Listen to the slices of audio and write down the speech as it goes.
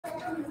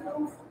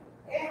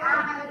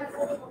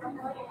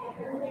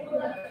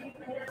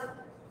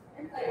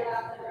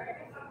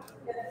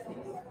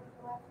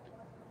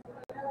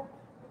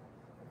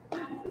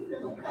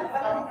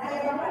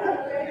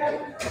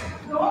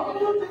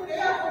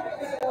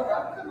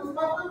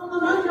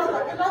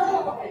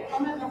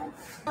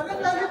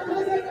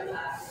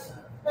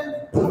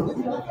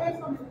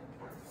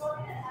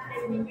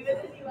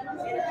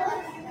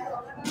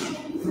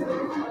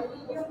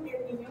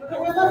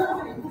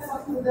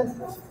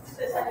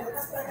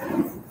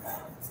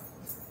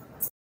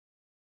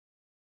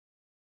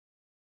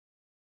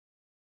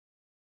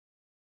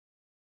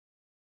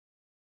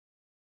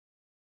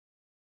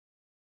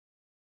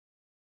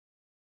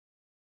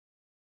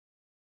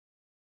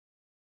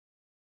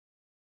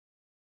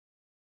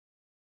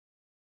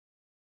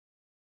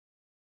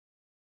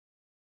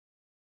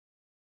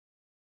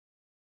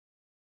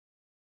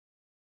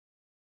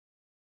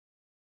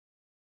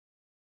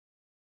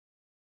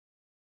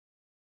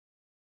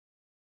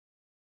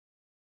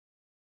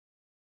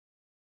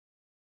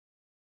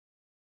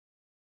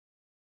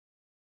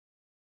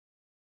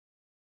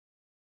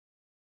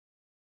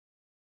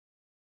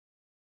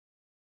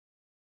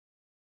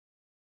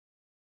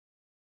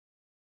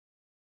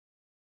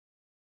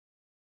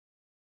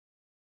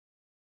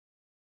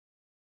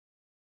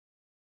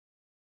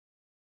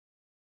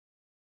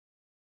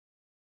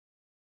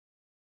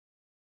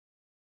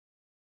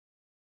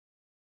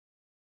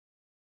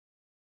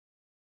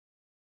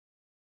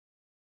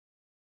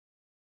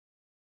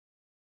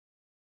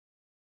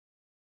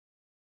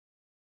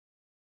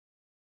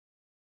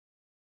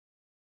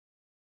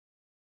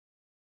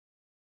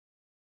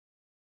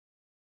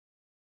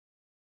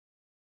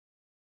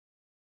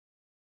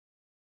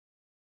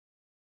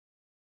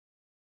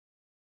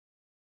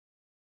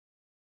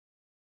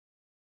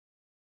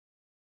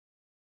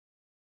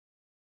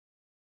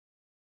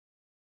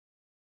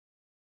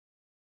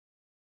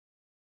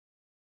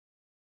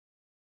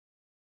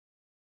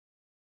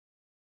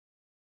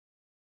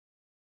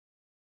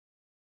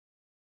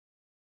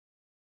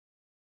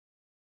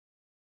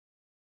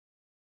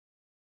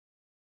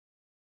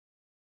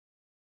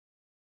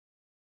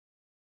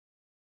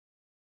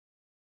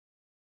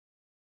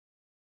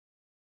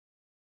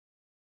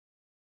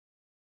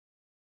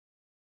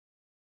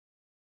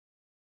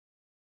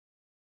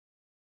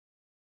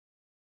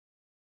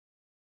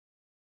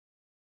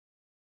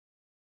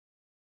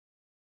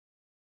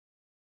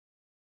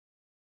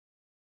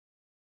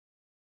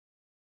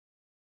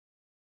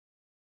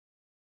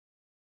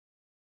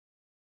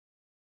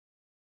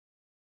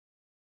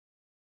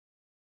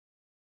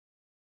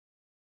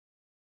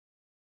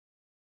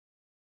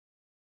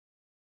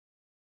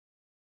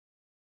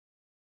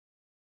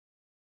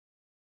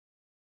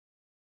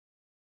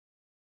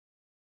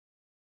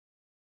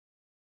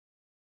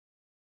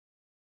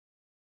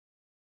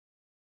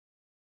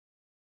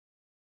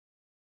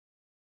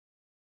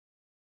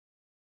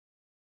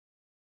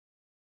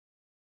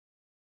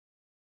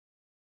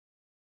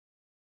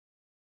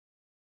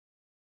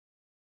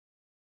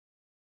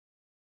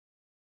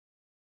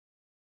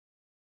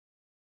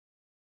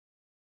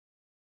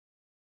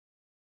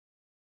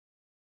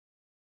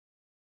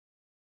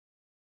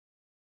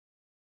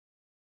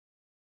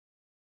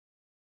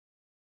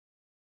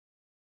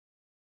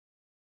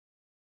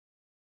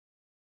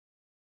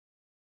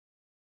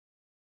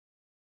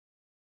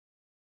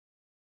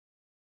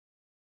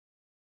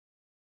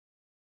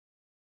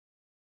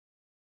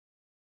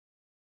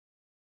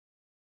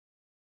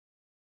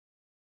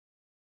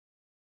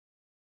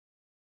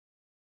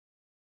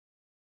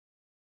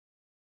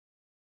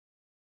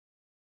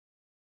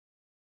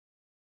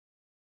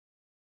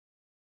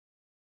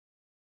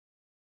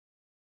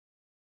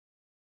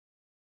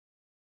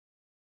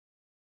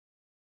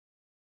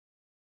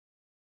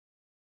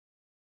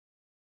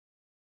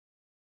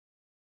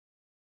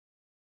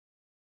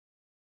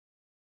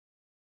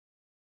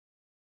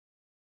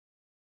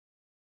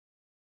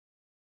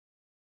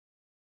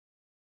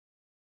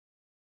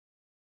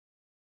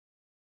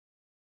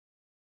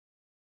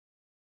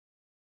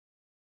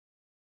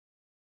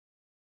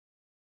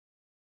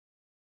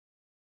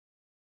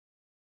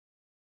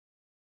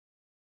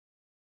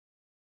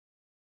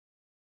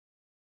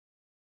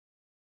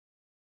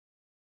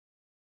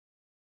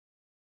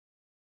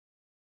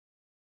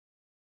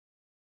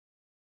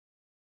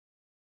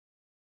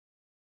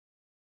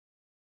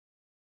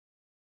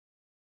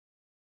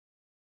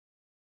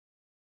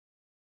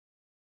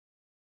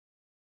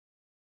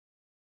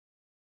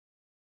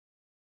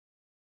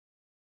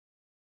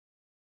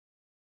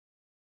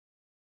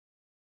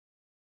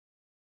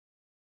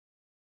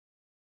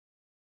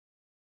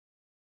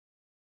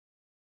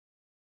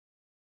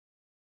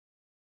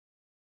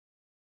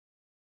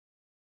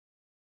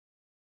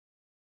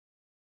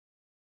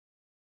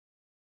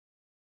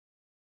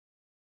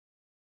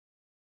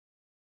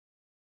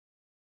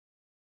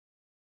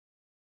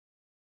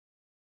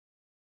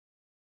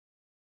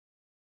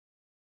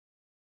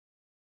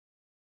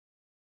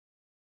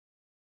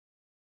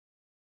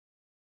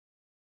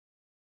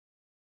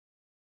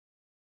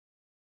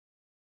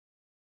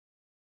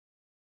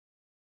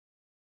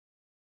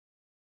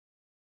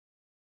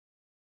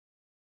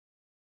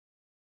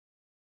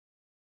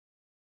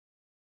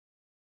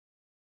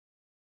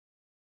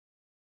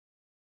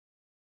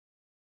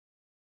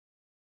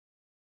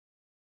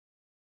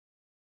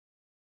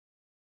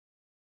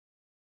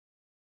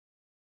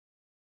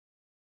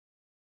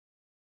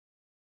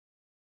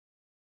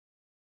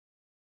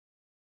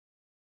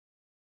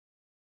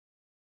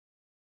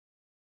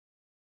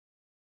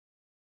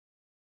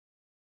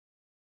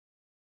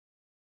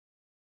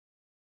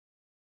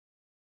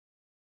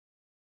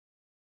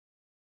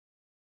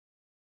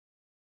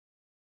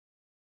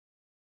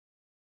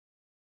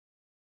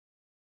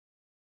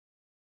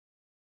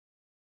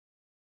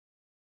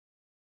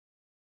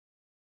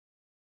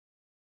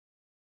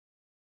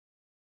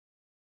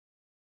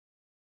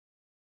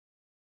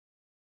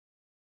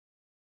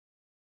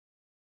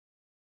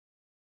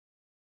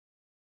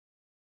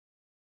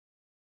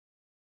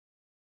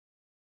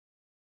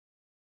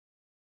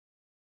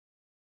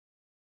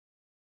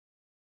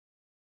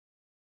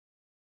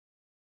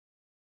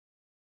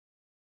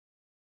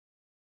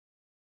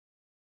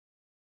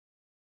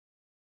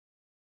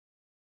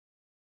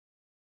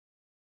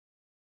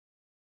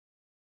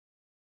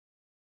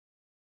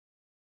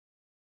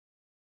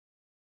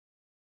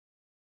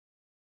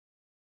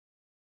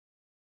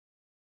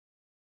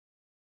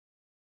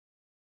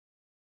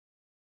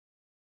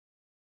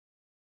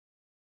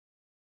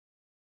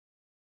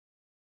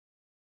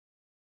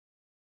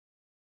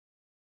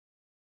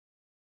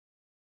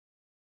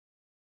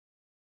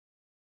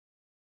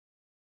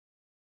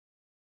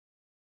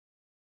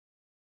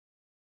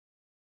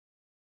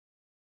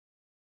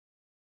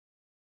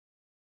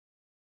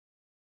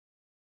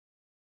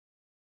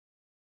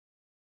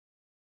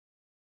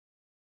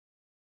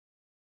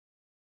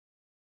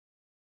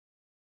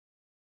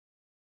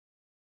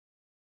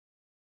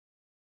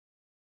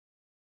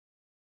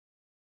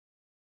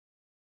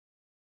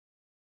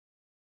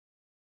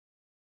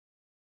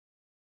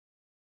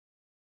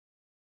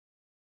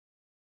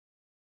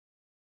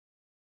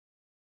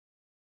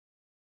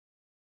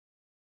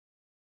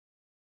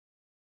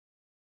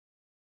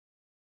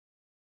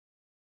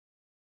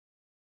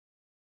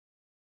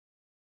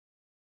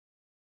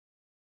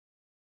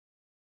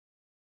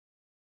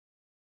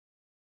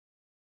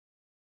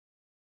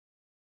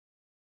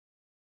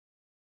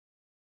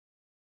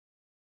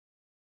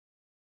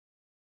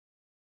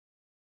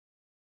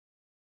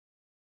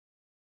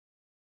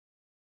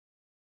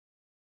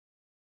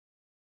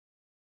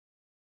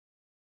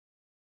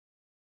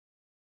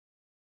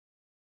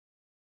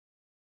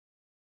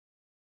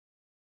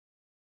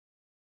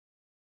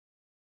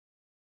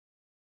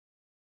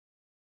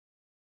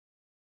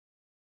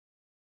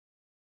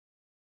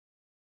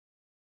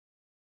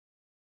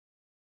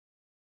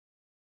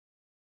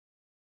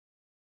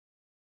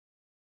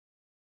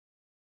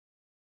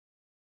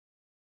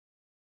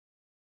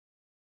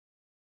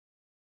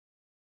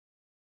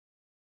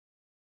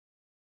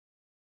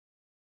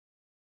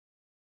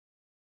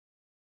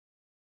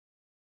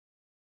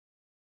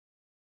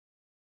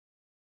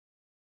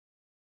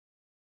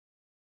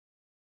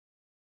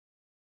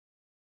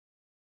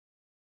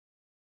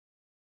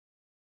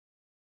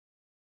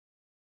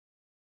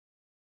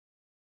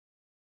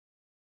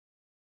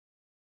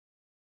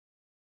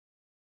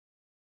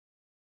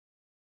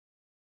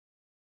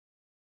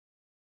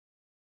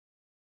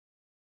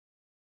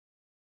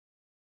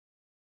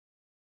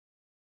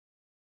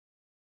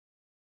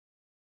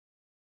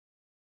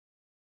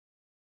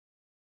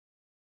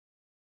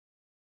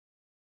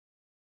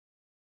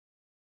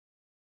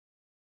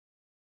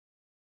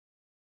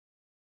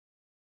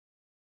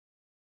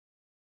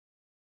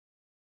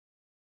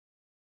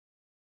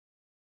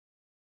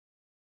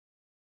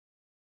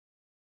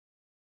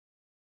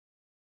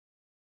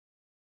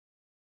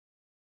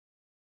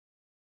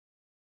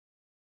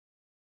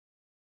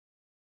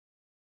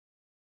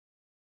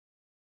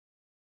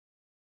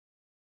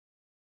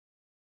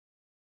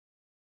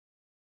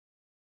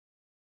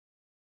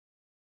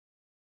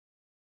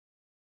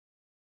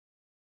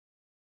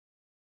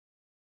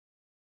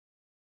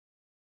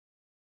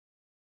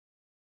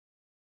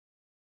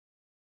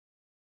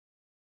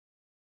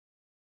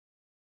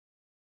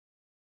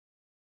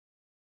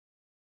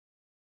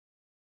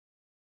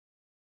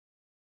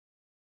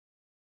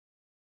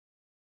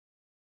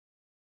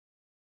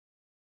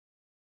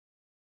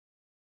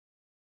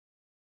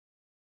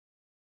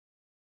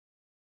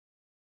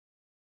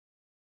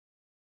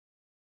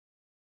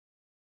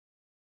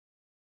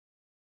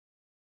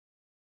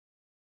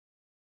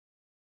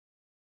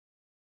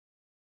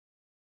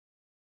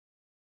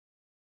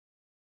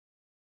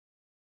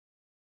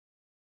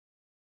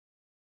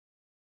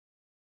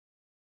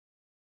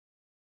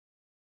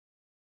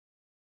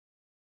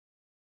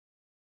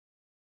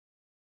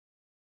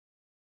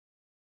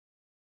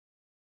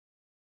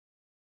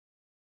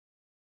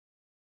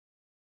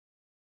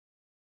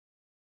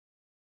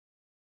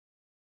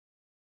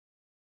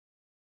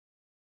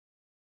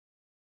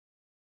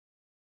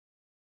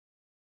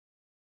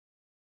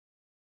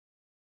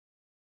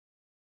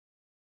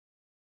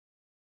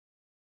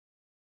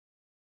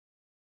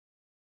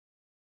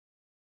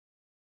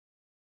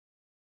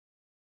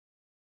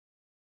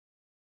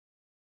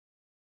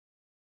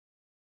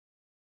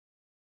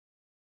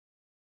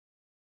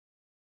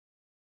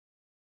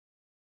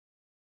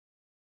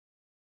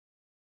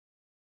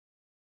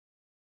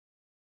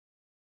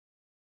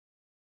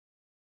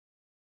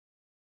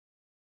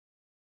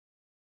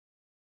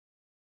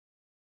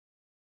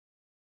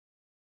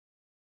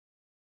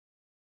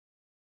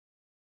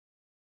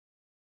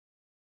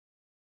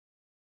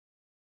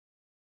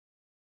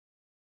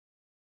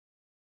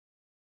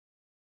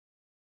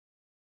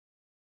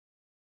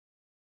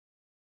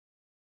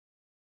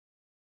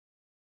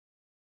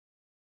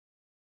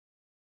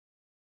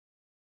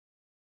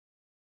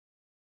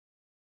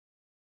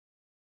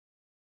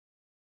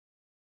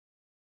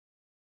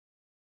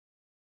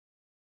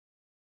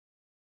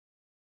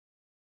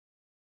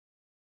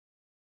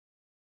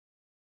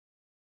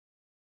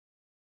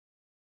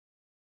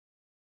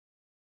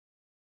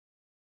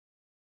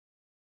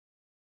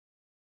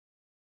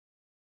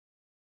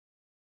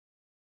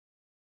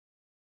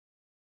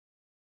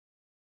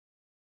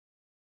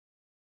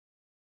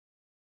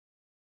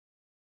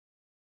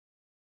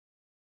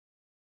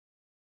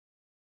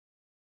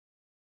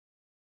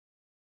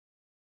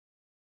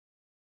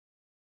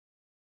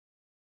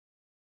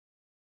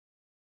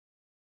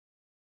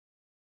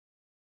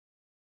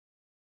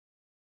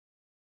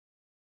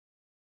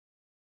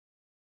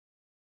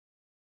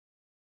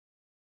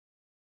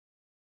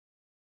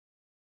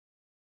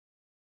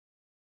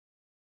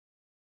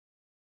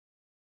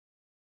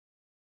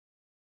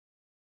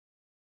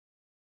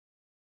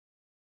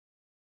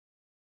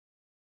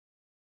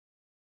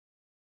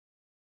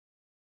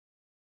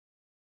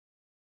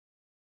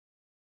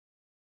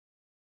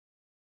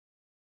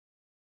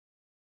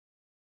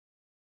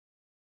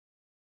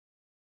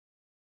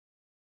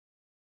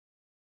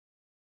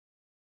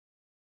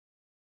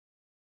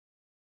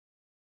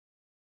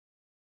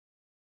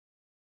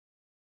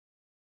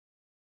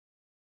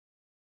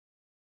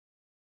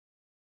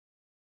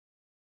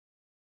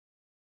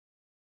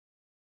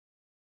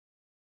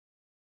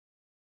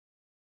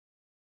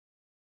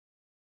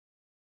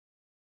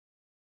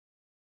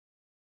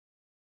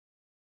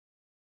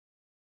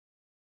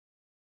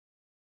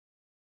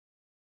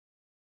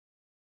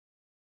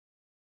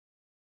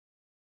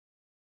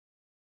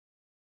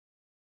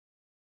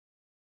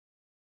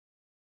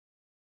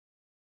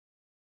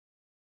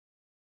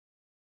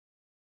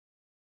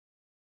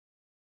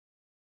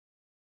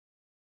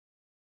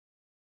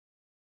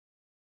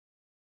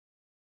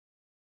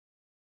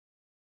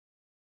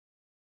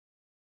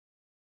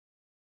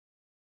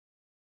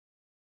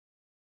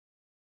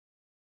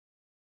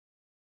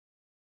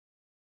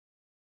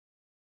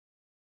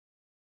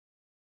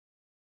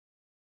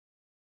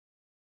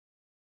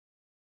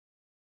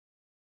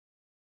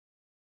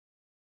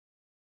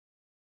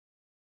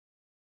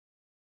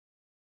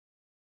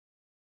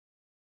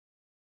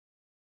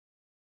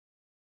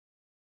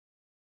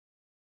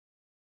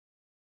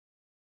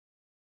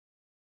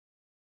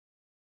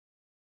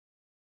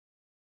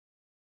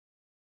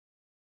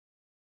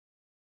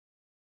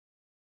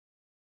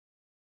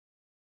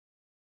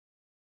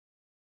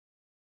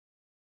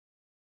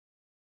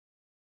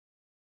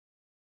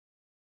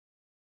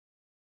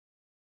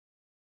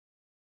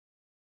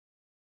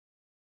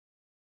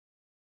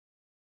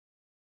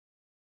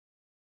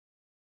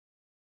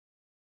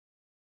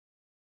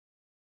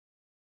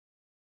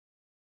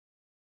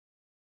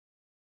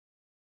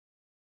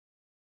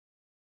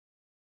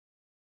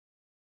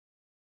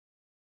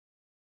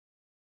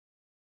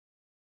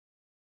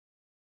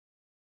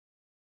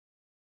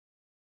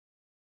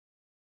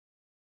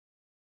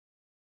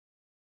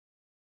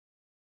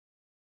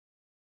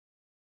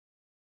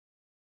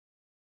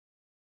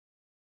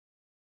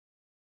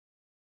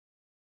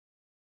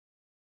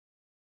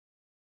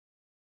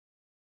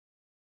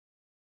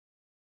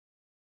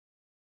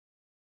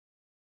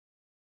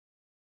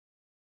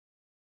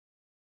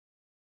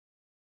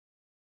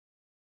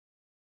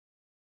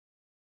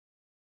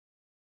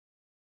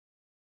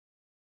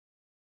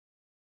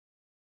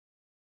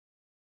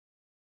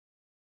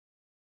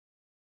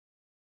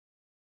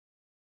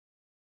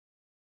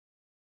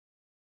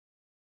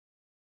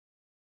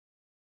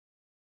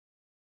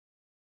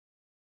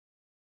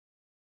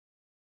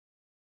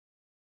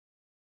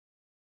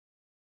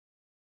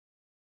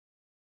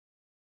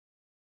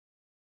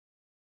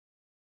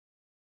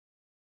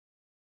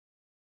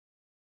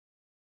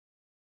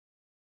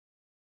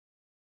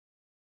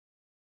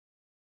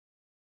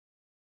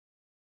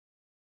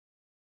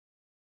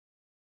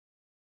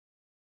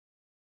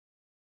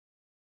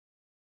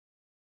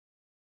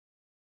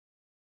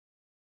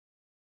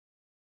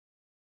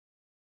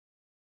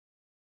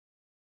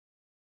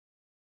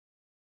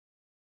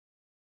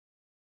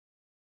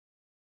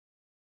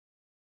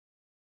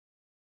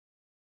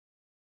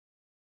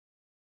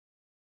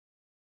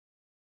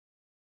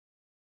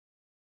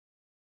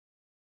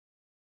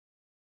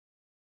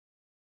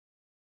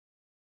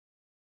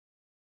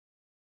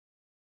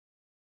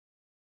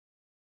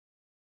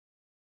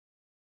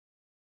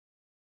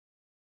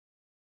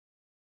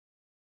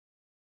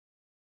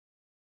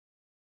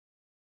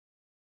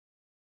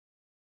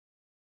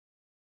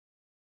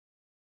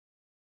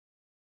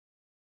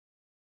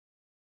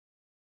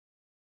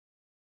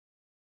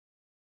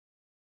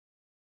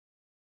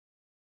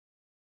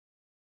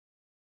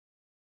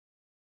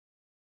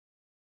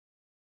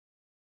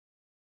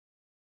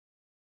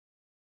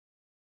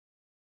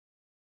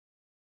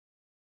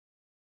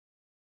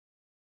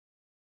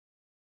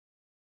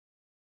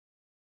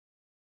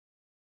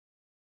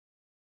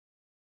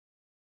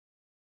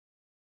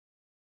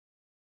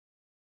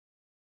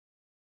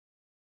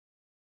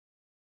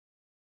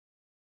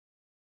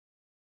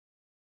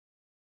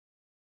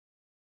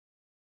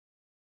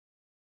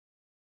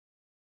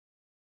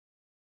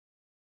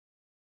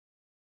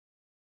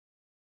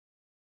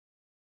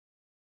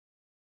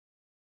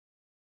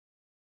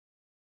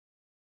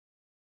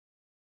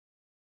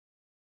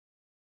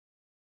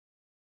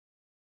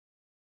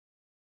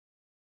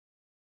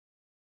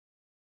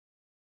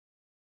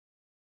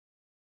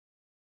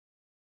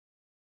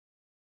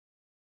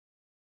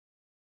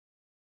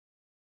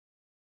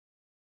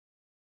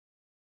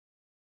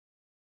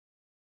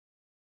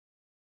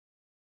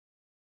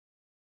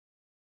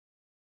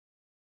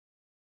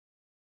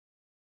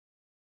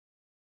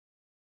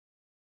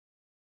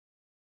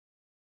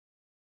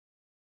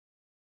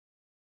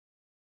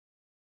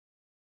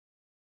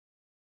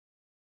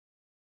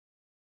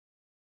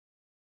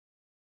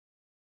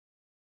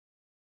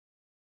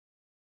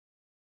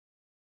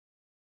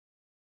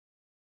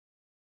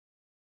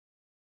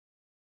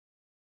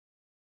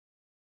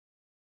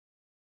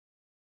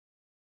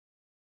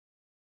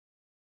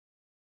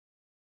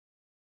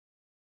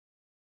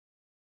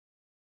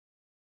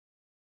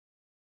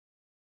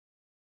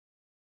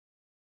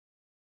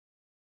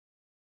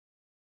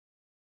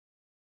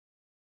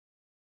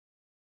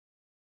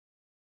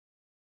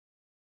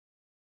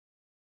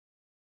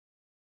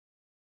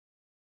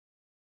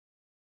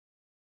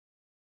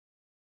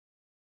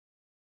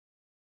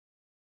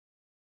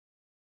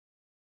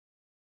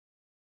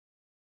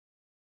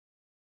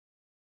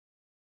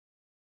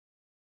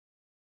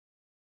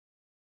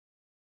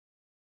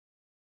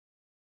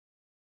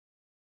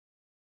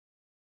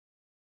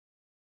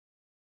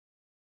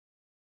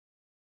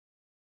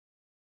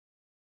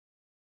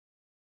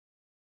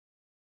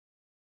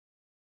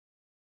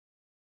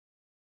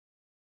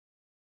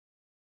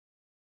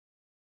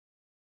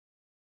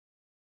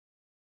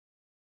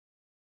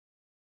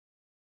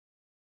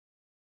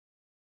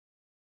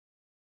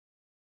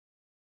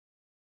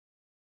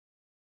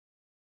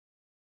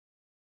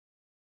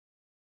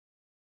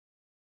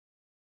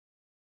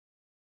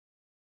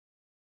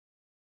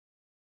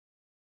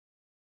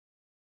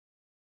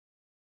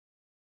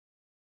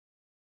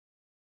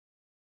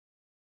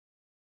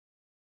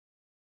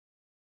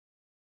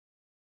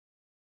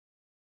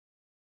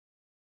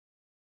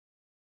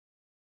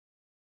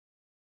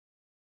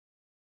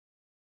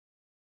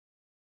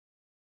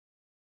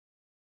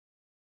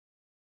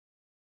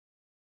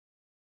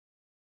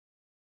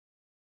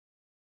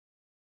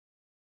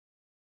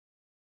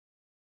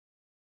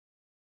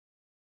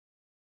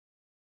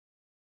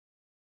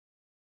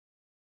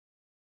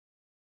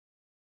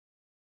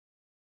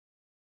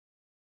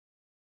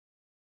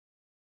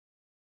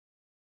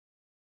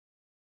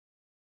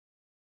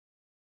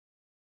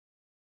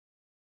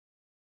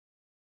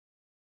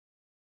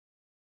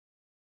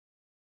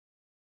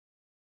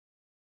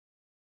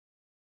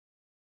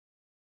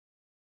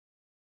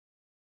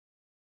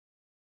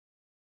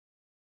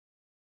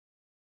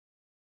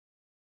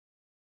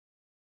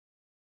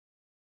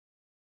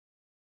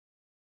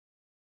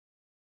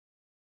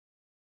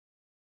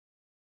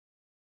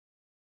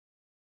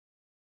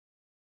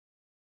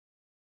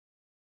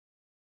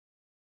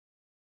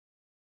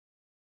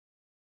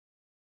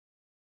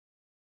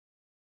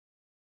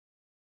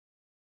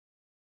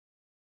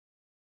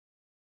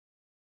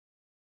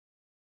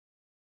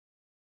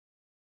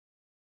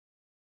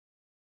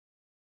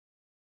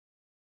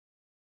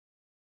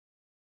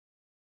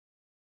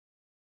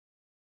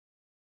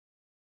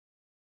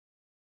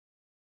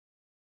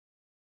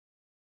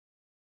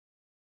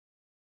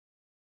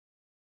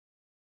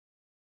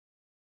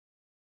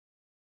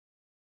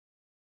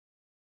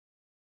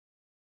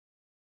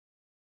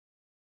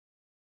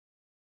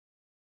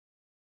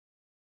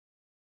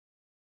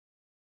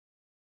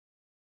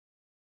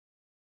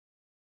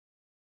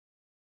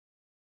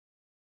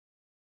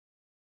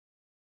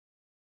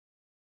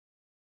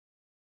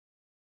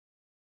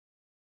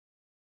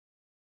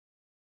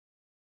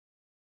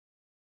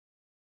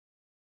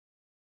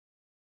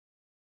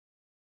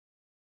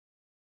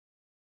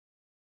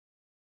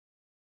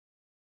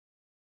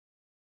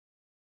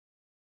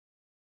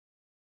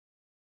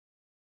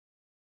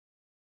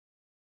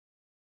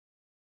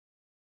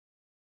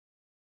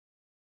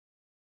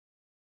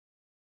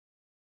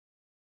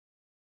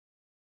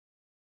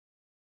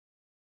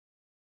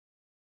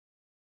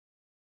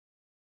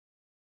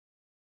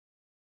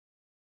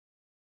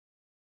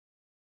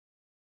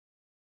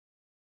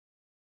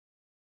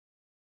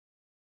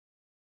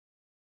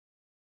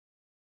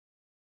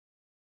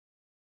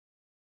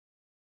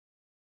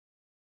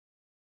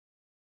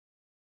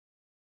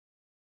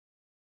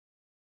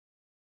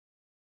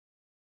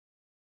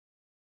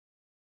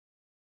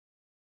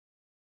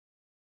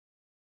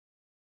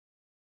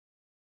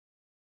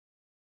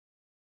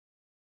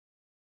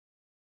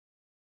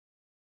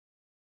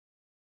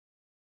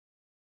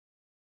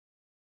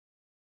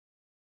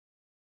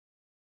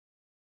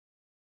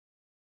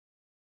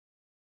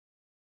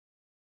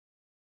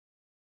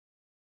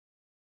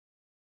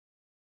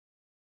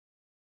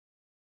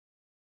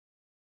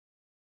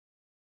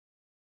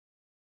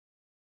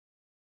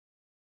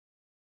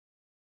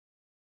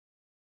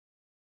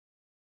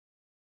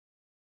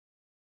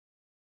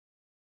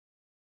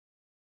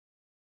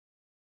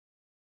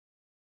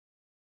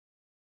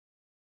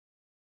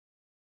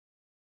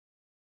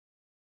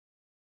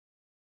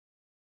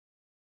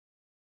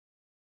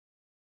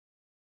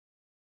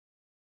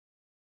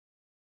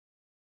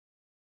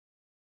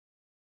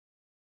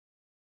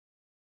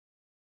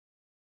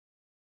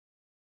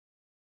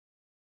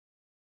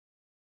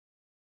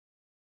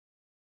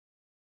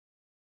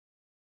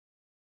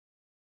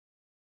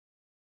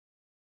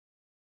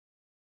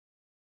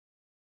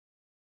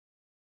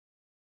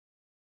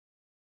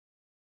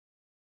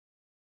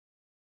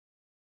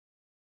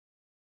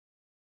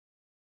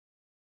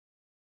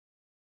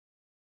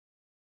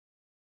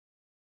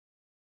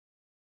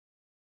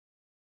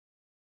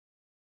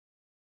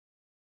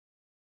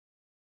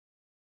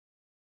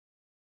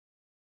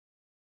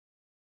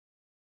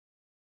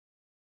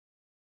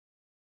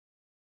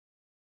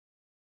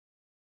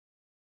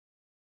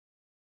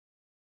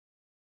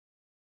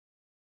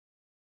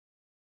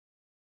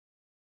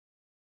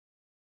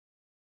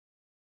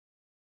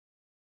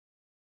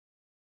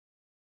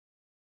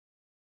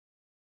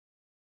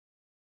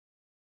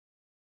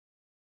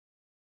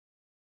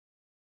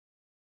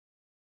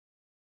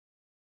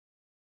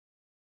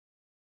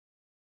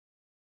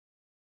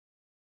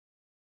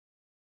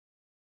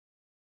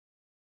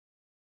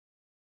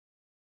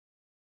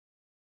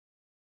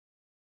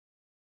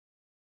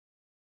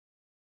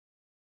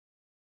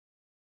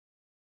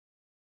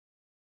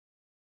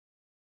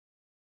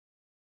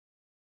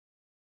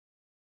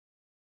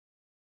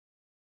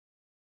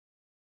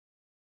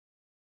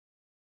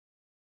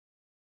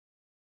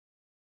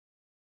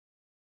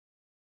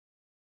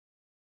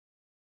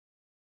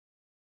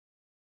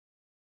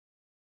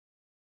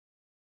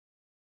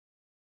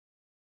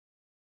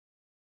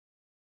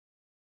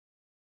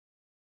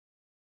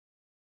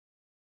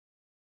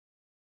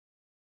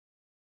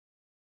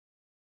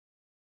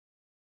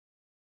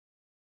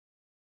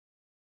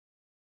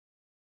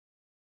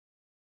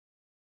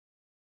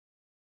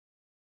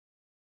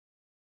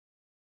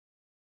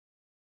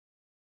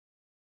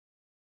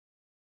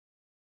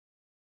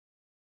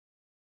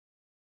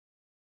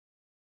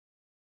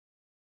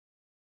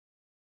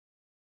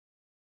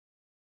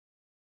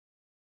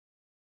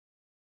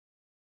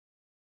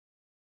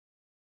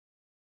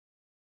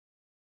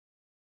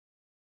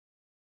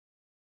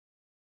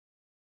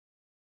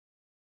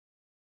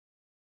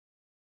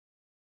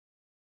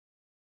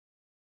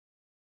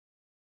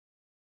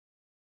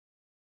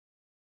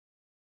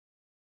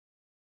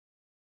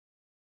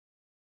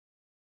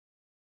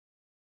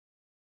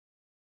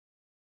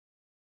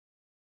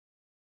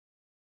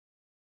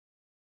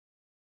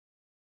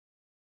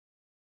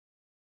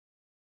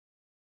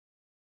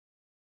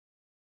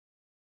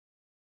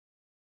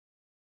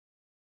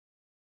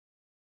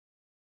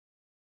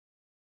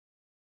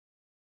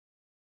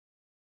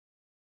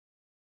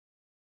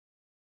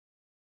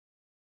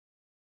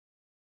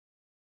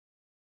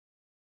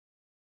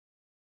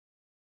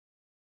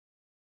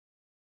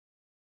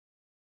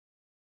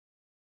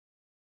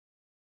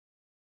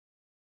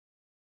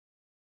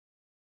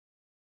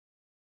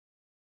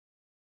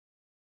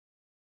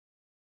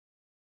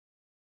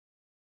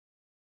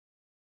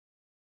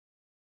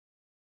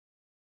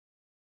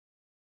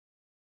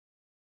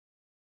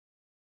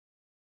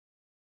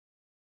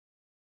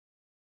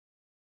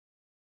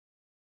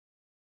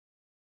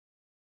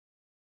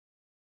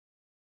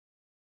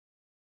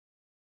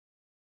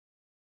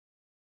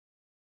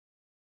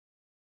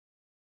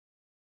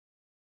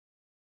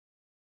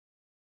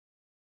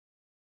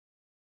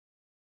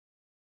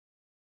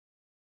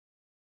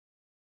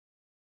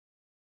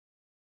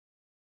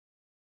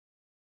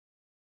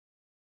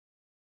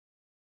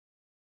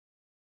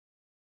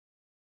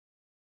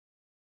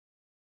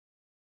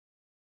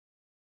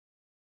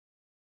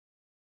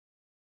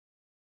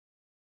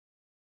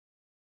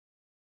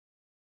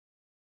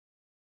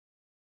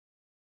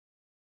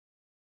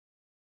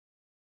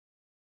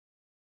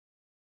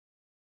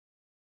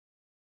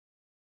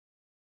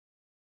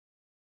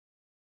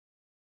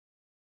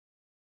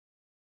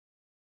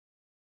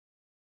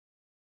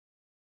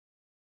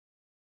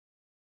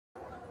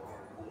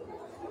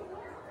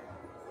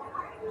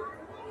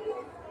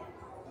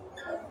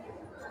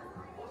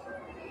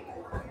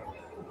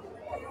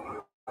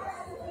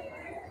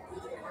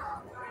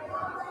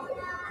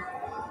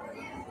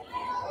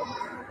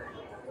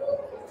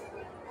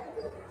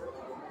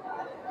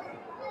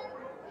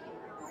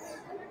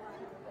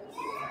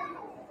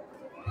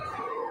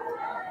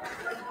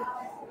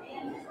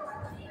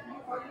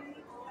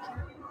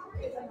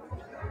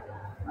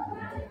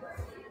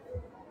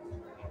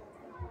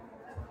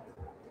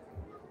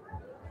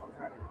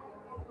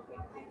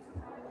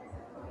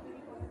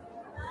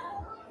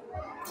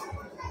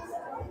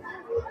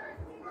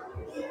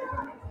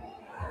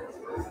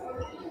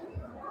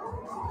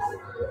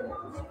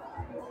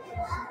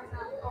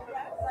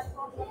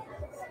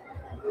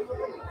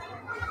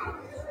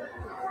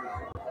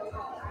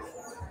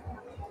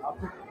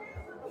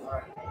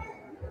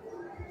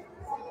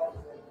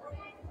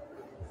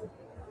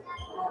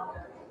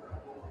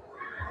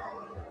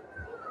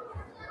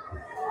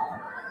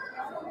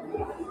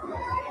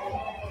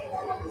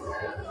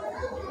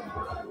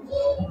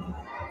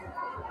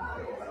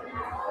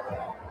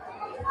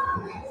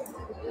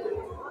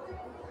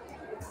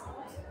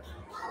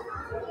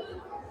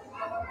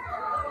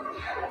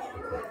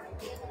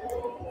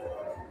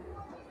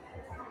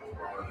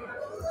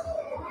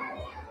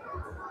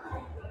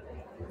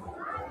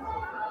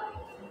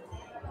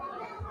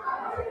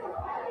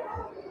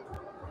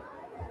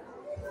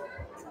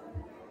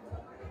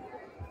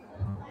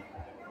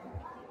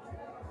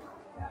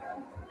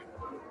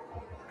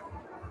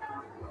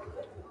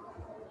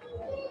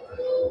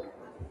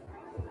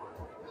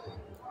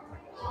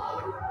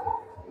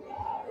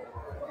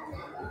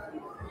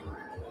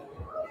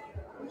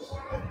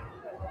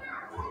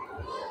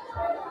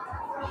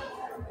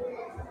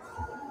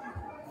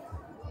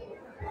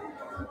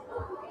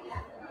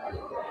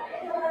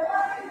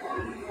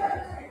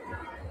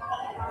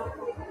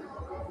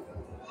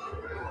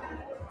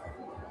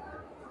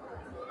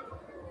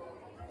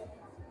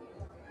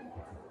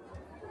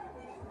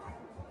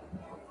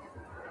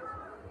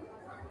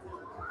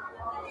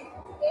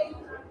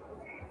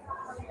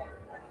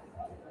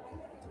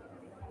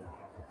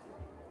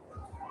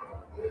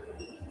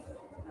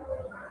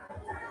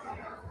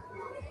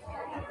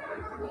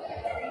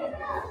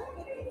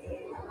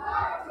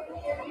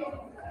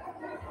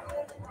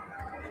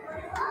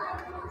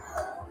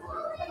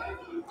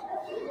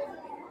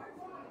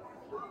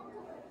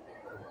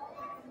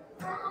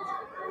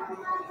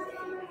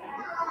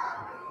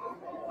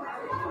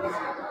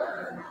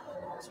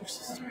Is your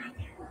sister out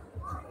there?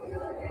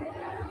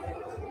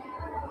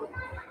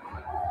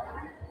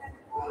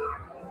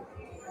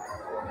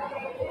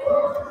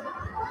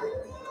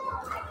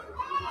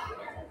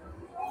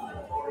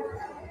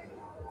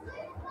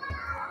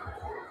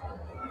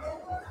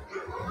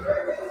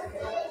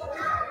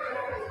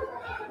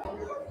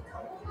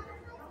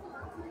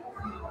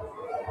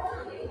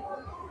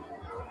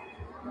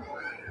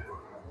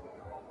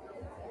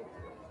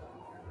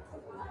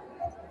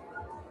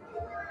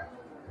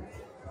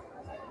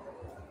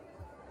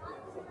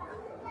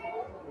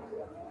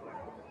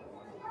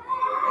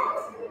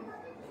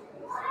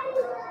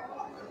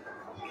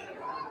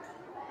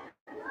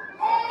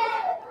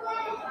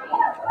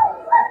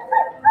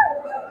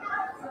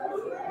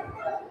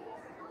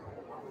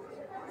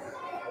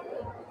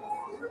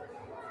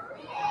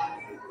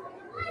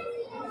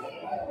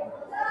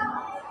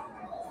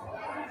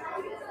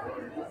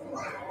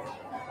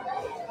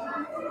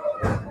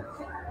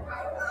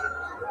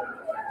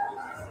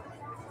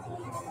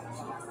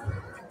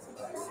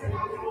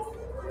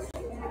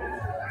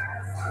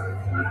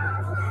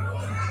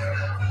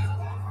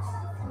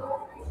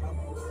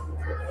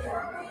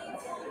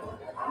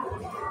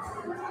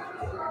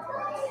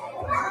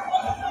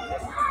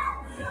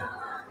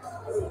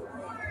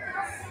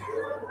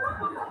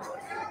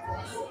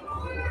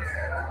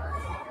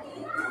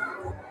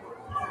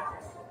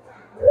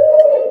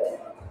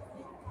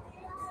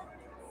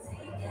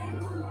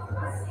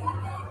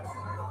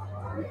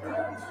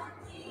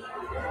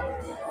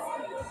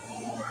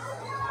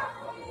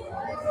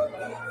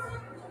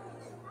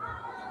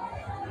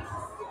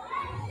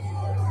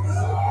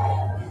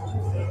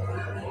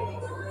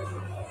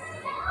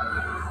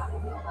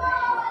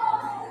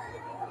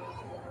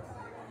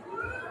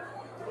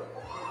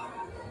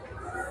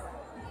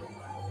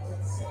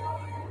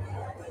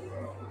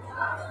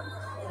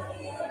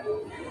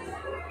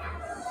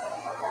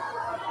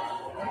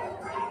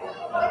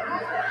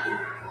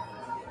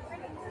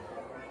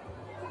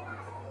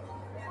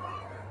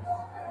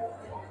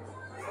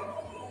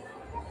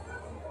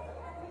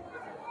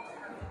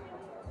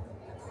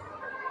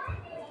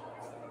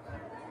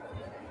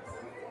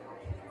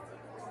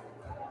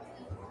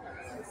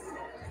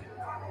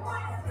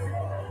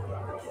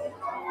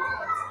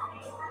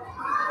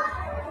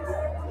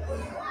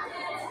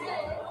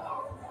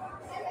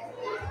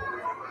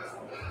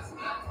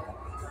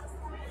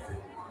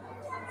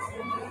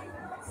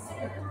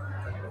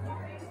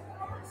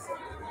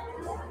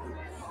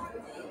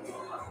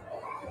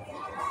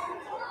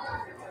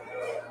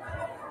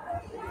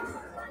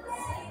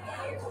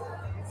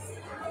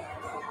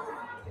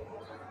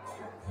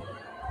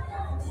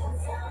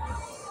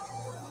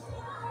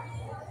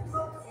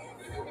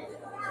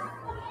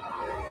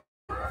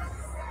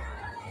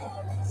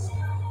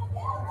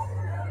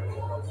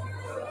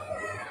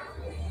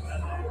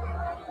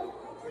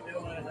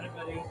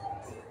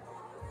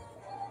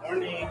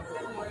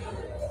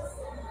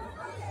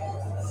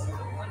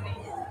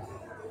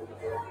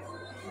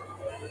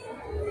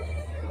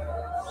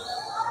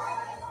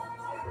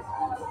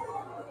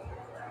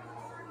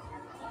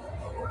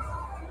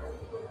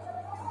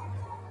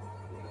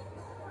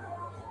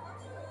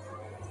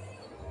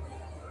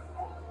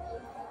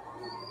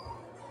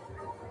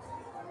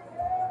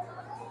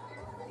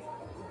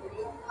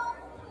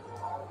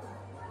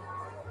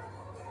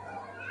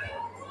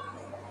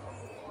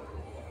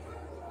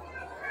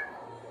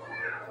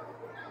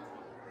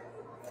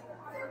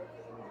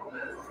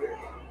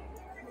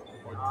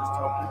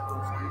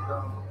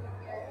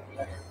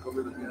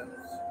 over the pins.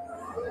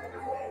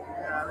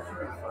 Yeah, that should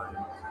be fine.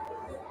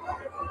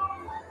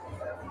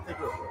 Take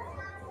a look.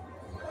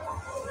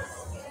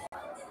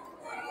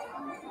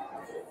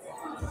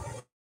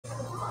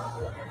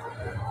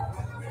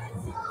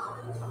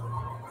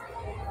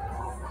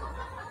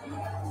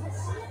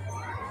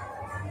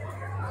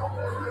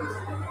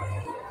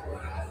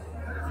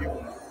 If you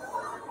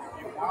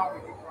want, we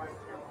can try to.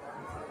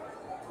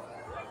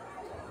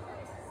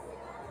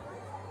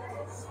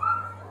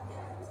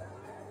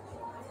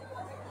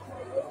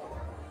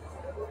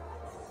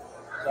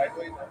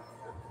 Sideways now?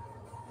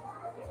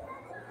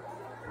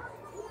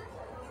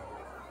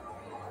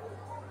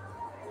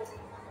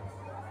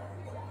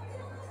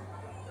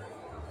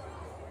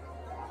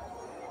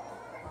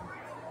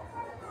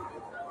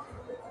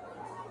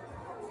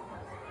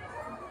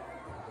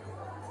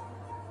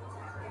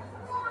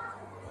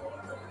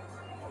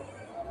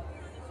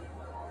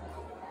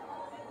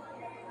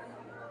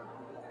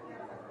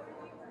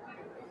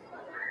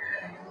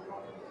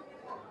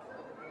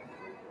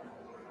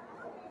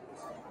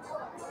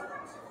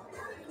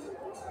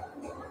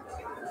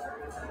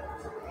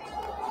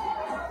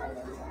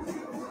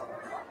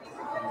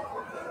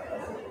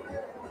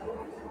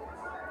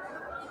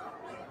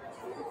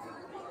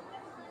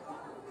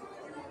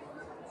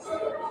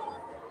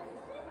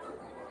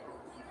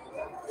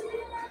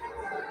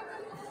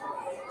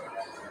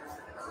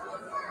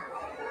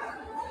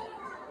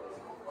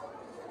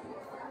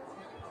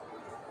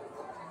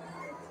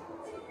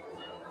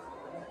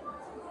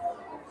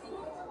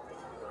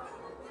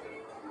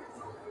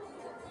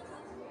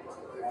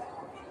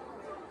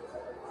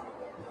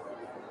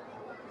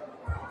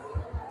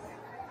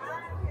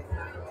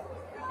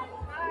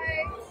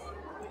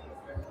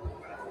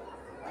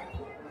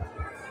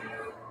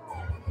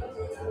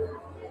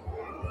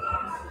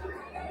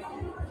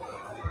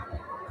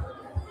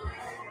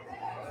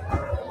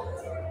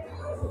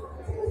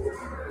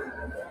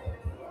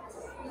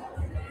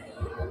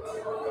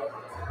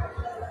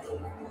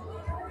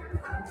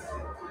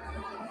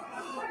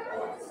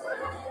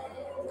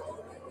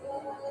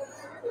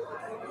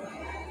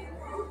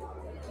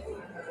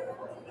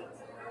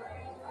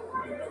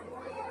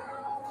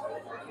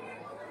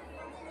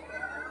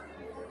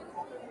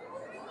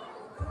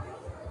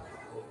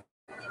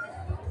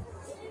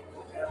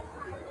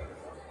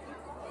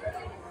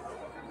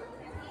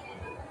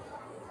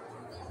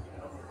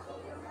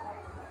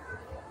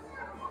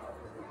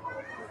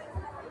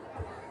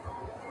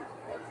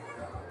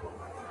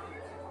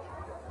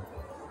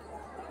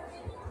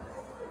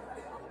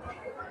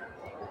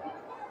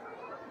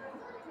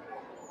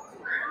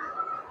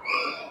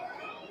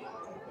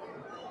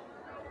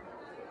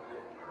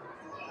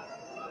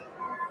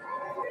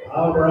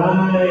 All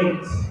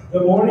right.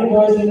 Good morning,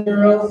 boys and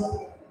girls.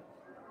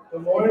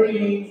 Good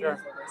morning. Sure.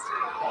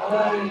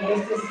 Hi,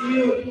 nice to see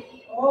you.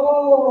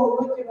 Oh,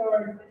 look at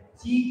our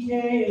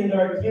TK and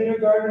our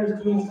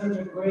kindergartners doing such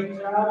a great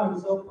job.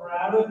 I'm so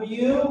proud of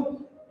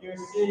you. You're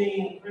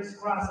sitting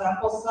crisscross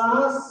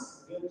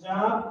applesauce. Good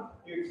job.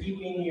 You're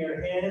keeping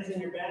your hands in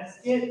your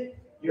basket.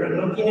 You're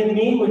looking at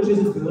me, which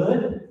is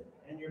good.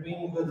 And you're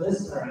being a good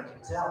listener, I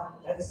can tell.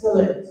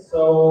 Excellent.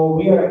 So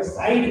we are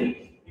excited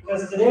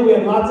because today we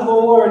have lots of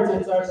awards.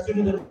 It's our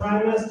Student of the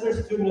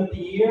Trimester, Student of the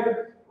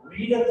Year,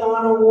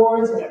 Readathon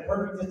Awards. We got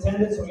perfect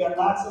attendance. So we got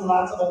lots and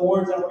lots of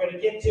awards that we're going to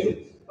get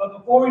to. But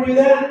before we do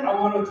that, I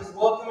want to just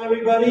welcome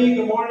everybody.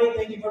 Good morning.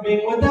 Thank you for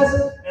being with us.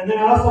 And then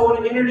I also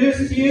want to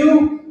introduce to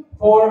you,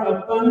 for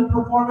a fun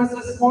performance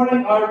this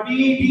morning, our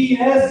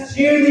VBS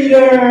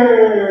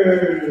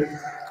cheerleaders.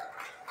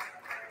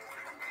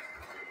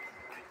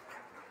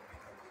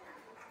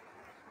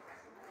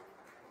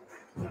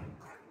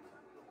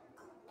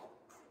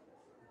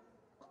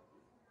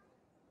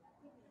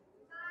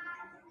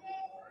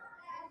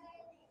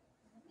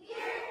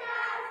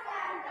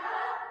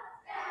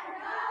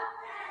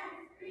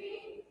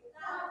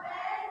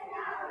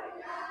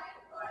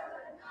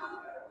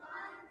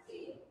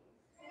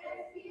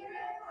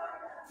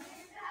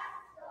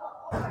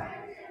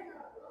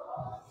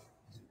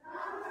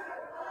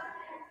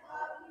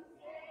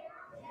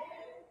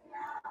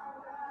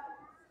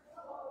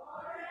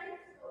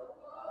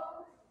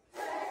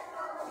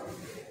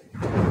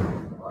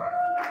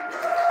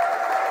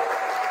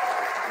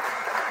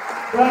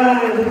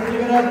 Right, let's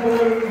give it up for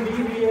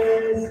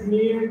VBS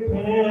Mere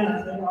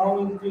Pants. They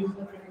always do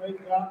such a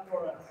great job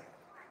for us.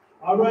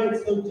 All right,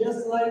 so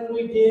just like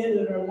we did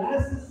at our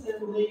last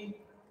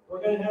assembly,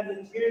 we're going to have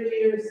the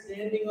cheerleaders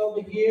standing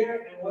over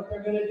here, and what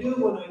they're going to do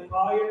when I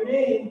call your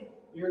name,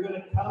 you're going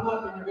to come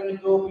up and you're going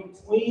to go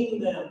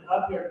between them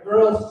up here.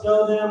 Girls,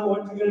 show them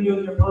what you're going to do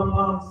with your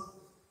pom-poms.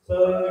 So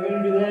they're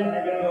going to do that, and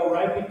you're going to go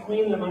right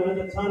between them under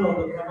the tunnel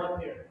to come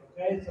up here.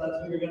 Okay, so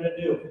that's what you're going to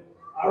do.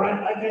 All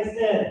right, like I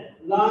said,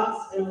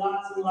 lots and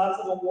lots and lots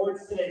of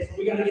awards today. So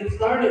we got to get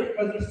started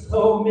because there's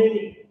so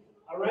many.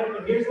 All right,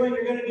 but here's what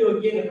you're going to do.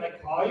 Again, if I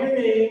call your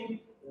name,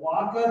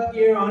 walk up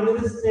here onto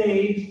the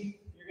stage.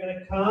 You're going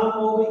to come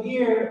over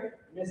here.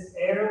 Miss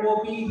Air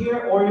will be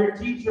here or your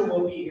teacher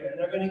will be here. And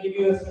they're going to give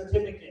you a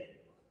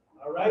certificate.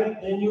 All right,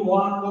 then you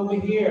walk over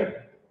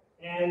here.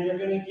 and you're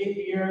going to get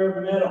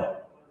your medal.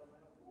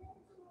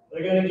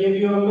 They're going to give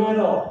you a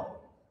medal.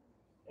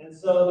 And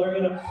so they're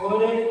going to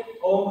put it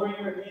over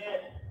your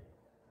head.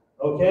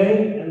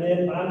 Okay? And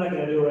then, but I'm not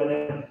going to do it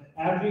right now.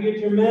 After you get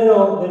your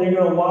medal, then you're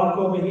going to walk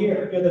over here.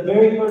 If you're the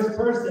very first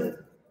person,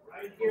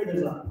 right here,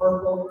 there's a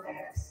purple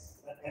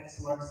X. That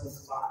X marks the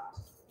spot.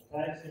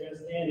 Okay? So you're going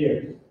to stand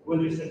here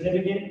with your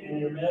certificate and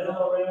your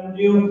medal around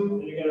you,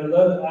 and you're going to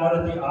look out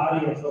at the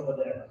audience over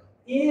there.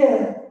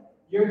 If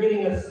you're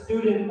getting a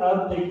Student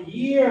of the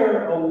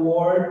Year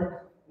award,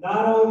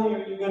 not only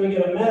are you going to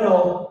get a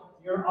medal,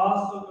 you're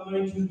also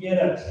going to get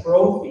a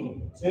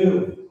trophy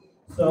too.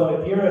 So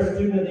if you're a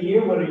Student of the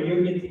Year winner,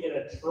 you get to get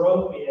a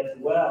trophy as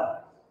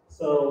well.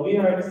 So we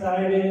are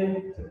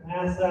excited to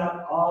pass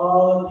out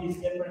all of these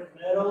different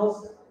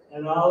medals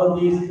and all of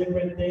these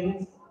different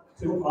things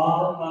to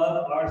all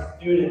of our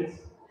students.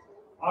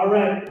 All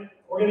right,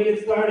 we're going to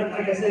get started.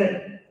 Like I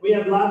said, we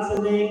have lots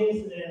of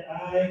names, and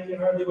I can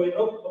hardly wait.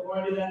 Oh, before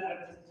I do that, I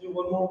have to do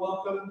one more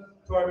welcome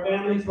to our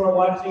families who are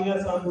watching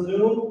us on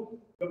Zoom.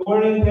 Good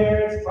morning,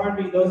 parents.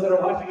 Pardon me, those that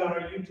are watching on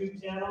our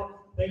YouTube channel.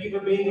 Thank you for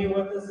being here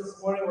with us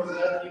this morning. We're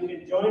glad that you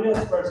can join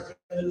us for our Student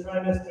of the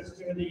Trimester,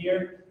 Student of the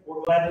Year.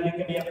 We're glad that you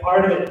can be a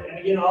part of it. And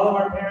again, all of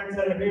our parents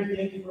that are here,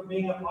 thank you for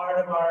being a part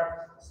of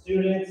our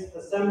Students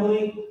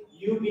Assembly.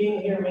 You being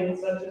here makes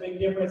such a big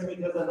difference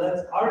because it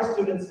lets our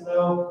students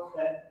know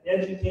that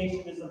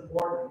education is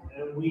important,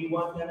 and we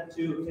want them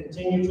to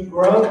continue to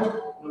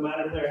grow, no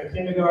matter if they're in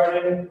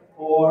kindergarten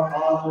or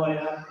all the way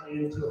up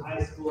into high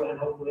school and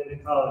hopefully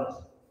into college.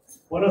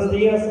 Buenos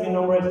días, mi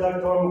nombre es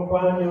Dr.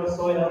 Juan, yo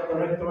soy el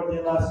director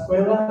de la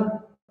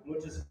escuela.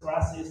 Muchas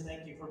gracias,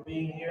 thank you for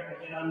being here.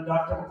 Again, I'm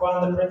Dr.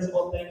 Juan, the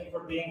principal, thank you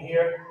for being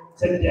here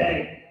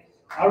today.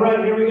 All right,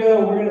 here we go.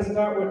 We're going to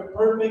start with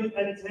Perfect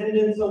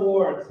Attendance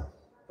Awards.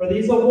 For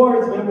these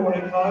awards, remember when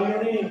I call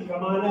your name,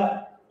 come on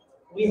up.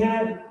 We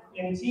had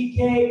in TK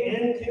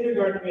and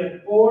kindergarten, we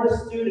had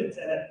 4 students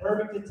that had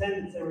perfect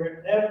attendance. They were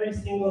here every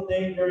single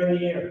day during the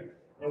year.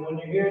 And when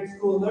you're here at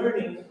school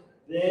learning,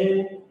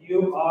 then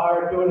you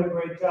are doing a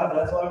great job.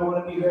 That's why we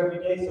want to be here every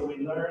day, so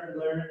we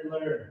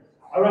learn.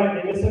 All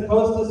right, in Miss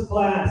Acosta's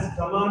class,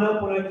 come on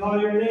up when I call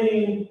your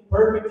name.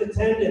 Perfect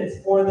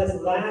attendance for this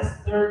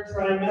last 3rd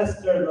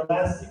trimester, the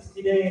last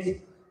 60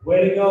 days.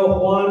 Way to go,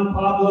 Juan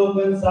Pablo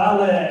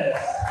Gonzalez.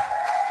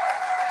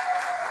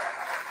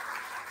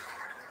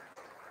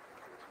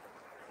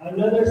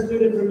 Another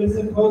student from Miss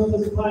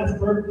Acosta's class,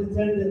 perfect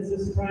attendance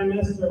this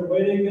trimester.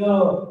 Way to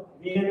go,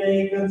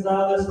 VMA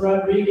Gonzalez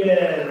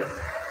Rodriguez.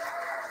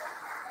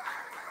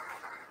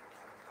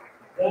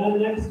 The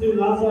next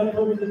student also had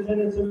perfect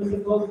attendance from Miss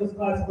Acosta's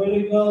class.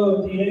 Way to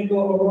go, Diego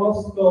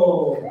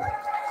Orozco.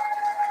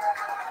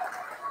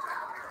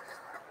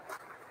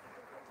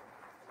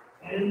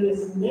 And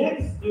this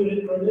next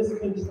student from Miss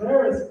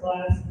Contreras'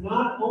 class,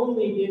 not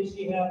only did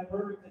she have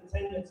perfect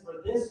attendance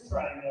for this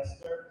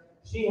trimester,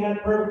 she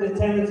had perfect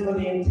attendance for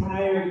the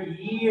entire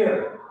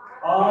year,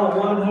 all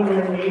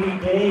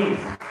 180 days.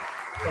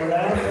 So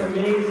that's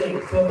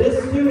amazing. So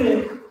this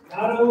student,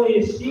 not only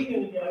is she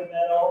going to get a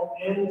medal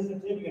and a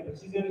certificate, but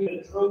she's going to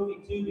get a trophy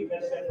too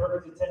because she had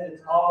perfect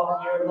attendance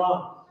all year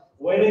long.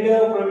 Way to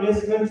go from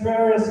Miss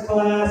Contreras'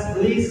 class,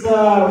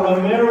 Lisa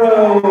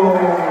Romero.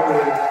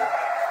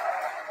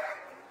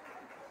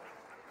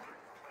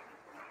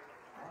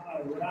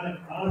 Right,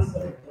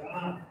 awesome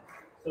job.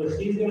 So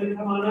she's going to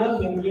come on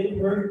up and get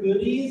her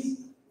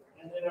goodies.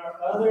 And then our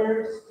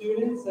other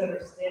students that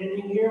are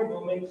standing here,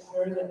 we'll make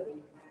sure that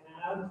we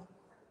have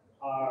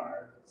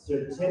our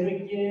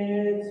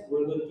certificates.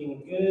 We're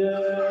looking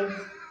good.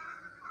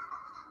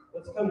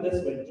 Let's come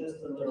this way just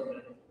a little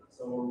bit.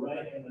 So we're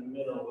right in the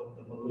middle with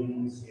the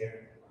balloons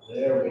here.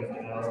 There we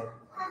go.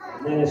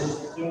 And then as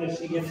soon as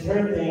she gets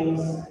her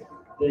things,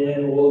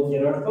 then we'll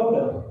get our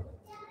photo.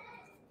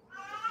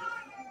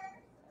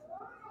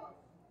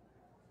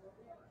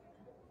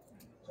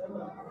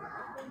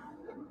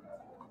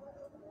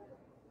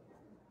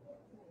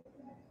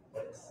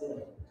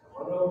 Excellent.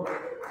 Come on over.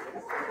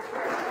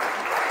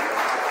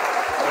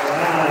 All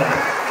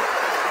right.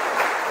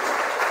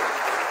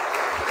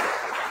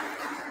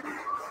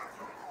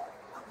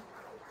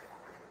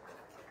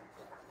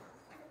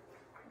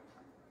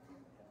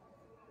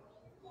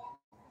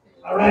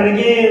 All right,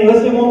 again,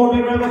 let's give one more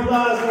big round of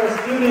applause for our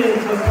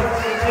students with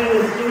perfect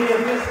attendance. Give me a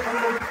fist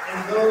bump and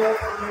go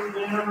on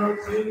down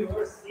to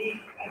your seat.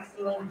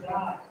 Excellent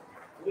job.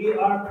 We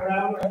are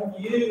proud of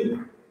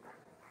you.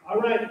 All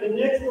right, the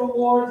next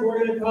awards, we're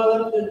going to call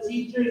up the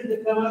teachers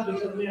to come up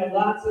because we have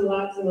lots and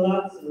lots and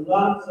lots and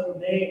lots of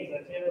names.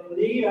 I can't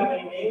believe how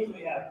many names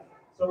we have.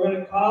 So we're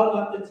going to call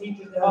up the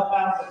teachers to help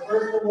out. The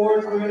first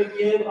awards we're going to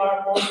give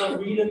are for the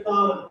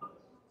readathon.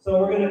 So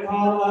we're going to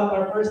call up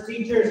our first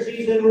teacher.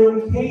 She's in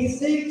room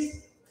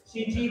K6.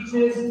 She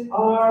teaches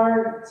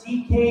our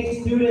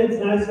TK students.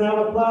 Nice round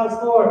of applause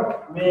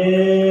for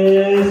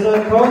Miss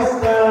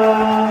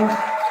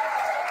Acosta.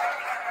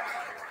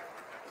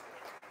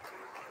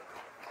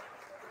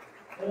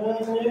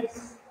 The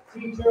next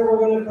teacher we're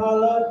going to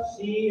call up,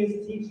 she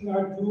is teaching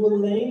our dual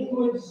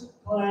language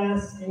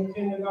class in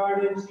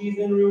kindergarten. She's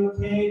in room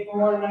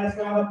K4. Nice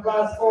round of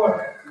applause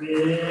for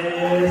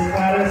Miss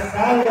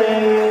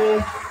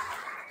Carasales.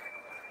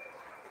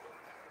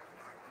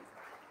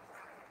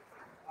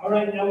 All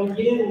right, now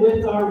again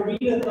with our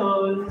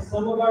readathon,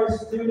 some of our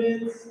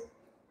students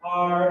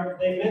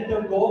they met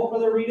their goal for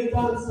the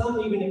readathon, some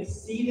even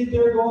exceeded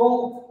their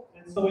goal.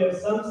 And so we have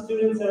some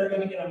students that are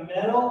going to get a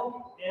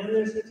medal and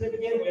their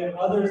certificate. We have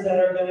others that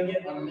are going to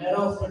get a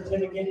medal,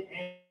 certificate,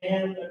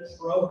 and a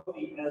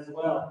trophy as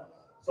well.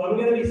 So I'm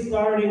going to be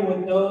starting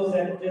with those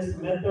that just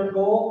met their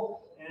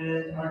goal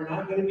and are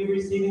not going to be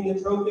receiving the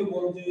trophy.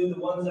 We'll do the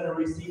ones that are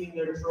receiving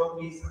their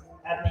trophies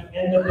at the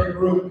end of the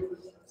group.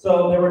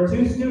 So there were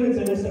 2 students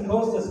in Miss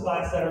Acosta's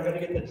class that are going to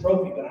get the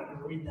trophy, but I'm going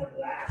to read them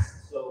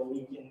last so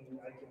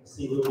I can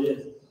see who it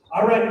is.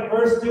 All right,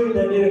 first student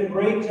that did a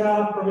great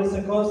job for Miss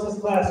Acosta's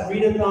class,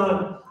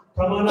 readathon.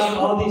 Come on up,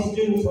 all these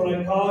students, when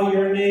I call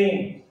your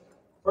name.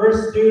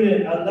 First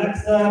student,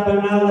 Alexa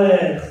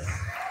Benales.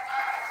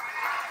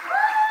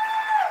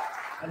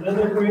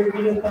 Another great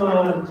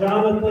readathon,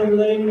 Jonathan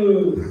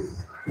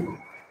Lemus.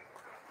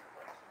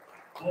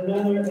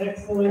 Another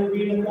excellent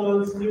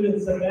readathon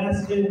student,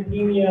 Sebastian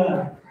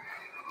Pina.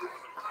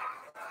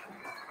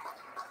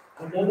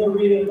 Another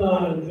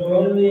readathon,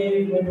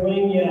 Joelle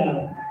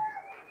Bedueña.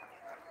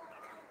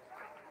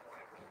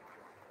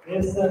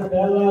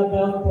 Isabella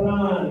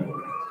Beltran.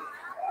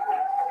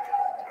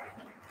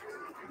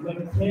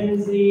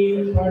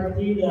 Mackenzie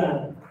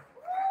Partida.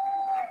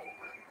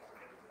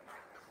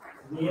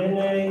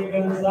 Viene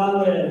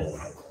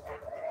Gonzalez.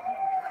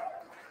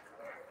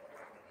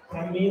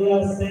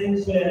 Camila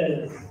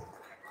Sanchez.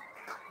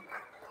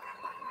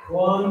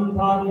 Juan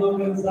Pablo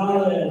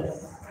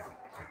Gonzalez.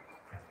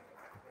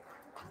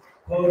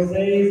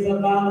 Jose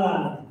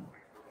Zavala.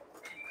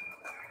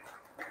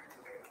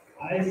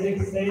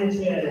 Isaac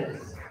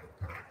Sanchez.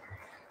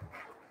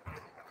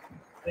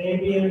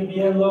 Fabian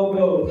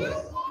Villalobos.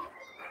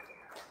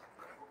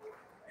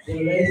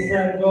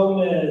 Delisa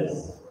Gomez.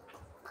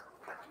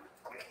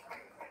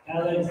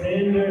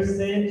 Alexander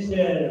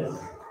Sanchez.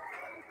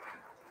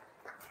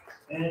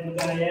 And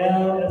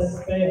Gael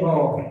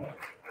Espejo.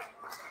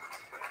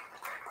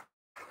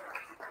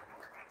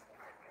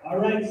 All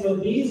right, so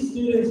these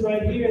students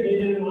right here, they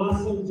did an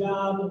awesome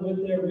job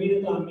with their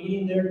readathon,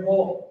 meeting their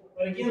goal.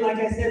 But again, like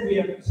I said, we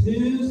have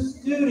 2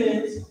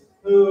 students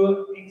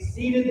who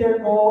exceeded their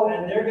goal,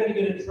 and they're going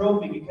to get a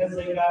trophy because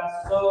they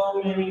got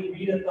so many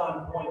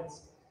readathon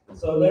points.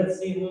 So let's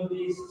see who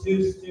these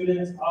 2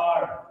 students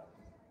are.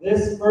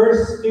 This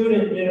first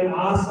student did an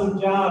awesome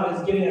job,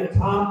 is getting a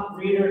top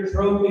reader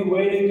trophy.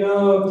 Way to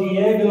go,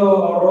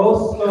 Diego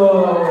Orozco.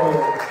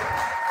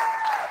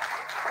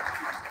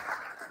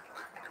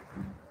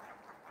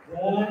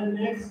 The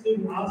next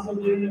student also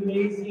did an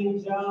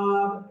amazing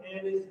job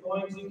and is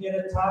going to get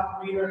a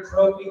top reader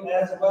trophy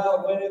as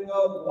well. Way to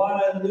go,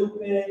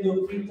 Guadalupe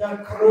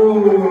Lupita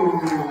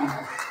Cruz.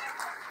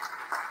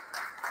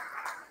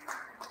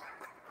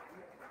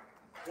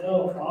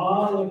 So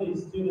all of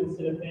these students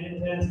did a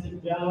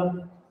fantastic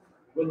job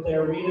with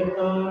their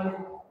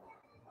readathon.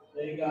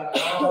 They got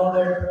all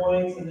their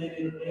points and they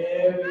did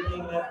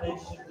everything that they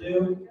should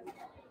do.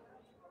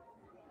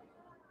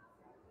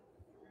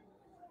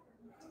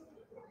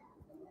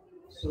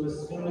 So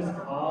as soon as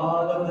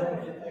all of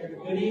them get their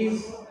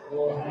goodies,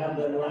 we'll have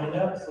them lined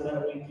up so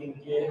that we can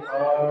get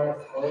our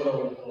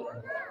photo with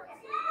them.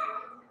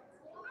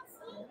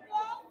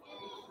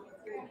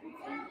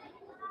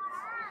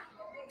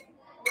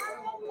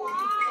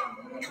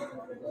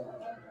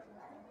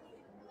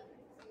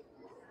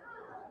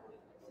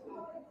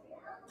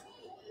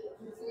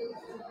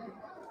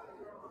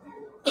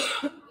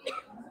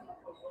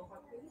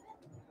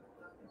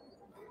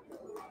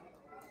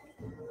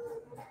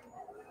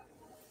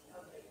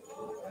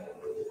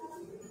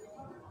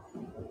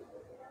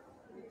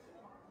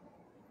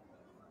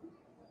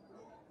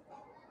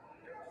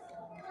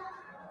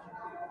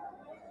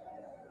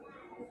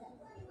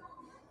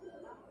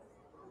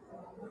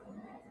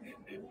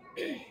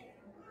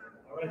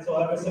 All right, so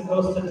I'm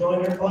supposed to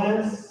join our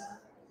class,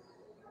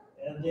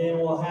 and then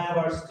we'll have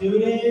our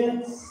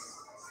students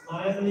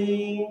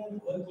smiling,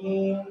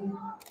 looking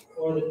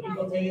for the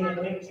people taking the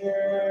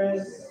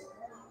pictures.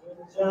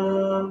 Good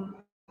job.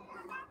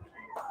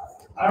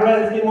 All right,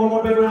 let's give one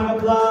more big round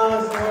of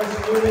applause for our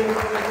students.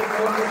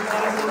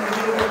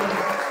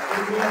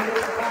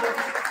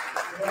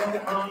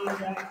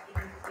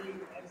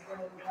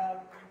 Excellent job.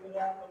 Keep it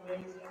up.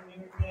 Amazing.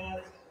 New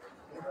cats.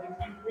 We're going to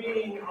keep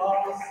reading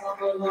all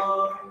summer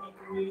long.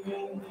 Keep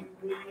reading, keep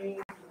reading,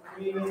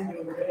 keep reading. Do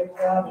a great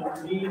job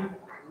and read,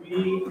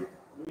 read,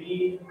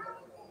 read,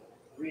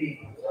 read.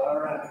 All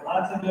right,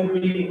 lots of good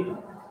reading.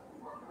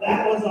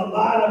 That was a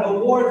lot of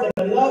awards,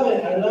 and I love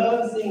it. I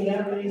love seeing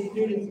that many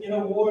students get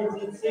awards.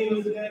 Let's see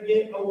who's going to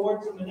get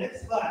awards from the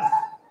next class.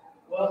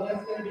 Well,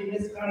 that's going to be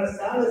Ms.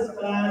 Carasales'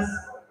 class.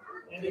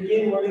 And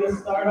again, we're going to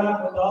start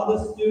off with all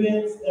the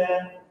students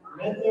that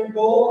met their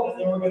goal, and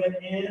then we're going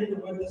to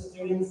end with the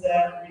students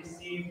that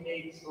received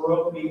a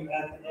trophy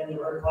at the end of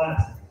our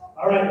class.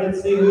 All right,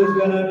 let's see who's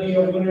going to be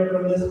a winner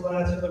from this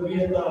class for the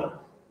readathon.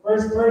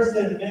 First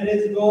person met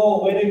his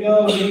goal. Way to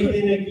go,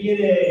 Nathan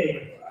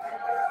Aguirre.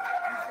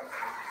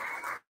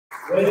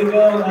 Way to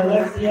go,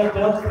 Alexia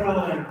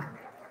Beltran.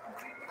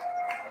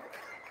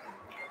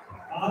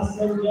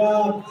 Awesome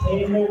job,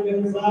 Taylor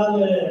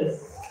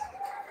Gonzalez.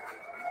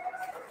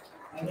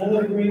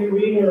 Another great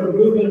reader,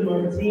 Ruben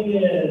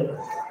Martinez.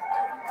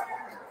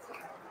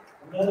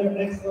 Another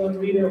excellent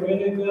reader, way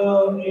to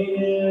go,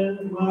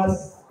 Aiden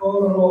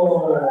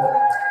Mascoro.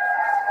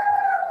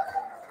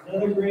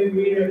 Another great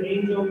reader,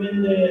 Angel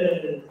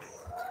Mendez.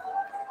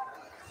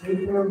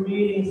 Super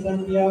reading,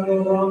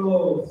 Santiago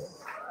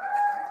Ramos.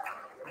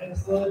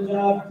 Excellent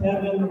job,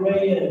 Kevin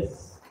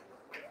Reyes.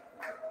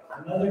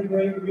 Another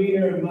great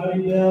reader,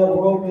 Maribel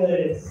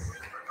Robles.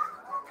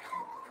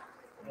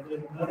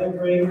 And another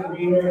great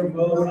reader,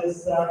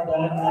 Moses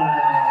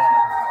Saldana.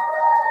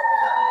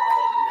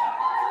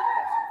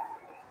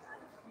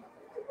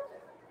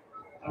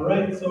 All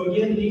right, so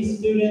again, these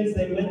students,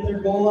 they met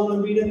their goal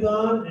on the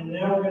readathon, and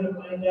now we're going to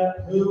find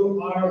out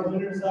who our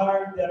winners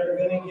are that are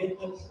going to get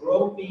the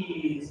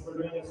trophies for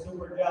doing a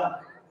super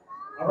job.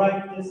 All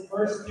right, this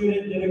first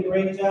student did a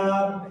great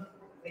job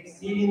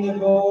exceeding the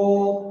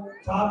goal.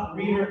 Top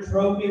reader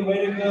trophy,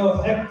 way to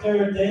go,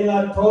 Hector De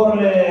La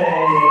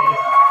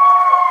Torre.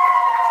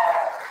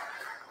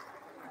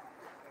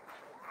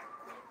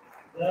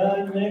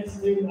 The next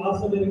student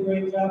also did a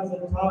great job as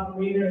a top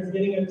reader, is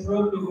getting a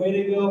trophy. Way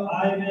to go,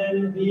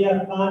 Ivan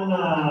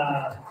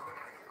Villafana.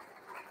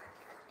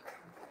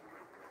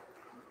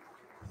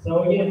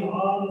 So again,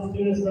 all the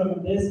students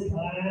from this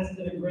class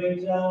did a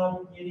great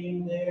job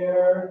getting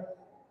their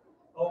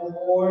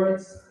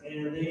awards,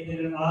 and they did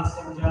an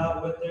awesome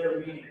job with their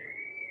reading.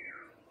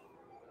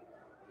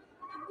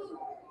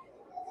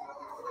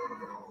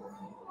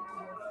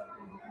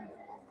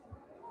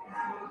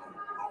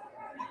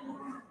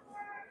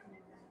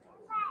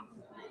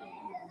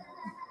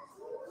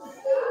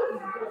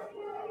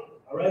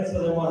 All right,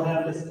 so then we'll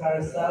have Ms.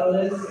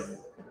 Carzales.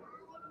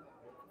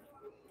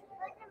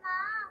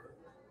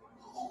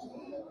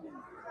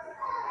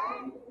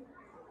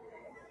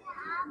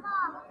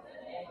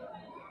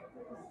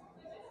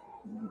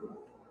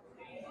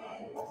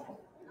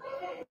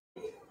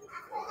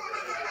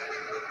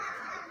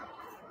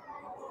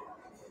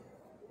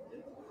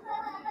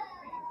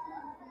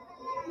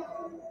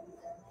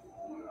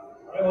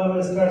 All right, well,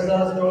 Ms.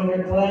 Carzales, go in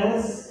your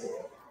class.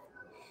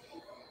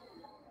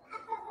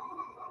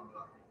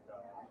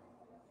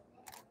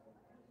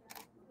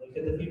 Look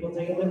at the people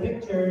taking the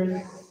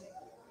pictures.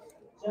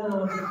 Jump.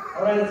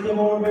 All right, let's give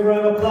one big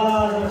round of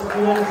applause. Our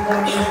students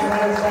from Ms.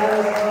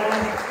 Carzales'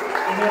 class.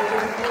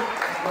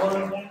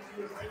 Going back to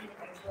your seat.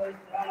 Excellent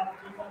job.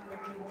 Keep up the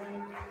good work.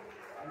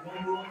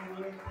 Amazing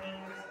reader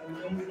counts.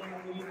 Amazing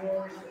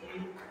readers.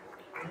 Keep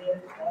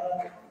it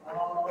up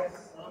all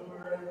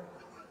summer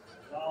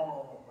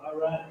long. All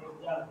right, good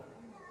job.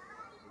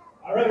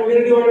 All right, we're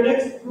going to do our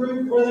next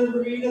group for the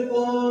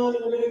readathon.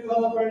 We're going to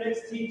call up our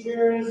next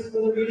teachers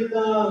for the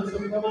readathon. So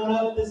come on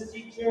up. This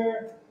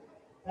teacher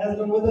has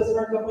been with us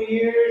for a couple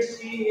years.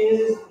 She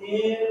is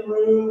in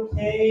room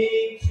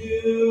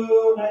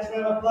K2. Nice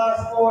round of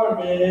applause for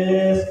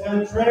Miss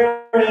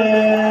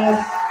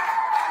Contreras.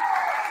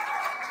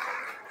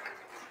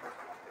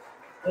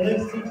 The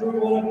next teacher we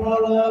want to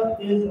call up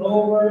is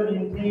over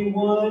in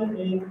K1.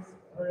 It's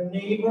her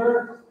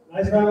neighbor.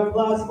 Nice round of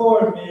applause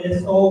for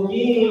Miss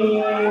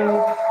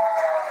Holguin.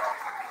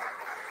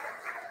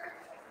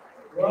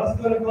 We're also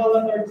going to call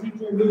up our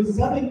teacher who's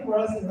subbing for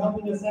us and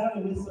helping us out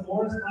in Miss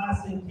Zamora's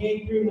class in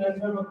K3. Nice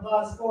round of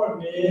applause for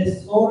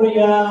Miss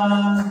Soria.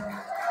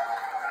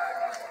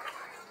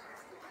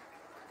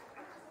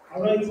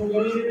 All right, so we're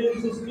going to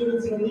introduce the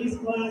students from these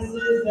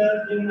classes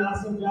that did an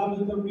awesome job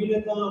with the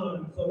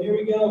readathon. So here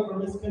we go for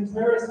Miss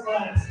Contreras'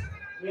 class.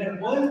 We have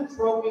one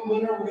trophy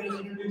winner. We're going to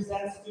introduce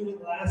that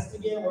student last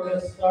again. We're going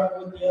to start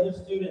with the other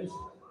students.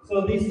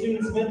 So these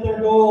students met their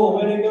goal.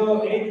 Way to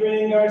go,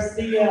 Adrian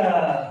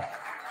Garcia.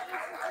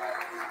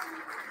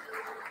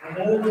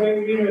 Another great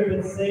reader,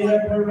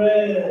 Bethsaida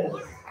Perez.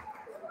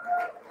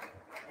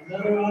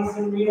 Another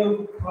awesome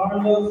reader,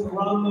 Carlos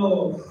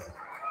Ramos.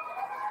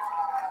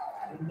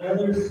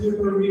 Another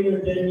super reader,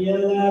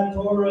 Daniela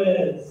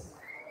Torres.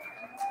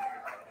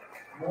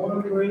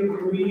 More great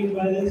reading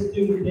by this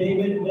student,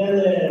 David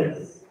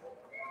Velez.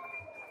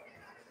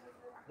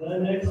 The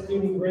next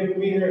student, great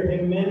reader,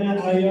 Jimena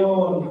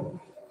Ayon.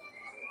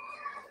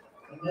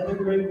 Another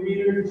great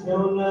reader,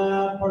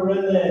 Jonah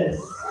Paredes.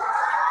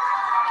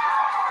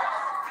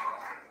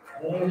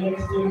 The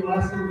next student,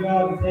 awesome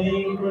job,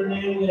 Dane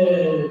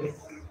Fernandez.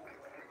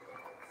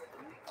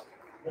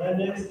 The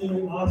next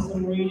student,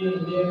 awesome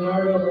reading,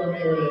 Leonardo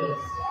Ramirez.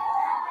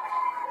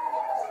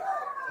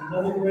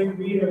 Another great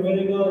reader, way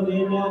to go,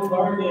 Daniel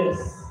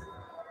Vargas.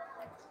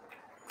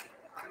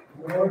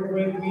 More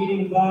great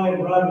reading by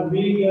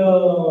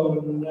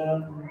Rodrigo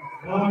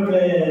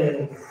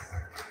Narvaez.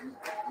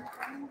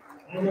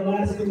 And the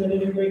last one that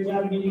did a great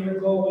job meeting her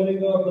goal, way to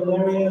go,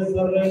 Valeria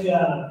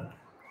Zarrega.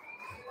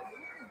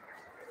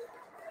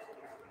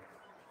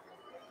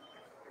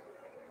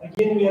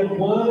 Again, we have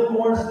one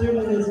more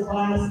student in this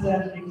class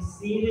that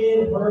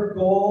exceeded her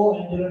goal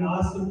and did an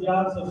awesome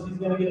job, so she's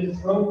going to get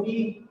a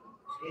trophy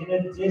in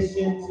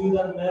addition to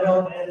the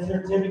medal and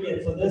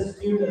certificate. So this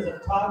student is a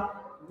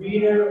top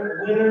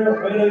reader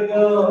winner. Way to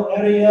go,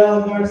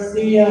 Ariel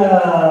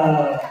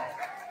Garcia.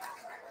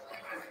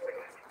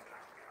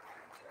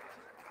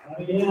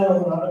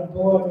 Ariel, our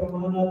boy,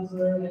 come on up,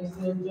 sir.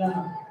 Excellent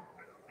job.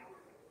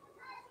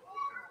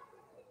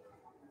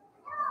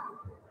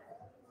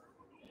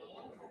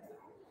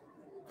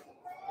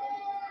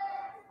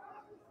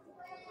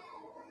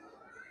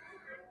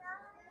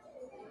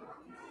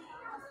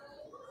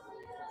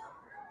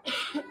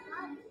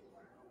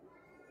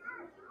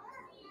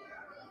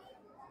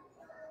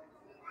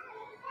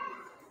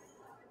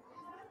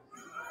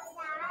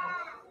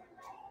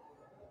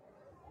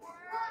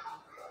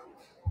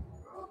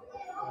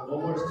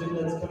 One more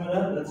student that's coming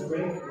up. That's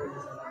great.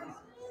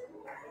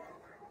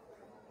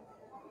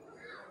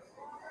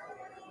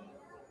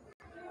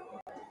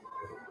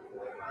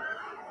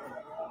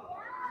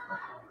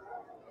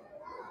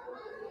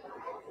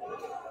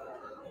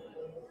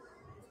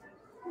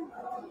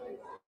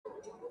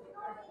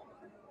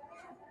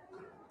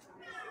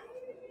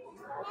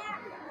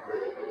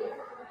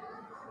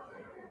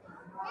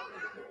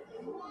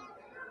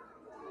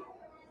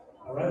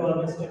 All right, well,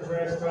 Mr.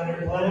 Trash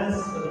Strider class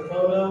for the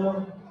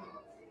photo.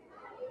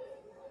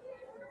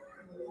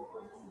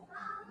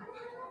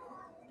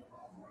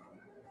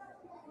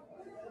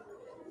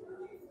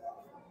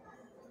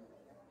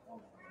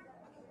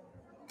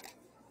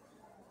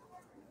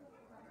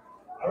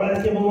 All right,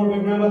 let's give one more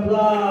big round of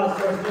applause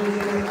for our students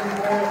in this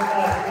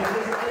class.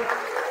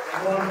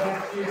 Go on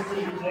back to your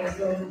seat.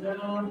 Excellent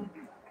job.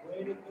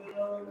 Way to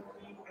go.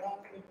 Keep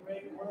up the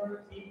great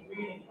work. Keep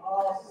reading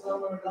all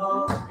summer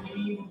long.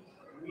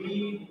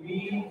 Read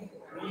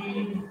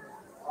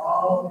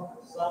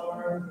all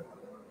summer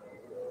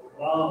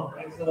long.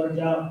 Excellent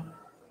job.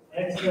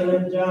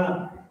 Excellent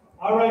job.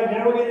 All right,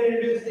 now we're going to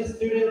introduce the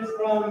students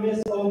from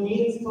Miss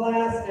O'Neill's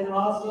class and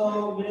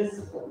also Miss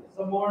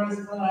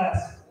Zamora's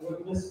class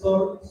with Miss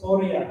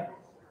Soria.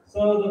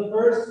 So the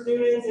first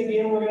students,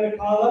 again, we're going to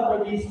call up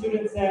are these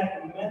students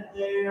that met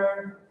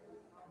their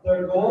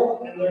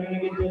goal, and they're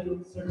going to get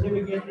the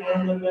certificate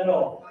and the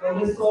medal. So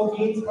Miss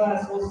O'Neill's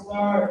class will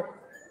start.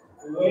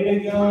 Way to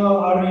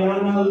go,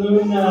 Ariana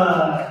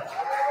Luna.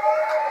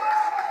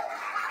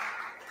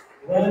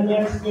 The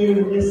next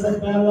student,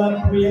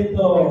 Isabella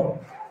Prieto.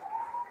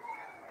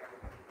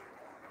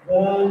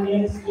 The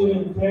next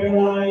student,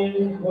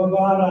 Caroline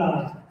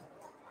Guevara.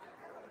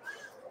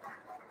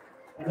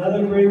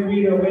 Another great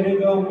reader, way to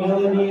go,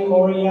 Melanie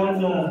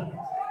Oriana.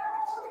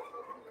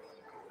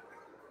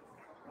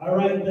 All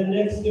right, the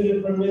next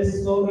student from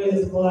Miss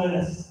Soria's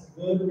class.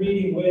 Good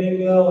reading, way to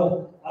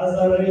go,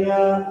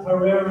 Azaria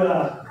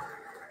Herrera.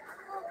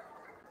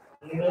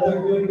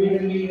 Another good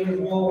reader leader as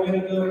well, way to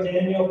go,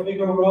 Daniel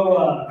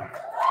Figueroa.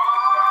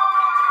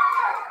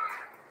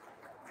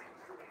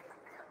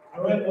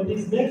 All right, well,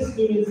 these next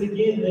students,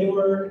 again, they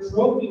were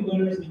trophy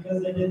winners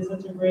because they did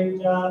such a great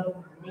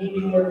job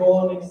meeting their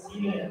goal and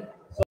exceeding it.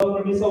 So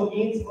for Miss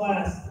O'Neill's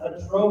class,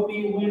 a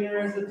trophy winner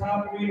is the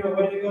top reader.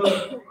 Way to go,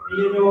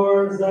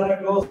 Theodore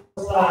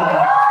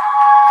Zaragoza.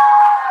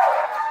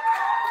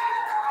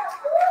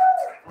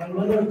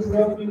 Another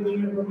trophy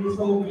winner for Miss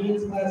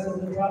O'Neill's class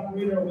is the top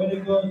reader. Way to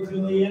go,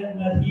 Juliet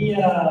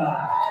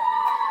Mejia.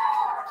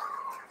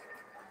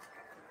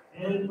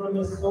 And from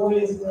Miss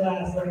Soria's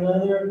class,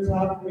 another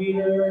top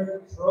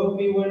reader,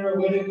 trophy winner.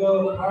 Way to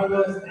go,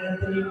 Carlos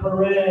Anthony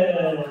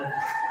Perez.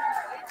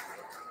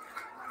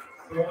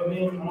 So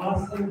again,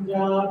 awesome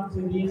job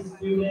to these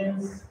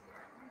students.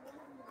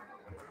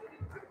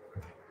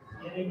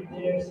 Getting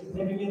their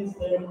certificates,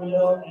 their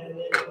medal, and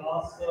then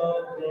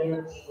also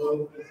their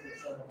trophies and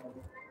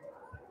ceremony.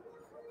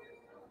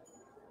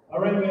 All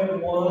right, we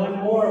have one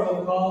more.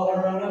 We'll call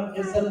her on up.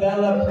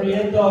 Isabella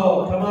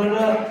Prieto, come on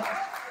up.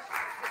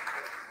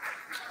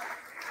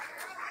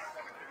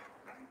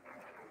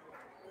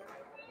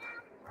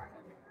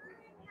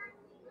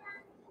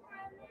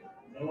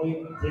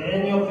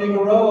 Daniel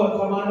Figueroa,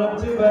 come on up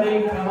too,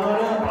 buddy. Come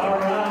on up. All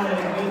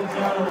right, good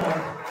job.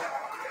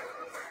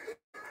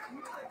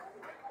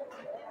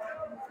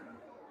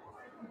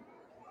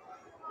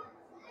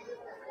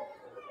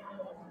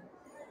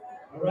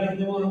 All right,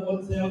 then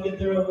once they all get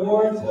their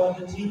awards, we'll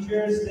have the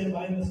teachers stand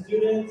behind the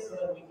students so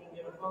that we can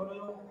get a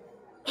photo.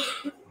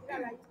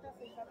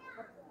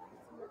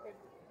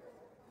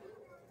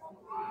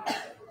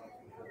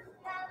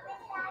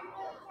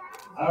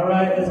 All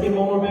right, let's give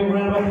one more big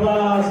round of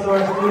applause to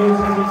our students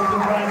from these two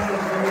classes.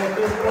 So at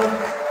this point,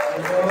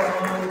 we'll go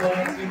on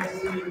back to the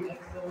seat.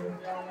 Excellent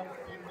job.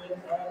 Keep it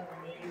up.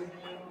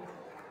 Amazing.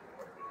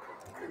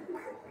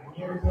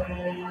 Your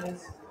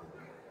plans.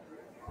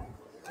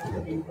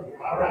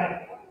 All right,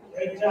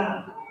 great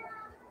job.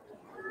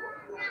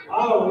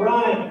 All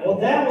right, well,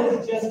 that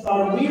was just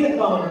our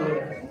readathon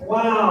there.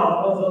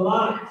 Wow, that was a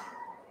lot.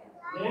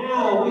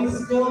 Now, we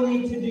still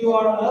need to do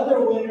our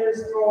other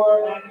winners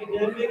for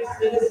academic,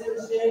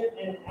 citizenship,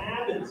 and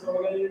A.V.I.D. So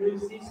we're going to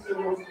introduce these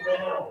students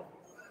now.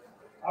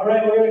 All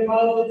right, we're going to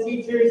call the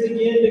teachers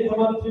again to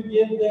come up to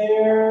give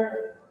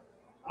their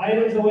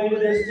items away to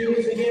their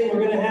students again. We're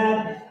going to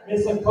have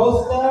Miss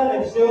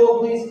Acosta, if she'll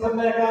please come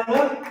back on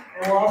up.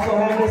 And we'll also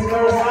have Miss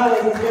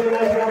Carazales. Let's give a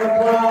nice round of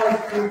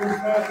applause to Miss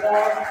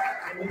Carazales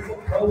and Miss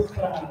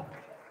Acosta.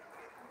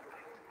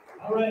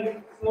 All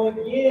right, so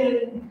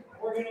again,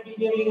 we're going to be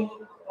giving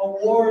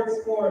awards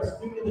for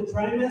Student of the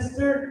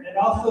Trimester and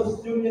also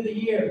Student of the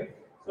Year.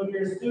 So if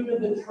you're a Student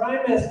of the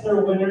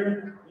Trimester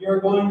winner, you're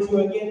going to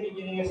again be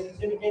getting a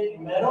certificate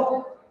and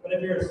medal. But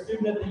if you're a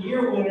Student of the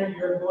Year winner,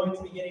 you're going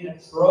to be getting a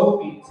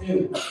trophy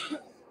too.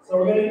 So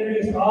we're going to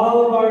introduce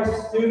all of our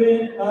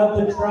Student of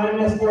the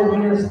Trimester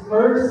winners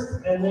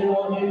first, and then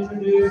we'll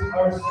introduce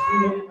our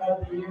Student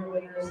of the Year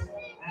winners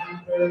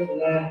after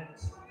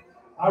that.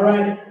 All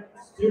right,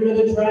 Student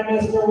of the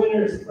Trimester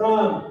winners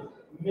from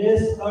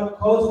Miss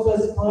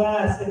Acosta's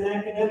class in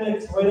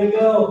academics. Way to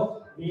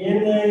go,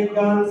 Valle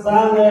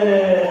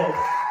Gonzalez.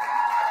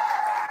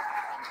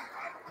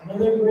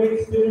 Another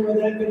great student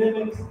with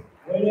academics.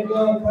 Way to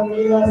go,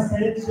 Camila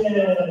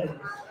Sanchez.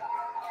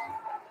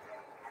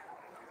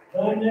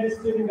 The next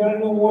student got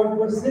an award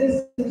for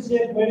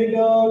citizenship. Way to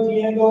go,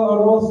 Diego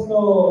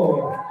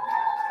Orozco.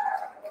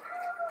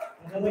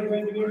 Another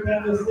great beginner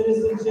fan with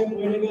citizenship.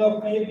 Way to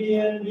go,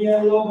 Fabian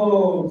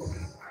Villalobos.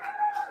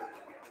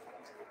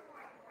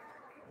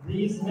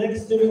 These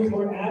next students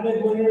were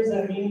A.V.I.D winners.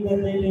 That means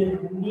that they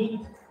did neat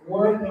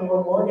work and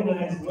were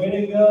organized. Way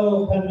to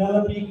go,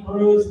 Penelope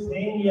Cruz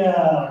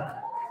Pena.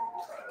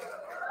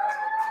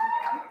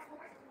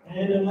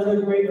 And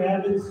another great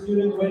A.V.I.D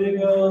student. Way to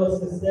go,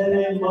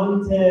 Cesare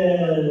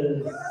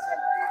Montes.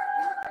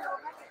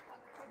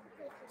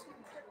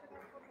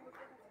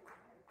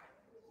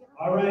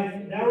 All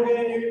right, now we're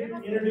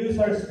going to introduce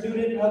our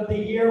Student of the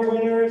Year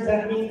winners.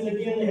 That means,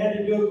 again, they had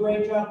to do a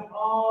great job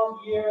all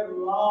year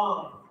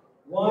long.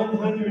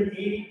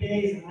 180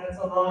 days, and that's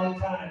a long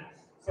time.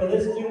 So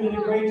this student did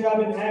a great job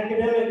in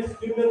academics.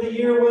 Student of the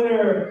Year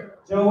winner,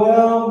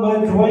 Joel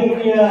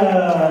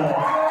Madueña.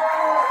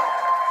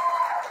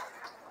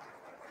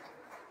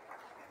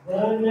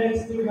 The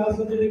next student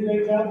also did a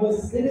great job with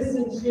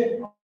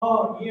citizenship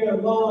all year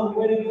long.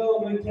 Way to go,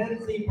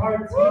 Mackenzie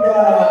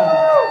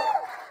Partida.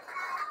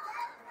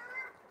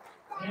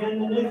 And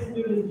the next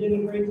student did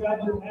a great job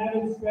with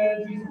A.V.I.D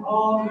strategies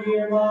all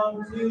year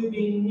long too,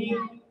 being neat.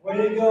 Way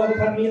to go,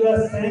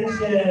 Camila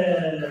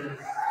Sanchez.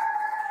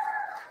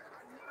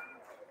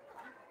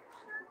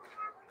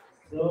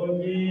 So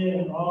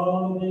again,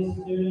 all of these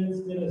students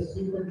did a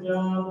super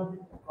job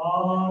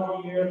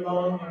all year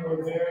long, and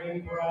we're very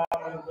proud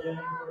of them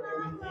for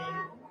everything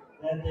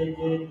that they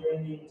did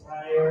during the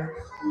entire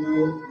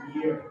school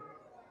year.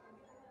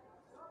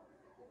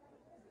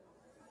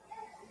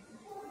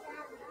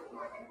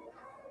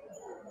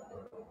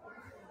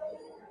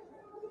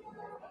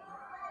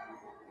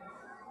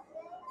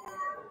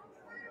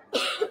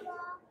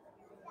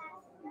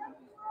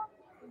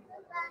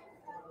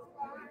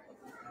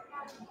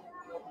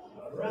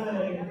 All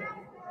right.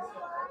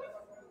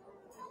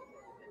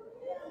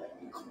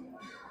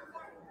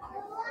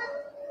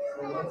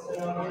 So let's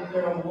get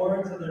their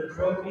awards and their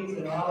trophies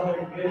and all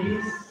their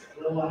goodies.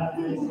 So we'll have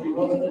Ms.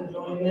 Acosta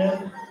join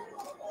them.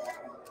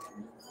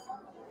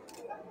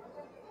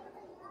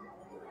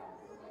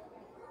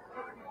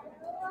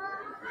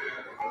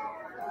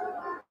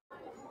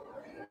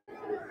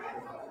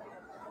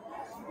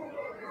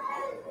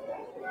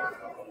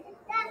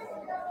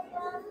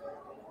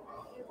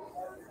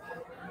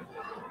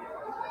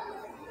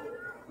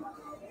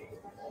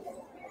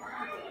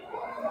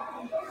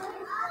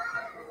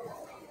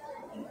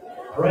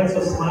 All right,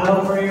 so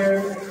smile for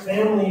your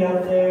family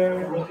out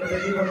there. Look at the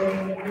people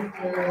taking the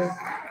pictures.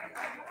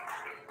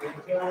 Good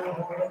job.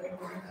 Look at the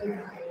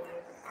pictures.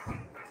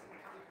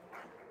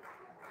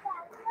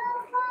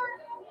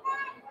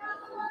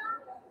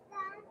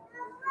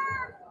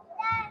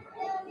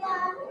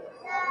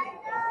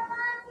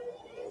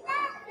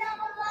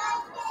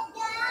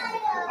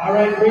 All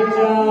right, great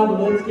job.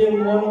 Let's give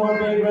one more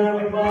big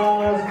round of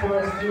applause to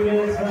our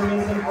students from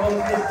Miss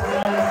Acosta's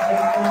class.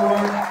 Thanks for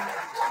work.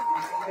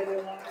 You did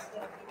a lot of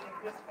stuff. Give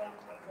me a fist bump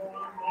and go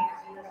on back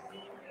to your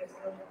seat.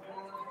 Excellent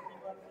job.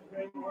 Keep up the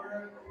great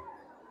work.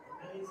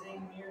 Amazing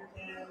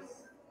meerkats.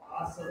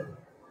 Awesome.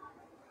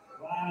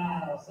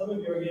 Wow, some of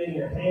you are getting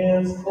your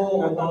hands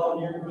full with all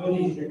of your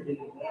goodies you're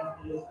getting. That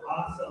is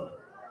awesome.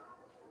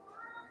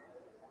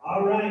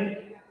 All right.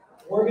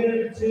 We're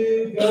going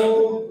to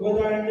go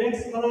with our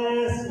next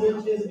class,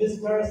 which is Ms.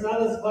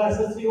 Carazales' class.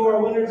 Let's see who our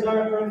winners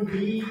are from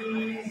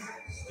these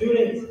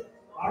students.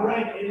 All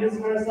right, in Ms.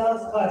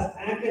 Carazales' class,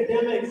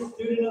 academics,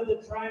 student of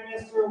the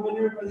trimester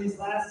winner for these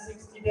last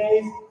 60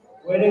 days.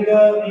 Way to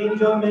go,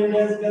 Angel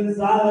Mendez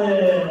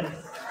Gonzalez.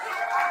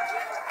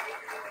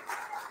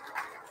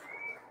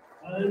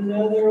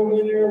 Another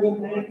winner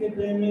with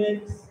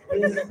academics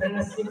this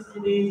past 60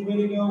 days. Way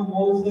to go,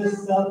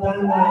 Moses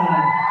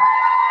Saldana.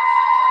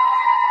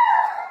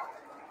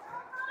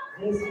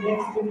 This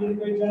next student did a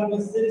great job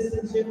with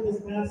citizenship this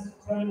past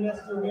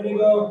trimester. Way to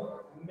go,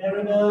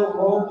 Merida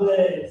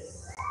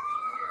Robles.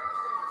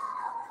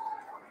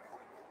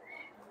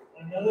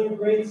 Another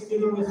great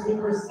student with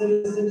super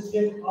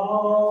citizenship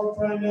all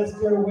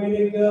trimester. Way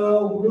to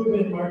go,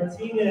 Ruben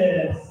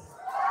Martinez.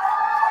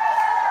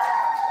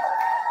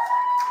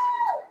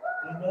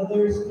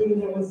 Another student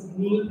that was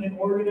neat and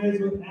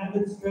organized with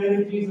A.V.I.D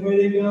strategies.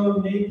 Way to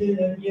go, Nathan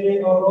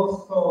Aguirre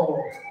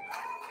Orozco.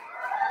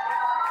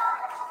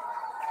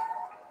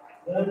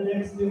 The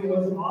next student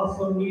was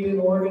also neat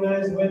and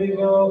organized. Way to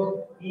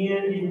go,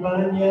 Ian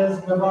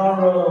Ibanez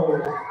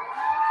Navarro.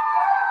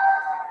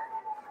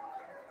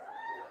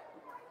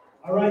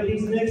 All right,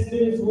 these next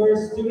students were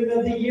Student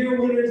of the Year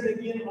winners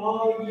again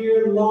all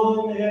year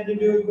long. They had to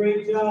do a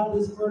great job.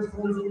 This first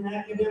one's in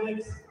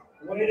academics.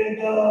 Way to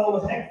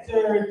go,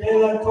 Hector De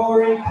La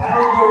Torre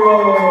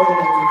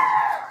Calderon.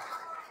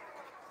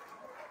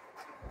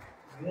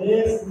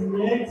 This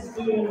next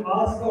student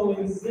also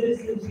in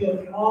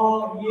citizenship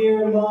all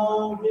year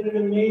long, did an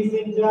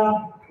amazing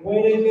job.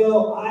 Way to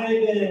go,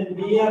 Ivan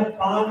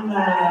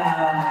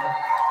Villapana.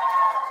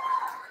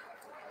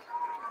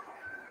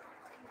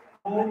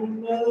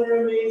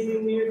 Another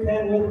amazing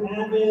meerkat with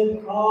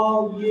A.V.I.D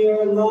all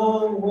year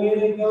long. Way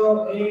to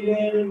go,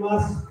 Aiden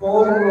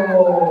Mascoro.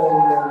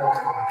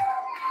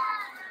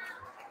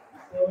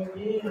 So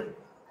again,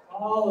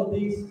 all of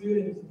these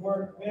students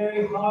work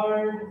very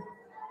hard,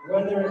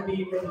 whether it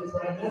be for the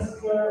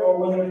trimester or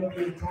whether it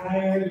be the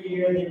entire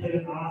year. They did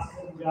an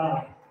awesome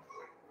job.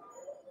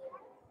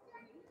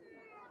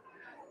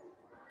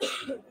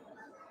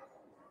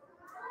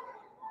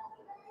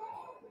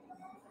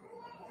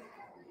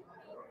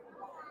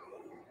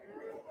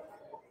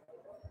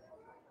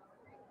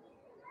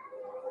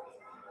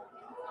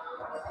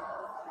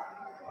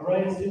 All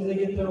right, as soon as they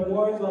get their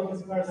awards, let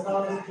Ms.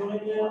 Garzalas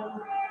join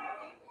them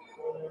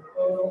for their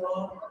photo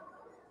op.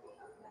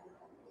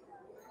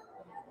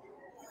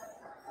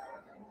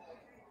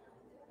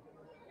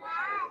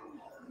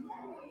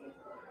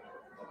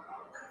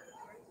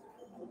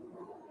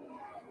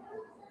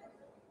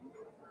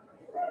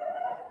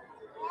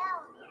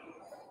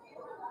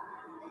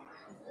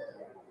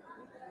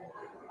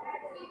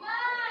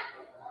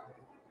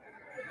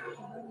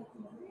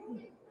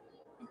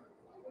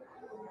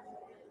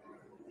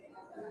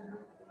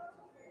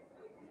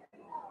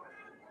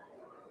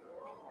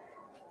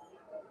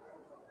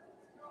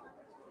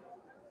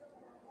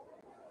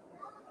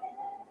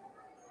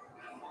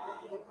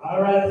 All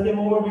right, let's give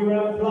one more big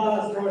round of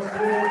applause for our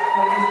students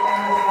from Ms.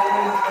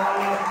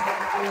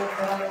 Garzalas'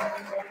 class.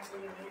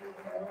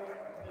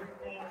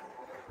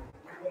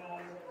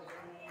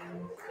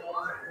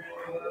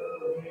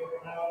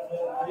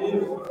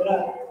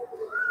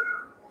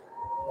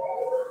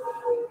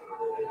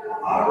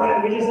 All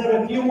right, we just have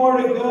a few more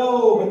to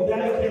go,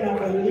 but I cannot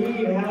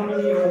believe how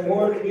many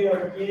awards we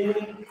are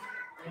getting.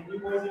 And you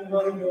boys and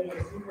girls are doing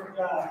a super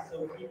job,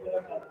 so keep it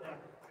up there.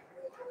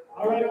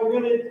 All right, we're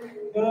going to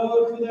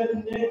go to the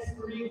next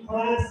three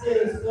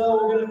classes. So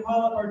we're going to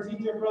call up our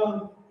teacher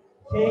from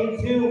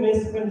K2,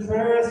 Miss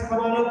Contreras. Come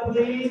on up,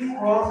 please.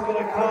 We're also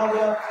going to call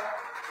up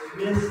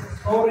Miss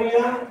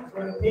Soria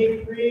from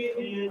K3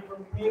 and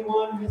from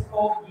K1, Miss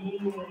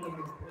Holguin.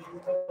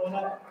 Please come on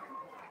up.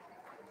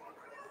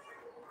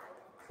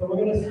 So we're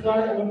going to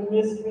start with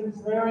Miss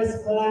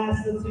Contreras'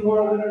 class. Let's see who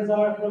our winners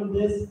are from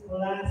this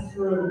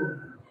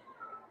classroom.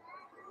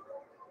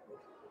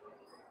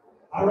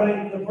 All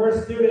right, the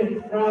first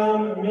student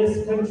from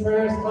Miss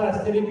Contreras'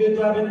 class did a good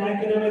job in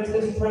academics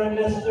this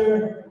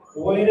trimester.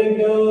 Way to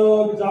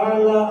go,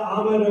 Darla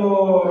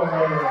Amador.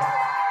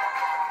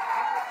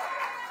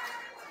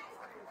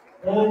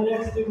 The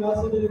next student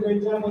also did a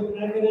great job with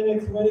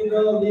academics. Way to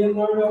go,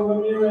 Leonardo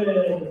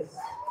Ramirez.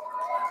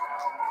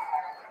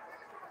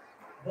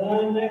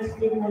 The next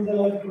student was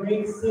a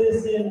great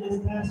citizen this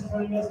past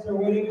trimester.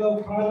 Way to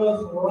go,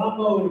 Carlos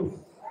Ramos.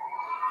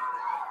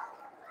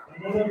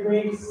 Another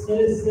great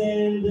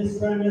citizen this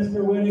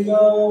trimester. Way to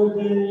go,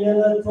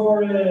 Daniela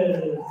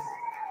Torres.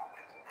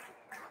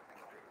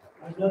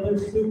 Another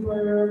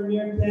super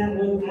meerkat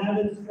with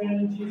A.V.I.D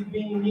strategies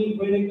being neat.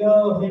 Way to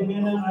go,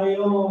 Jimena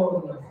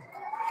Ayon.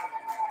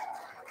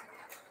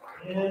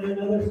 And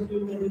another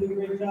student that did a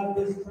great job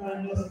this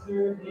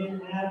trimester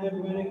in A.V.I.D.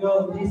 Way to go,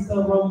 Lisa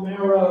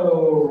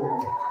Romero.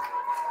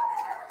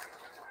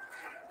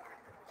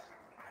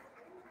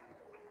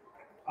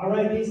 All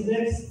right, these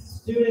next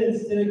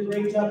students did a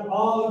great job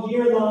all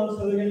year long,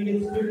 so they're going to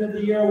get Student of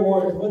the Year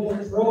awards with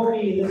the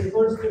trophy. This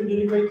first student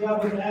did a great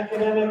job with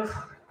academics.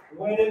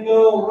 Way to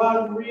go,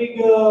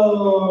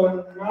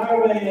 Rodrigo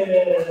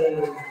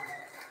Narvaez.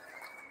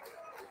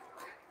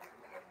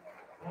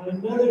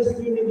 Another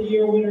Student of the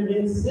Year winner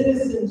in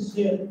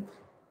citizenship.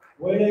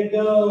 Way to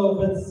go,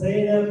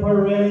 Bethsaida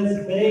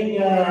Perez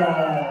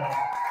Vega.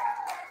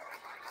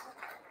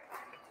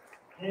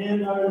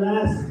 And our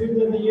last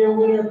Student of the Year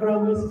winner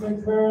from Miss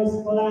Contreras'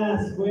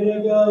 class. Way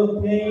to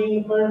go,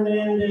 Payne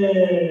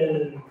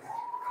Fernandez.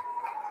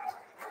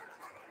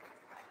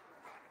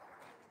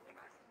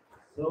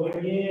 So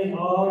again,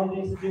 all of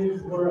these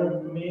students were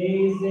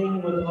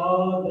amazing with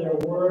all of their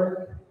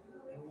work,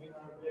 and we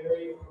are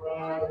very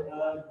proud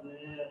of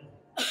them.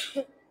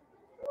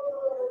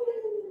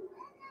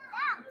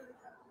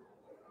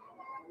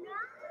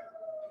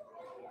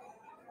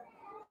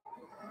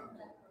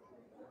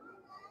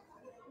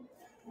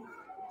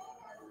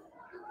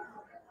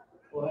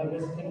 We'll have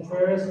Ms.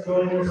 Contreras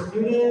join her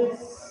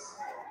students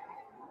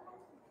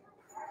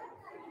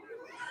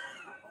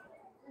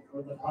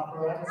for the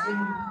paparazzi.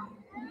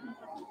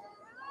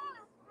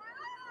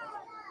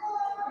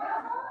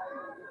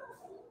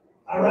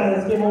 All right,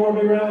 let's give one more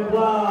big round of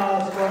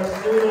applause for our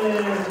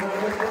students, for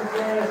our Ms.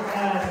 Contreras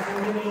class.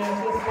 We're going to ask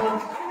this one.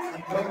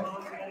 You go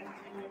on back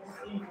to your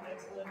seat.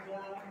 Excellent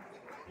job.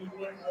 Keep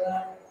it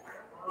up.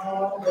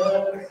 All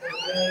those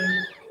again.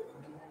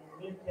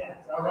 Good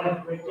cats. All right,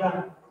 great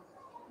job.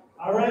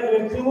 All right, we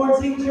have two more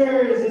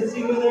teachers. Let's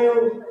see who their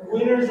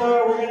winners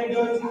are. We're going to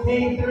go to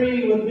K3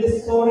 with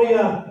Miss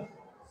Soria.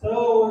 So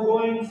we're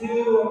going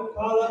to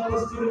call up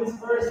the students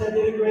first. I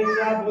did a great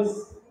job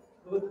with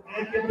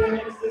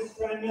academics this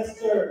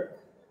trimester.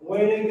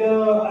 Way to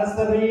go,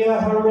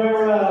 Azaria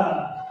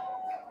Herrera.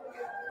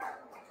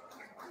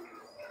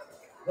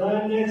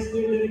 The next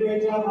student did a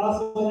great job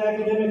also with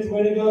academics.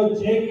 Way to go,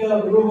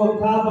 Jacob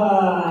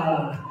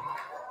Rubalcaba.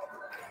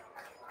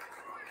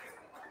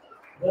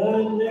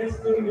 The next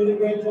student did a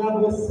great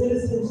job with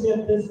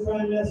citizenship this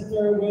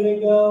trimester. Way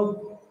to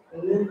go,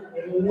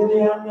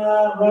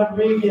 Liliana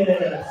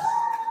Rodriguez.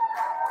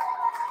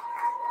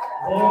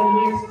 The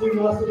next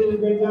student also did a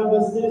great job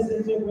with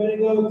citizenship. Way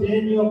to go,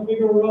 Daniel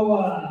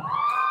Figueroa.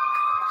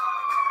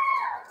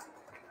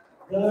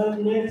 The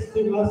next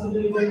student also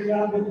did a great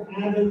job with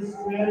A.V.I.D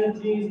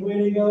strategies. Way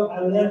to go,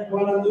 Alec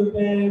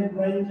Guadalupe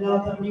Rangel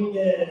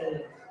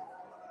Dominguez.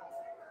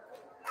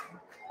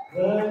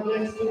 The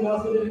next student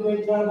also did a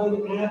great job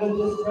with A.V.I.D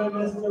this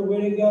trimester.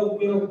 Way to go,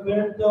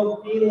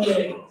 Gilberto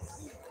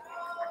Felix.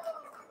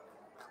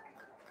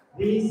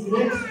 These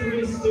next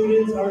three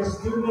students are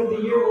Student of the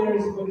Year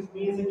winners, which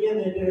means, again,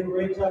 they did a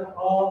great job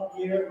all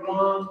year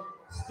long.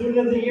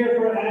 Student of the Year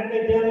for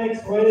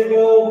academics, way to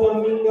go,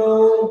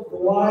 Domingo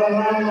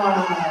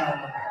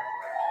Guadarrama.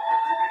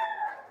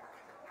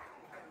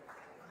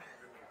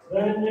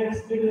 The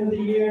next Student of the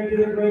Year did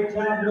a great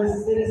job with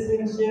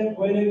citizenship,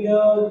 way to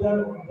go,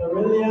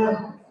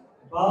 Darilia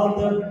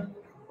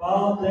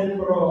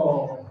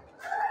Valdebro.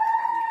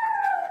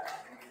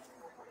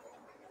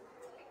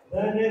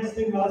 The next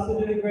student also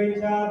did a great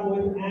job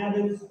with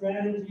A.V.I.D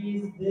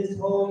strategies this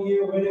whole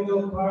year. Way to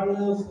go,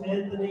 Carlos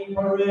Anthony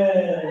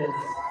Perez.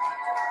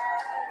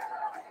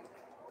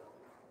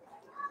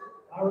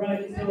 All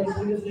right, so as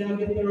soon as they all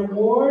get their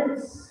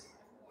awards,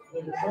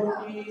 their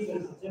trophies,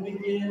 their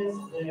certificates,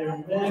 their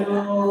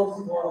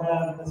medals, we'll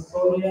have Ms.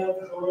 Soria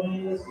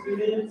joining the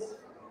students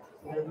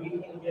so that we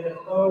can get a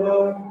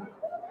photo.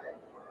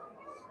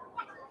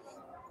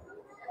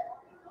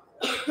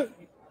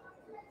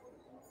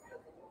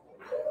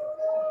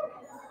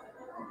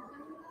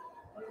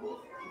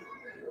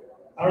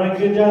 All right,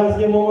 good job. Let's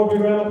give one more big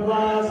round of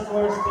applause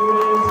for our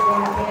students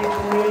from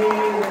K3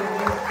 with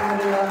Ms.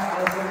 Soria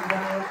as a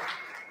guide.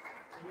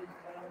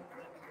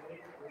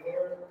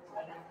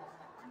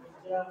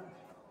 Good job.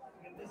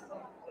 Get this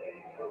one. There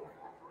you go.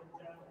 Good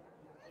job.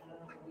 Good job.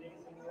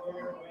 Amazing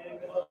work. Way to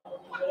go.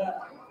 Keep it up.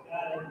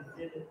 Got it.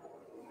 You did it.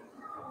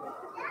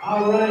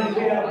 All right,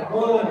 we have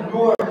one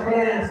more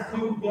class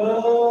to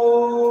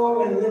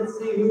go, and let's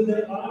see who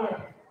they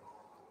are.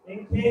 In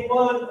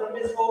K1 from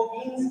Ms.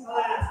 Holguin's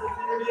class,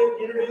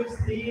 let's introduce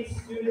these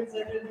students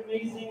that did an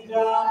amazing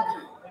job,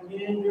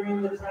 again,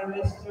 during the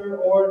trimester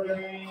or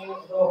during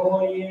the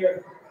whole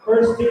year.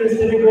 First students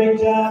did a great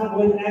job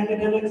with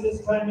academics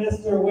this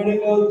trimester. Way to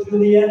go,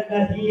 Juliet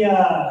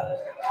Mejia.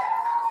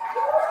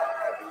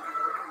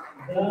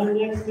 The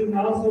next student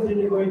also did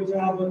a great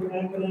job with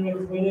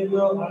academics. Way to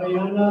go,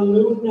 Ariana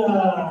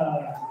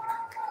Luna.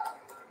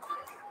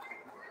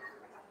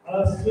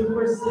 A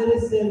super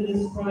citizen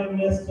this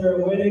trimester.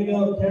 Way to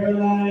go,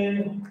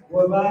 Caroline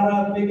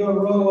Guevara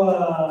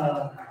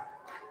Figueroa.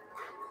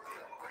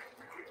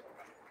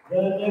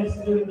 The next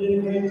student did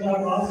a great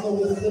job also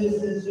with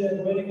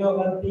citizenship. Way to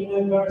go,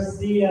 Athena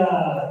Garcia.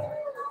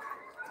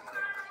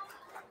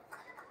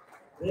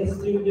 This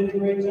student did a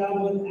great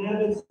job with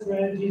A.V.I.D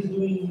strategies,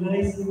 doing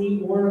nice,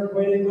 neat work.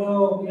 Way to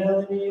go,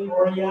 Melanie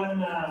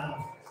Oriana.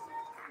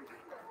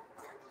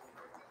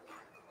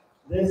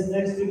 This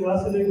next student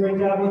also did a great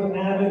job with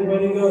A.V.I.D. Way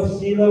to go,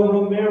 Sheila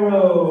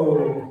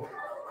Romero.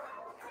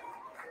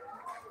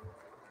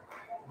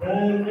 The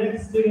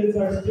next students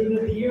are Student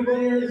of the Year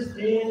winners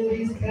in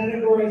these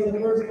categories. The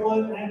first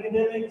one,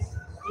 academics,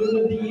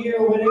 Student of the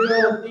Year. Way to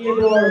go,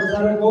 Theodore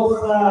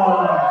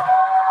Zaragoza.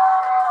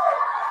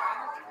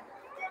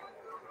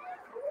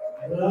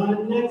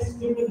 The next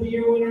Student of the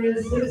Year winner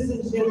in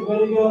citizenship. Way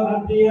to go,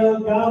 Abdiel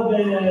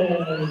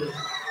Galvez.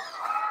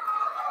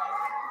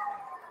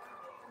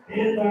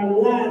 And our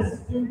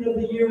last Student of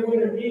the Year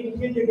winner in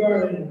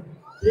kindergarten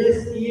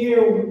this year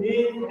in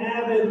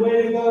A.V.I.D,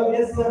 way to go,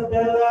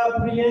 Isabella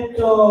Prieto.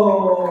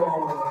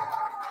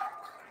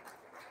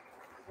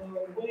 So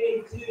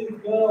way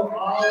to go,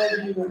 all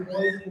of you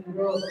boys and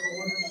girls for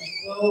working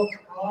so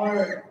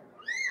hard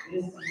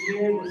this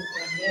year, this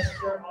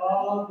semester,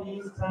 all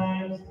these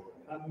times.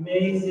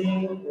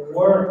 Amazing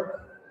work.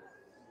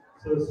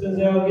 So as soon as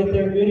they all get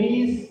their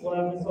goodies, we'll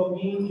have Ms.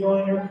 Holguin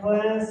join our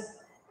class.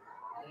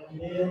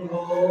 and then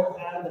we'll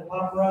have the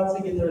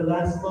paparazzi get their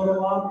last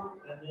photo op,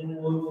 and then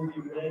we will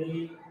be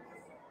ready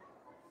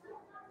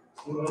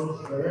to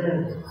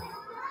adjourn.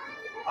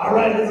 All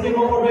right, let's give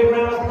one more big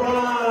round of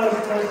applause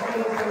to our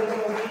students for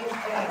this Bean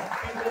class.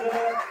 Keep it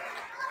up.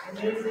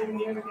 Amazing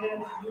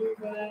meerkats, you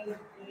guys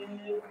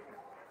did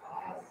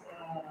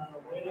awesome.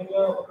 Way to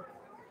go.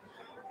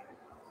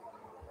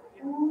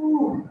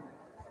 Ooh,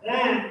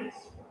 that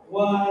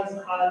was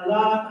a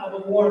lot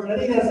of awards. I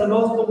think that's the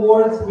most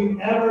awards we've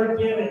ever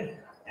given.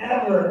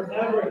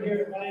 Ever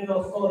here at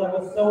Valle. So that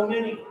was so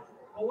many.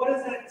 But what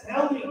does that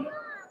tell me?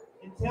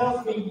 It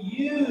tells me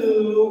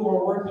you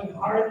were working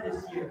hard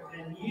this year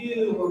and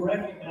you were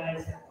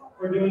recognized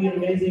for doing an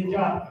amazing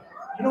job.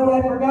 You know what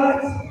I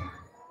forgot?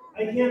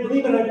 I can't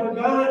believe it, I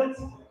forgot.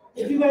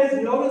 Did you guys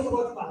notice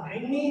what's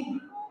behind me?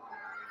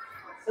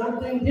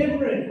 Something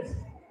different.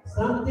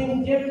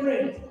 Something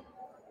different.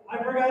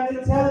 I forgot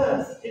to tell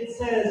us. It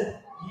says,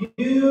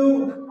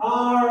 you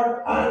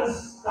are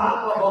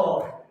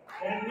unstoppable.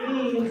 That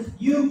means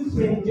you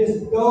can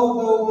just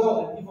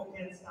go, and people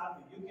can't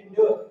stop you. You can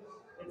do it.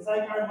 It's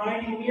like our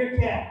mighty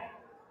meerkat.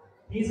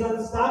 He's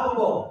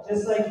unstoppable,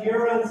 just like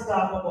you're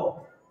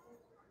unstoppable.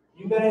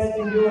 You guys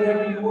can do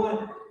whatever you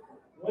want.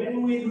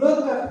 When we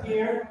look up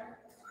here,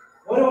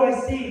 what do I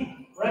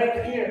see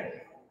right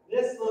here?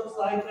 This looks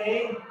like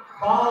a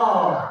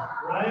ball,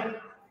 right?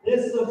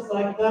 This looks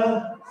like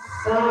the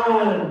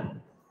sun.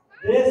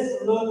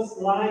 This looks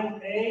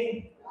like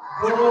a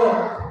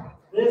book.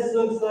 This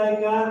looks like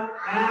an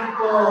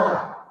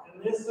apple.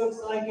 And this looks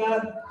like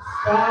a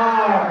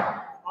star.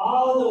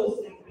 All those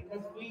things,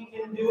 because we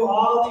can do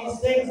all these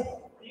things.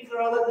 These are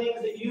all the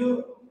things that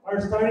you are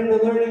starting to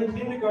learn in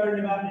kindergarten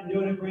about and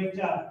doing a great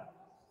job.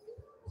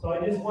 So I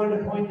just wanted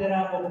to point that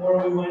out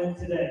before we went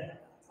today.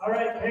 All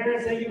right,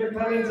 parents, thank you for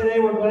coming today.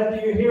 We're glad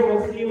that you're here.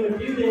 We'll see you in a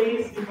few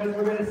days because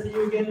we're going to see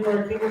you again for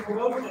our kinder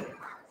promotion.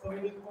 So we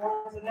look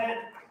forward to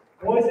that.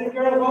 Boys and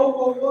girls,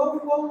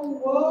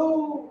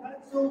 whoa, not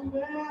so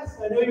fast.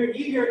 I know you're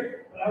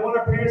eager, but I want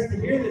our parents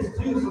to hear this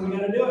too, so we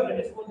got to do it. I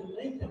just wanted to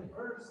thank them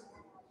first.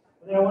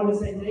 And then I wanted to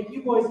say thank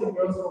you, boys and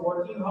girls, for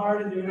working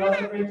hard and doing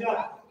a great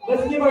job.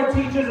 Let's give our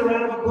teachers a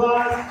round of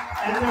applause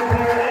and their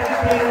parent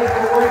educators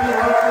for working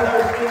hard with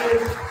our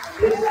students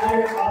this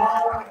year.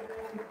 All of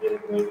them did a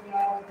great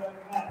job with our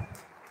class.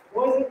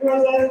 Boys and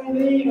girls, as we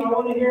leave, I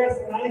want to hear us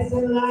nice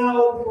and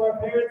loud so our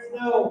parents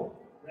know.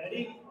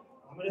 Ready?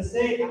 I'm going to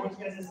say it. I want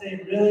you guys to say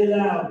it really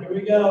loud. Here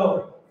we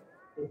go.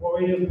 Before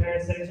we do,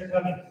 parents, thanks for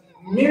coming.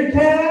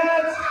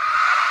 Meerkats!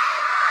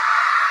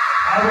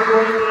 Have a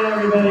great day,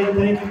 everybody.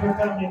 Thank you for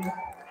coming.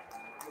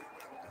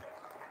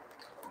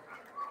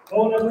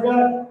 Oh, and I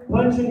forgot,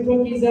 punch and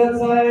cookies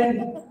outside.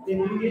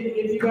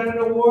 If you got an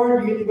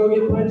award, you get to go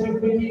get punch and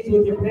cookies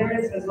with your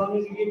parents as long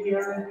as you get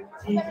your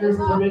teacher's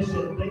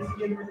permission. Thanks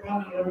again for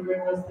coming. Have a great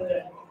rest of the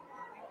day.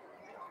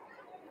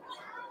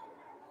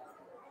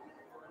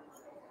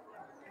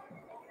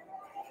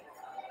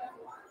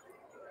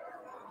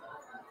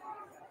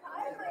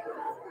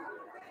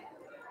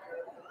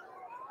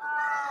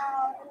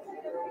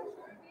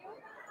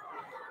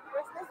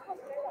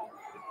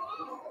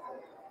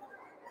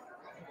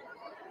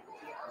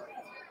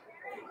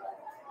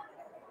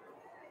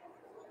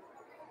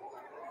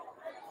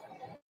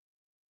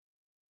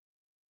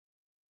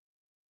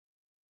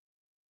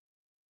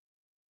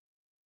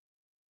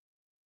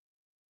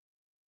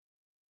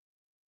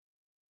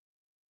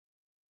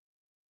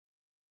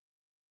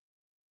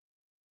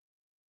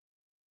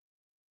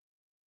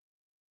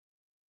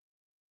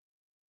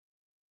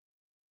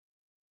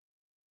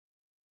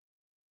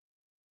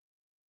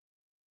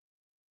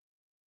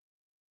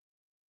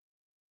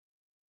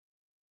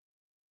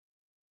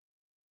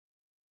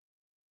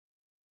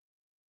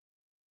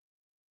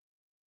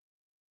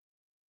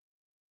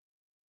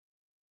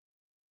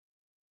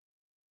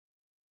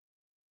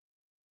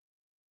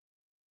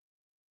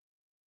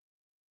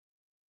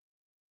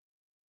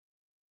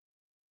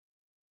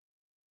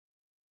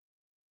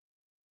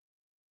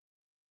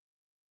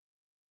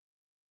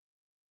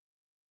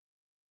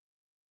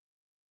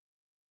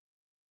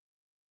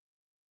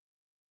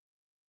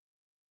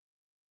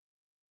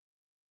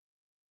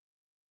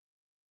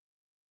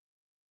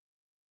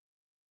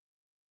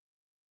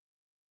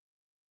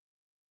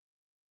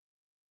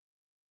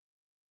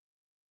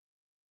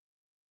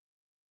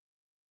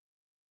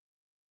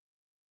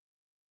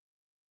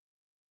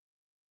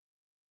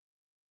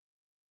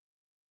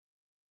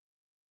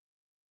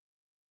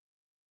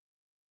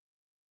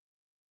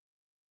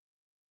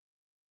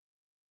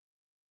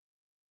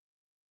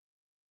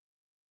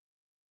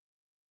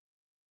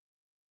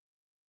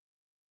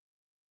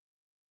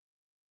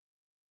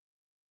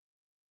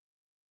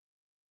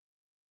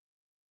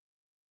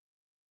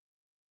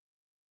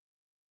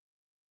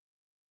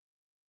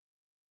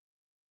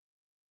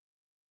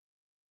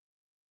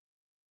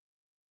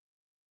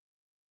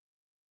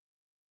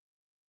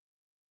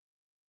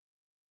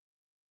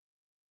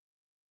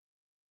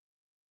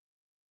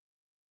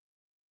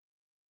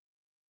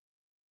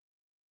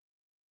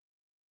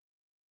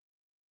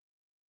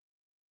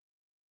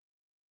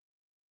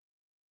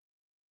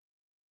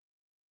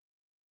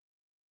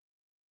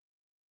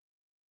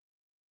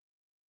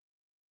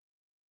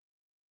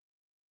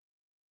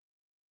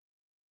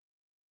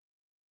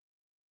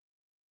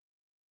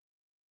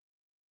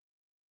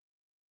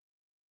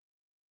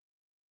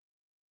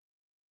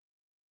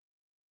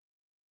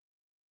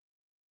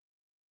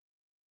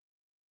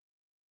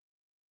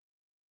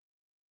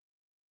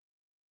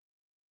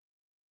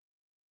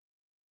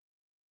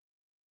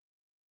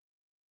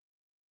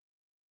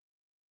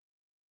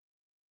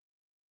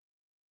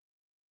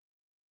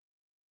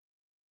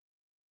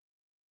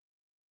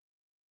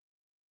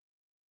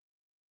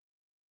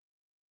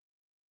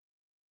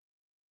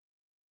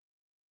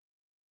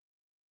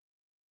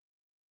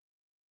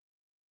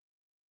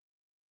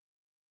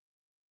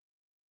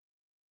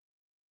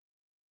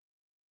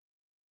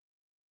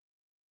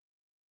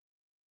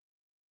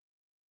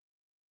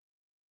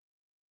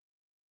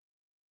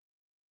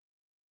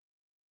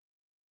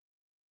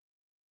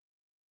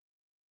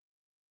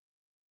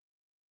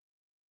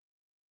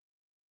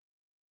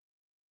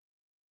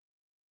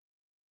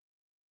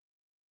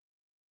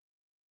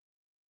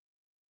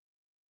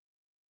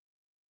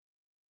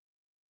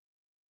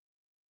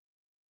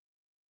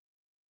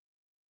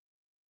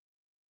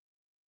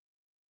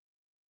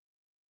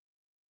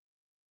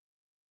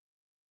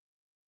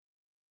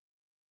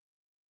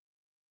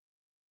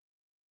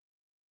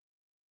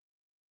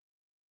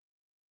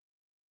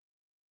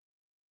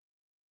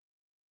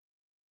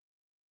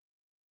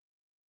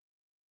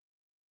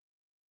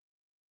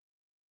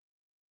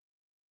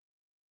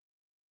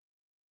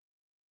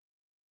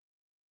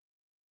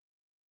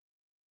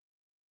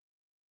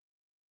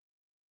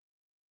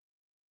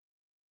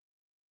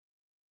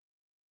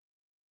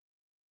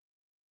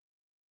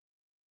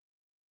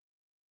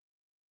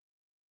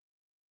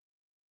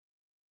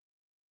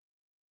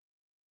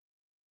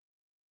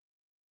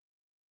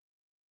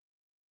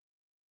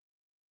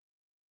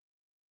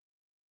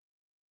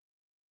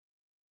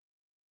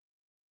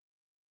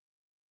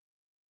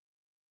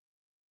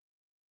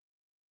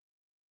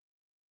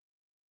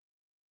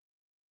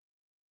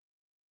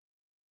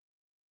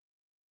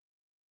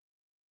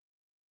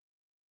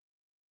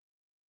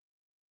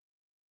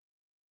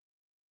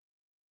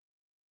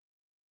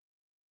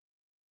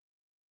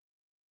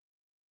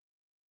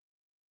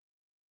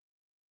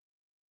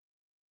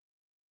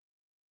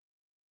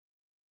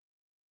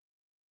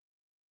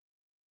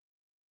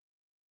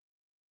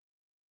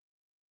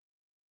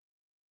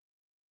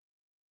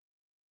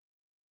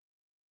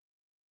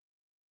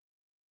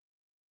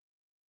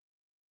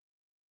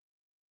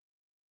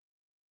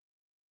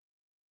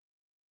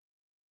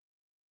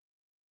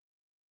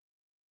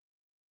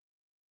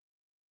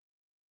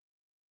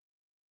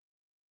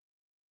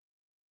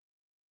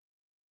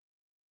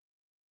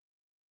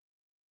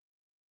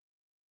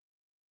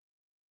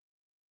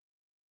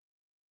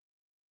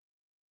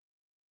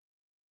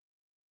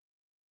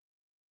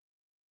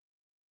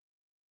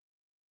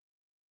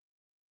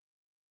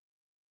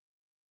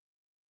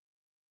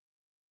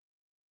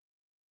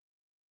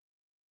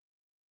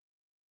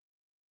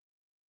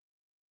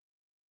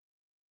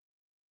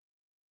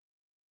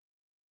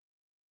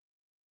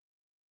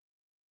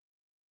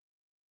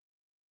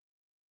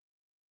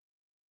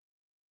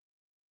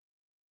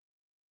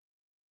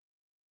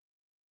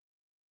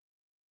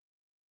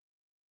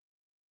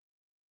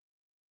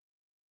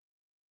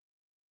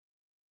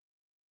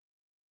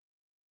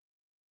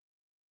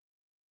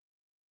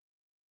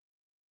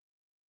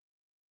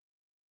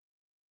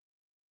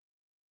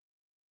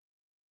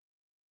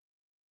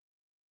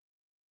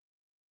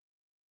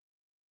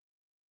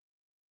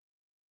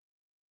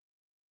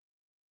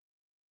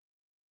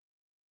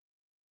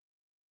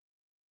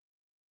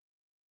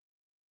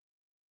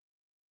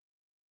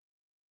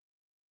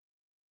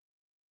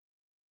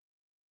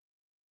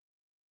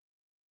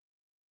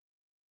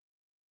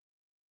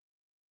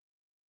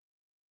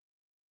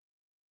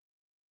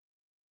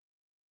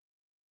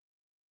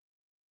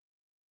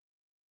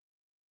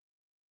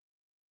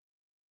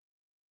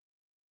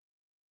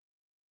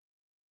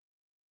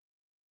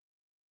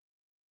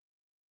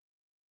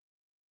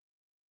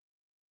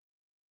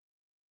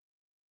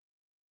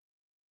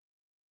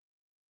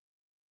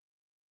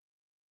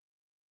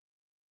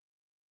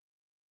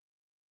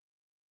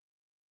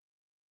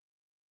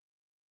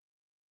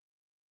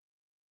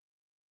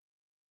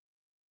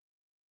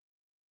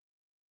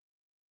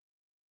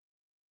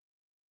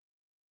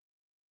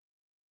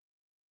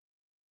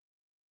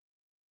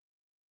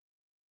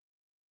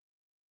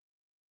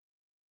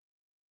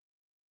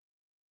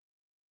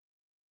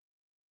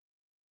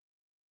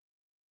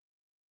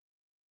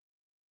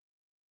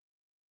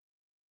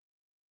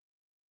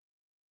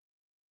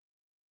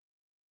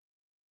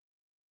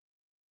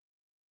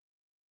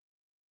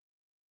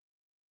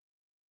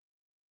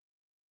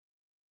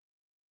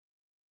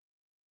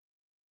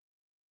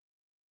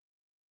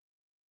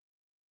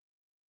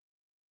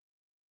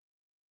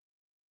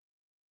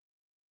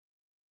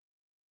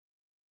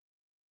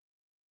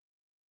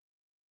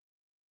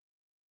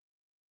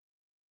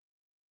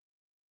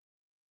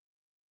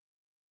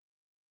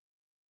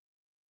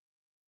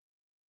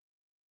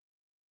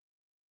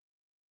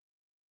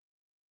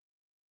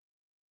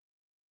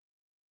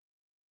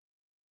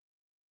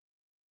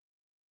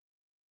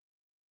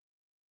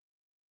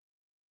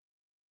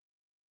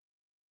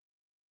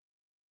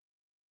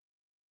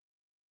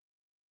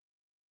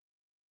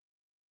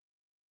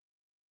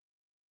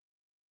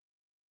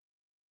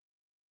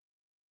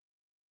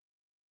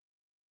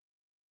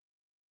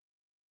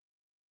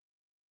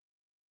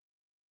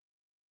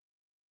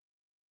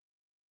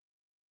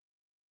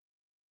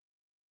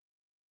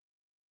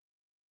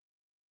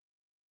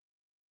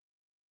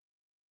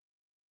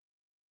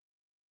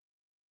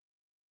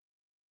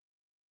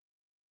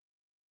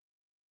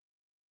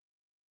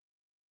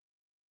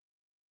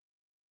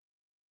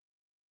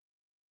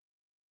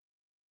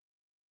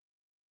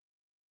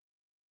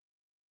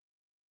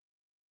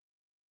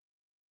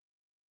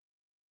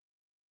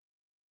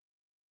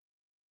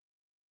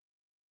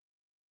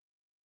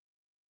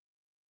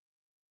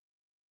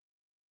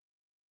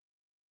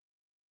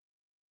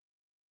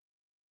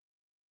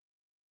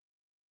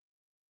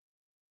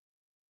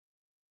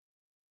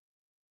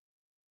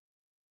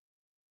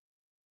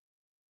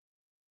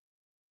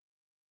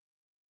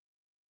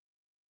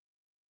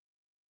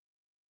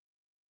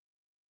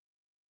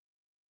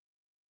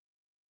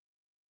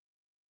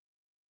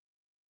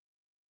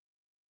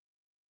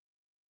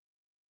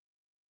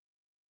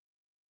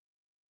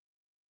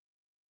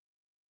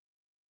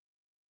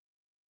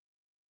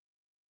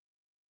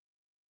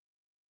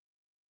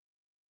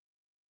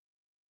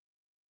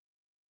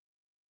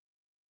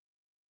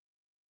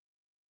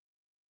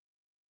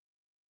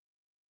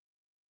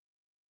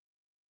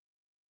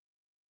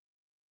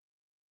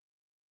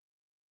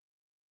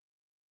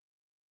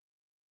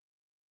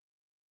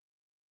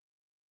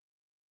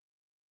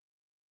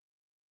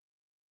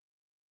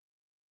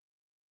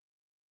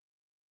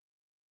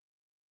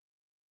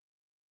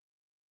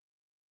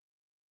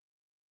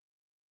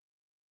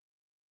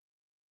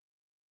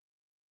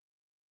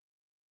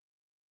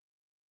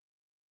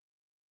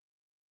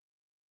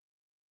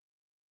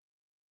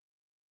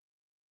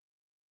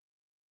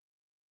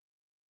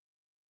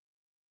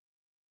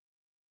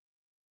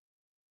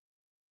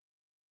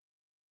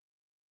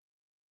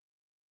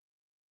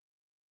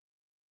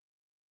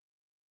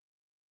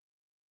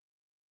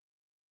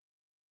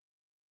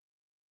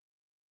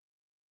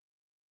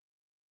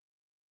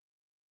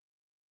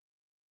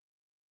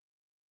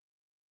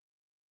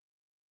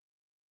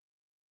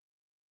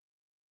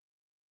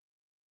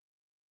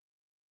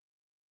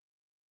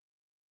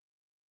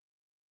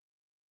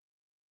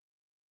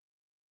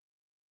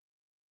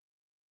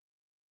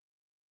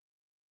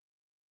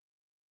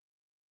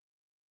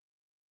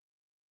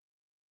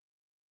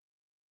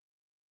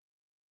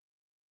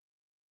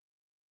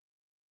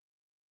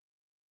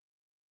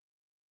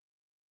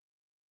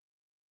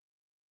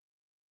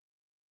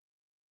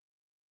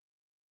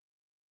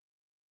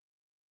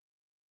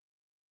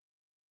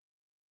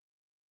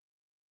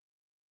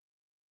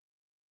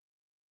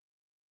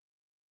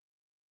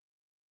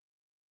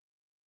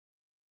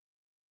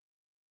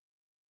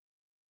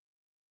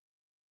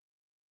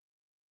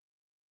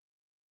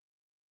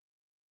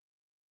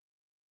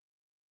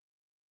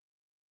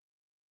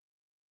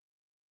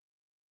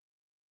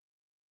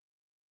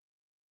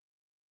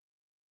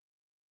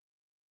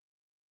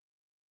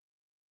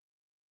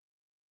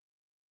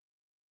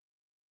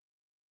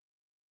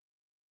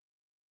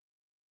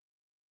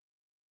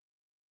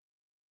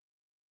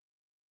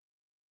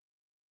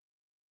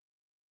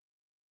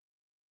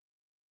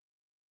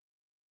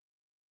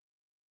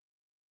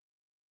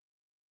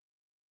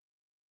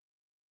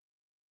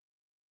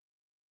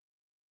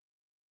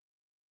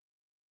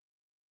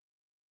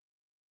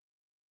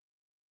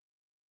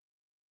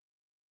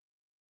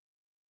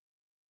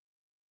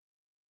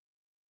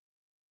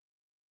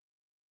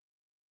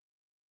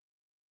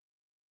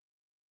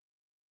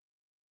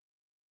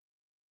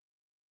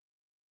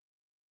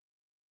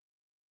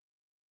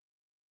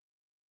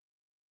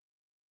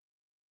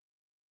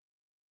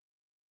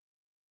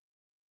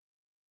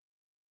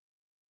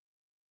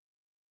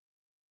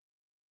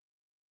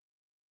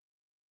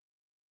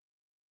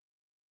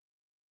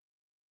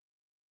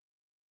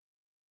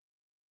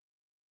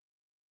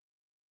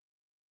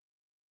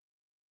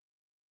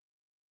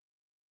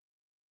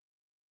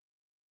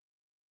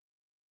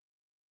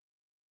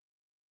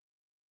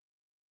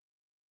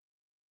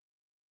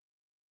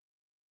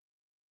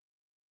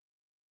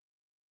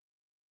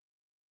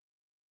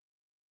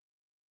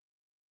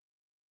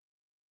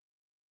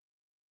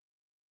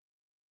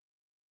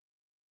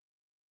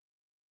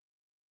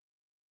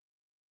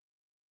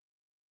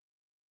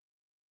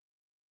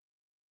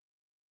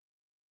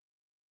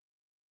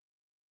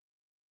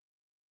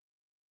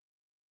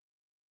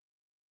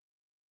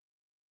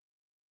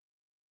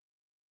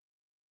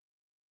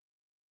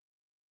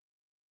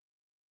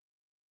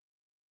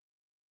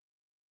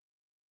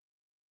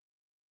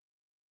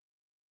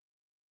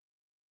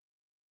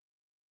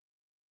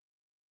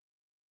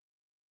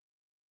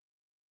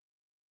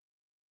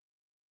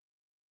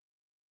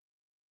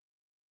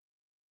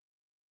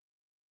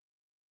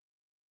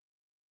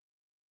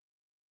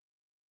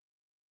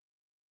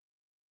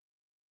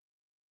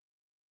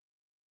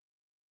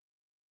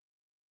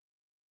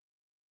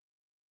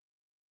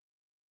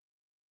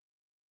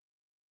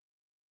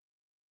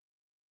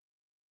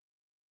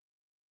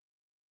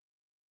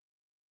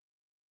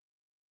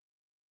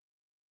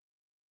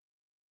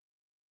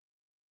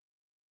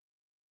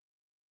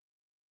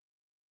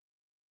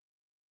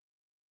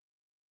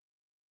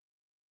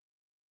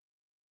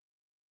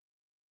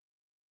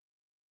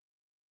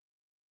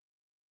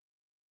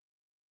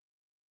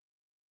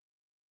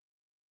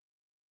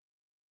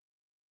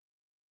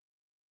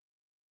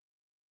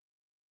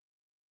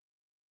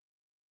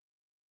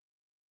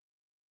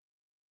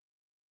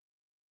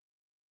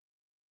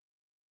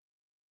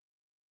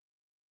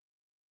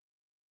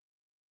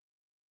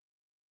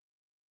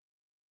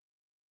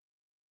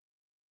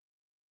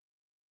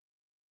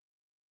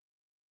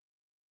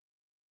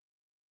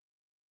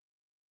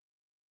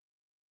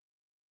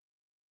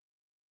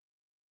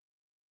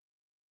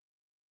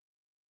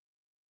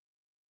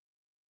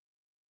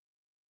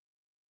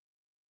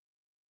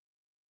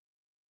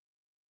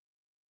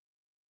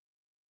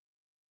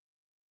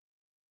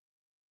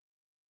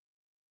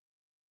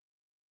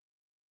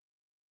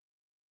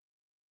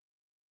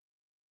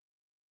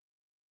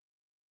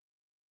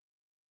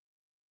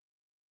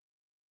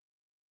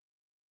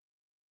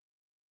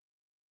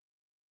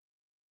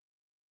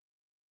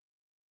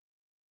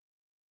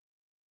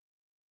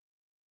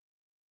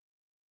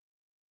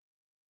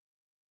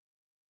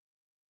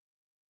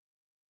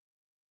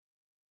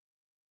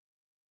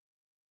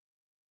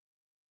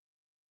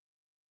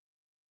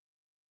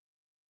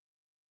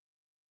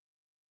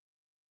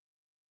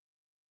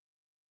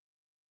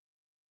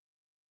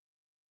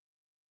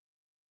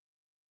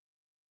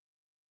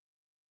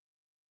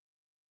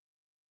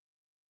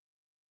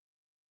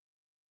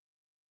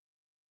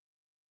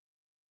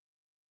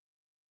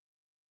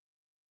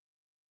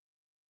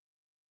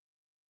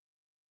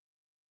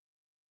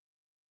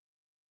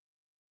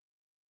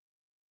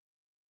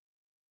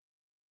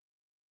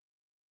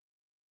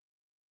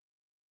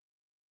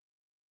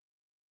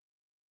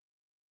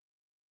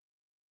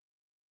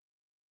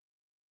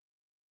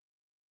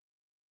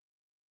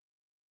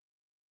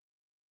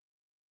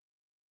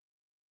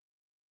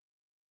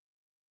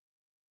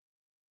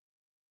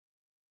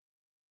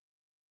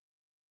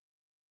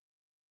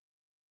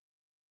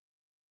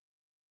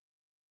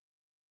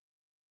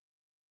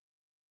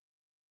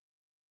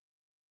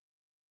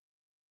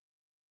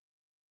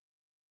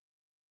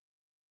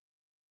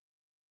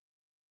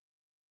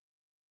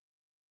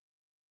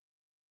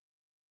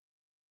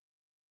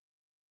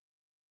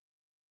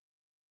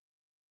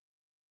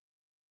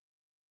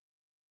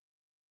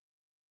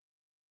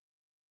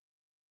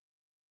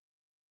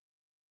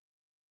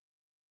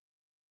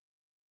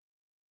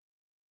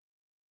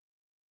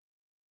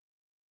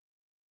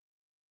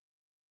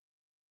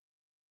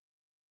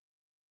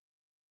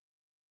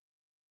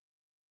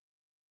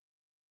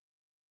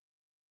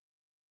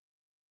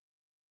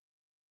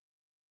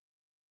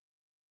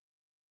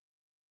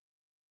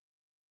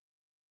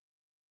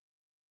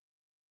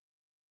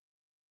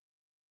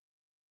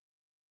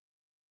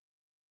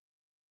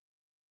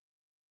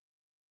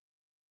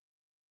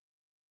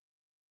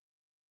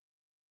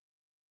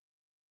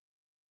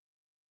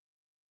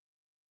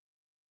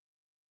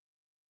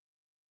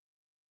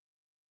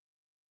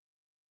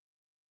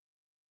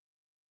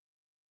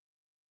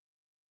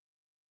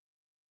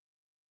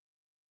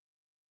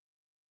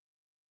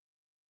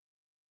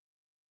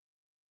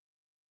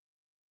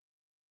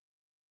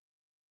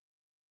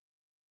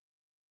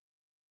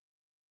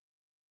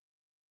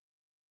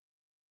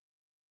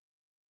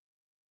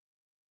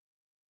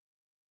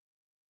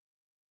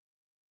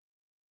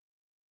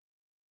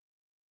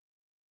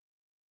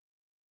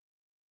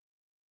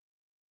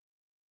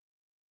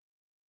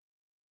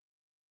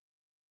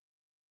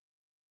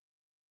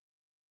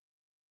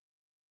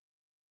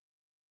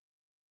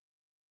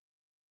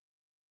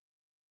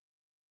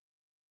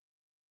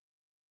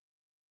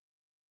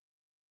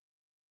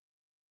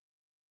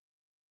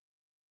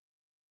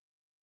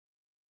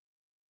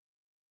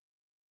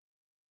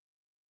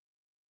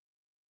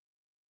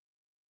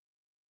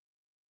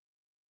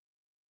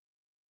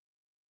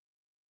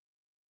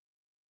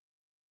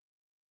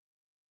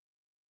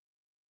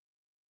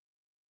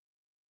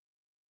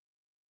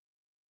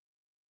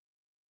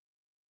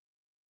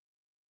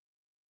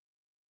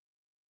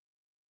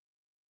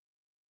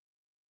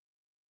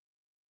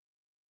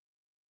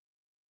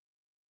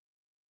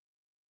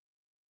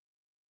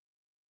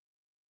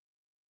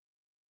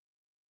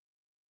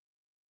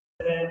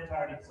 ran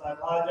tardy, so I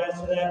apologize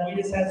for that.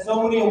 We just had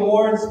so many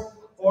awards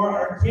for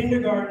our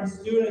kindergarten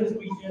students,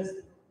 we just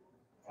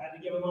had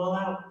to give them all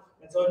out.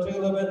 And so it took a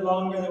little bit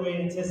longer than we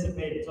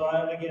anticipated. So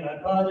again, I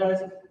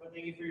apologize, but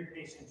thank you for your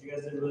patience. You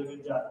guys did a really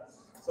good job.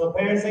 So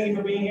parents, thank you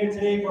for being here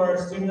today for our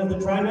Student of the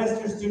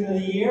Trimester, Student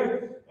of the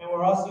Year. And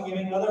we're also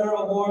giving other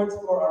awards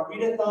for our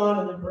readathon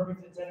and then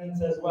perfect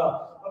attendance as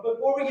well. But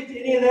before we get to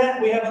any of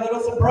that, we have a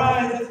little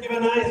surprise. Let's give a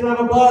nice round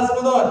of applause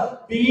for the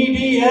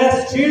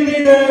BBS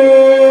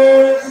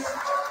cheerleaders.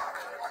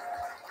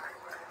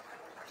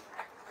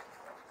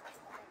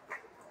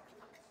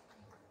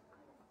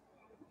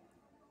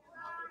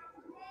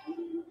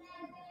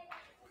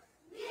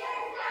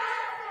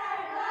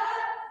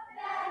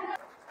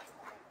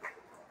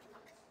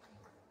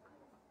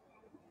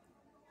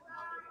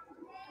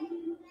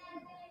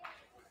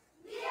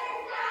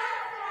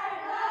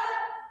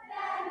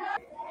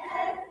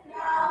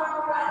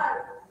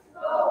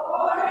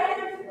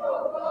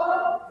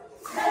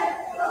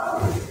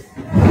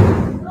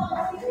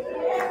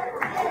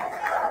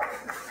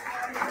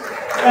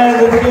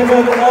 And let's give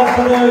it up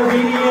for the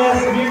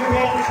BDS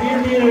Meerkat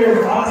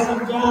cheerleaders.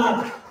 Awesome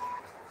job.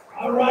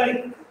 All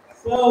right.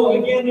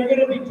 So again, they're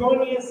going to be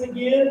joining us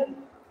again.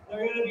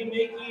 They're going to be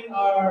making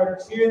our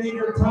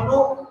cheerleader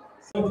tunnel.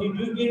 So if you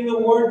do get an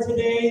award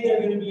today, they're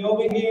going to be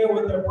over here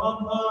with their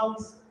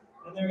pom-poms,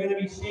 and they're going to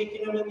be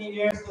shaking them in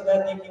the air so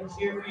that they can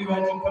cheer for you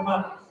as you come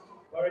up.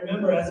 But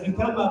remember, as we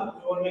come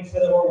up, we want to make sure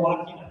that we're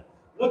walking up.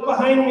 Look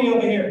behind me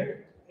over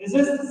here. Is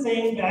this the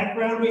same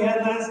background we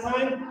had last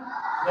time?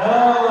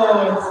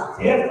 No, it's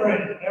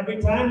different.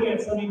 Every time we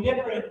have something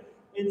different.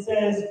 It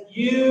says,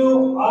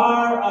 you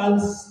are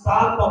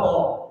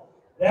unstoppable.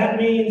 That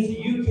means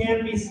you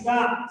can't be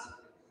stopped.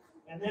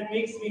 And that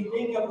makes me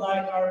think of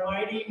like our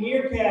mighty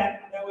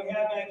meerkat that we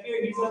have back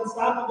here. He's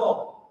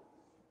unstoppable.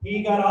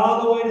 He got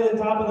all the way to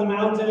the top of the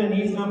mountain and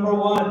he's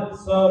 #1.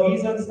 So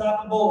he's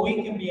unstoppable.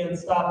 We can be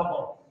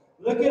unstoppable.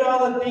 Look at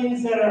all the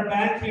things that are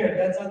back here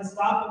that's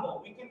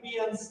unstoppable. We can be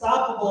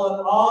unstoppable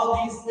in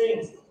all these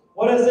things.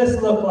 What does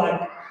this look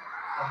like?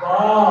 A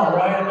ball,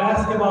 right? A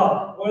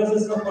basketball. What does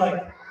this look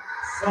like?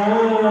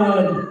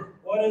 Sun.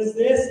 What does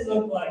this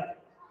look like?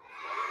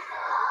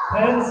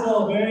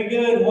 Pencil. Very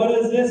good. What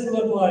does this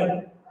look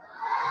like?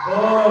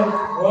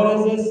 Book. What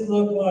does this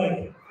look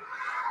like?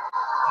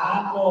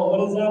 Apple.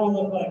 What does that one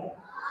look like?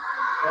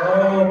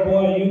 Oh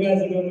boy, you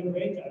guys are doing a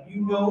great job.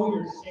 You know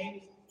your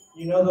shapes.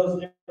 You know those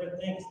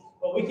different things.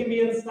 But we can be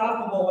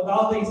unstoppable with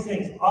all these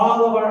things.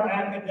 All of our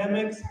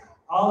academics,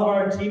 all of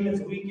our achievements,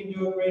 we can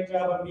do a great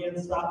job of being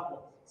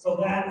unstoppable. So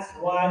that's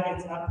why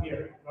it's up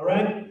here, all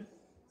right?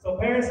 So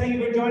parents, thank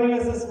you for joining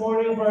us this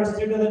morning for our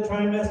Student of the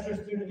Trimester,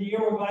 Student of the Year.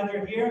 We're glad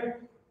you're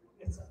here.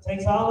 It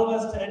takes all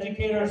of us to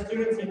educate our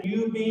students, and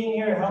you being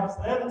here helps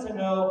them to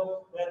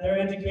know that their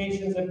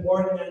education is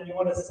important and you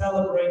want to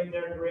celebrate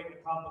their great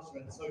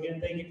accomplishments. So again,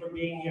 thank you for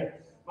being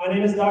here. My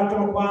name is Dr.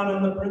 McQuan.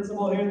 I'm the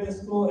principal here at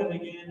this school, and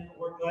again,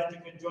 we're glad you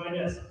could join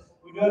us.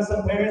 We do have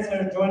some parents that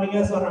are joining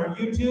us on our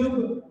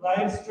YouTube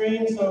live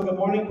stream, so good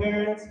morning,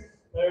 parents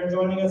that are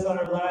joining us on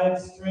our live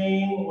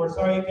stream. We're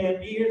sorry you can't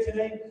be here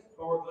today,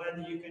 but we're glad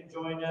that you can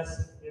join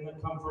us in the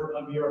comfort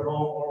of your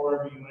home or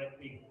wherever you might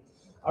be.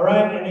 All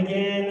right, and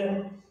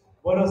again,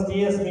 buenos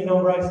días, mi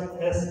nombre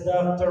es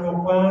Dr.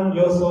 McQuan.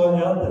 Yo soy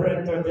el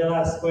director de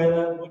la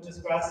escuela.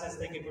 Muchas gracias,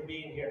 thank you for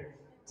being here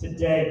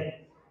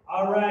today.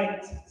 All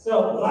right,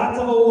 so lots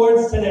of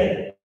awards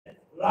today.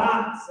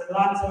 Lots and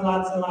lots and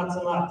lots and lots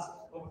and lots.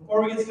 But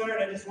before we get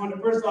started, I just want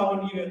to, first of all, I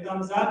want to give you a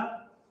thumbs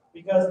up,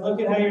 because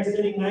look at how you're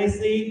sitting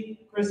nicely,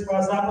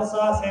 crisscross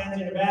applesauce, hands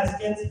in your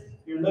baskets.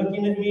 You're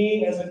looking at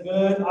me as a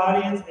good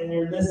audience, and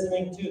you're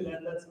listening too.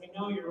 That lets me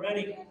know you're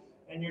ready,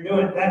 and you're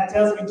doing it. That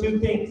tells me two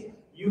things.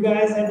 You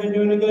guys have been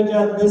doing a good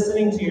job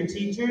listening to your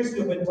teachers who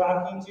have been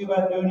talking to you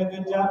about doing a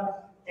good job,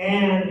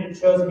 and it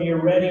shows me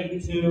you're ready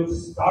to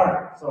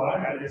start. So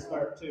I'm ready to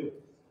start too.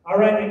 All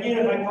right, again,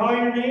 if I call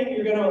your name,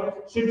 you're gonna,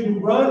 should you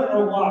run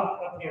or walk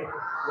up here?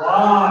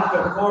 Walk,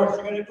 of course.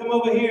 You're gonna come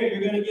over here,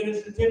 you're gonna get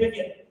a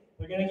certificate.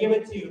 They're gonna give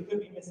it to you. It could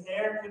be Miss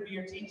Air, it could be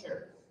your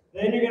teacher.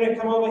 Then you're gonna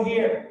come over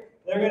here.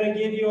 They're gonna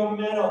give you a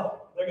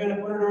medal. They're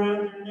gonna put it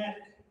around your neck.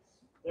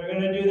 They're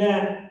gonna do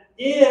that.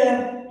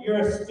 If you're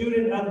a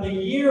Student of the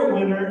Year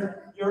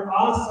winner, you're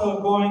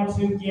also going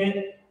to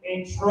get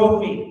a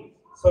trophy.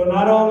 So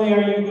not only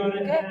are you going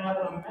to have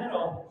a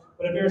medal,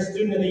 but if you're a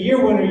Student of the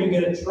Year winner, you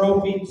get a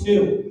trophy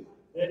too.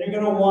 Then you're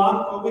going to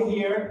walk over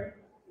here.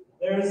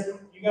 There's,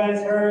 you guys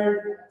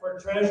heard, for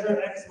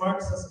treasure, X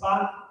marks the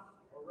spot.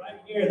 Well,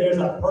 right here, there's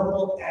a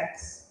purple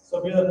X. So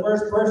if you're the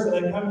first person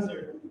that comes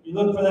here, you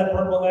look for that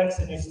purple X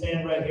and you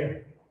stand right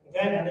here.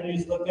 Okay? And then you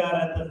just look out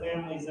at the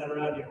families that are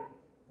out here.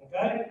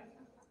 Okay?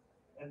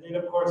 And then,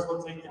 of course,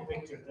 we'll take the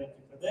picture. Thank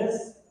you for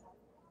this.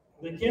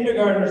 The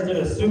kindergartners did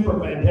a super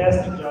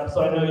fantastic job,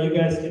 so I know you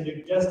guys can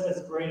do just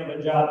as great of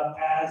a job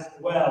as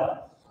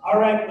well. All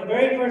right, the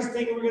very first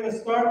thing we're going to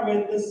start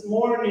with this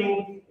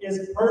morning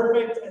is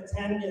perfect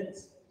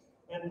attendance.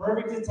 And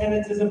perfect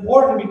attendance is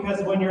important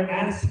because when you're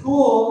at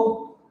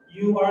school,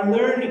 you are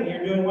learning.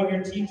 You're doing what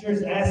your teacher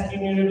is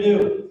asking you to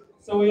do.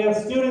 So we have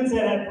students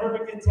that had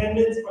perfect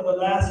attendance for the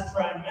last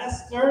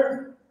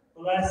trimester,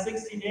 the last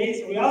 60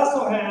 days. We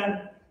also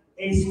had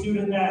a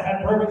student that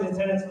had perfect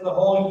attendance for the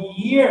whole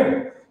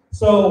year.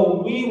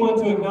 So we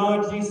want to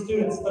acknowledge these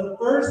students. The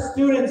first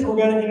students we're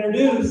going to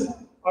introduce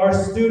are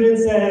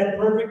students that had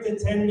perfect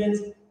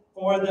attendance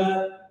for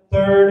the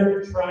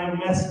third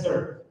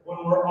trimester.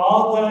 When we're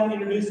all done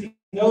introducing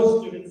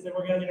those students, then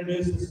we're going to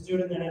introduce the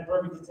student that had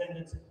perfect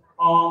attendance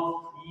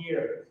all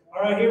year.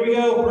 All right, here we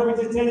go.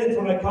 Perfect attendance.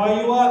 When I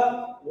call you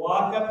up,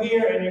 walk up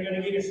here, and you're going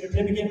to get your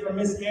certificate from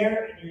Miss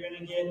Air, and you're going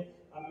to get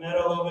a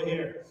medal over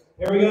here.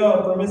 Here we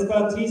go. For Miss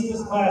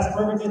Bautista's class,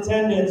 perfect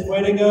attendance.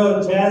 Way to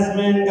go,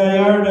 Jasmine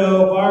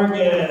Gallardo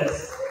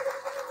Vargas.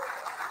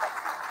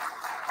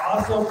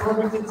 Also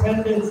perfect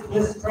attendance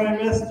this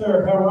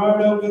trimester,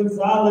 Gerardo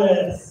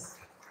Gonzalez.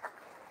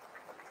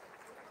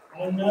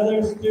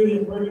 Another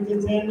student, perfect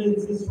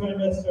attendance this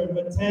trimester,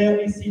 Mateo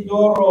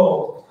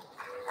Isidoro.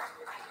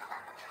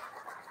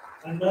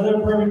 Another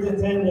perfect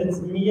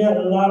attendance, Mia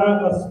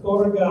Lara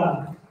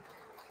Astorga.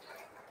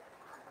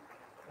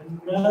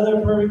 Another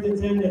perfect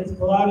attendance,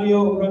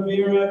 Claudio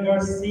Rivera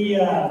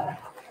Garcia.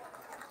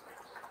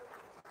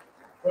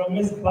 From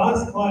Miss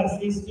Boss class,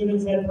 these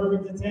students had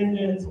perfect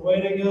attendance.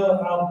 Way to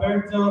go,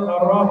 Alberto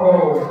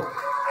Araujo.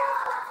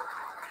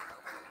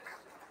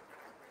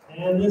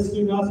 And this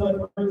student also had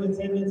perfect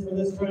attendance for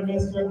this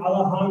trimester,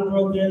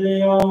 Alejandro De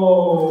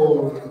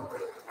Leon.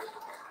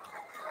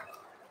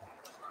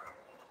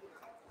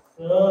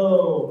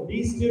 So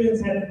these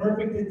students had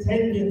perfect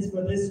attendance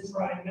for this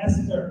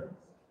trimester.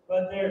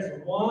 But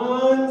there's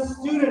one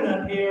student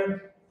up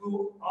here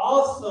who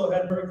also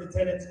had perfect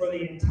attendance for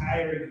the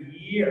entire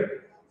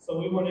year. So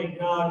we want to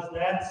acknowledge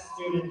that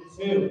student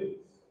too.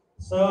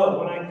 So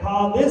when I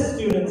call this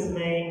student's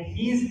name,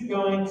 he's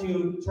going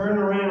to turn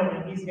around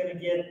and he's going to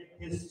get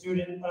his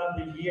Student of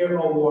the Year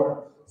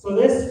award. So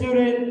this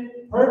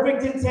student,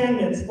 perfect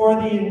attendance for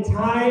the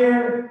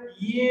entire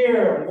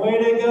year. Way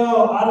to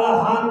go,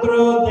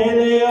 Alejandro De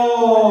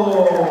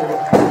Leon.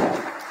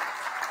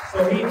 So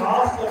he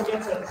also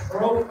gets a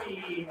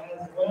trophy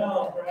as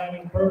well for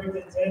having perfect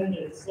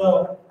attendance.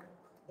 So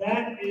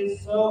that is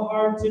so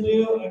hard to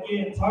do.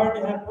 Again, it's hard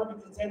to have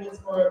perfect attendance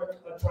for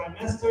a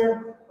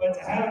trimester, but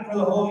to have it for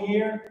the whole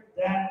year,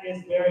 that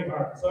is very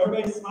hard. So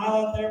everybody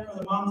smile out there for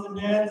the moms and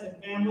dads and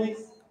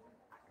families.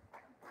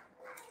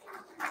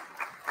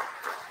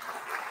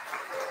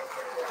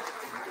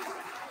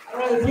 All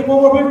right, let's give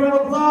one more big round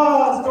of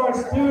applause to our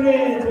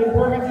students with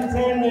perfect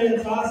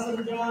attendance.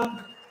 Awesome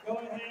job. Go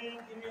ahead,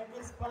 give me a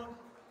fist bump.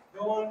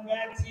 Go on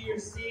back to your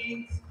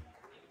seats.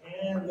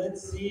 And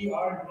let's see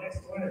our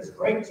next winners.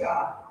 Great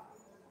job.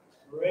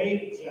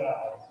 Great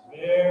job.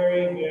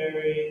 Very,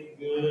 very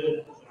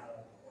good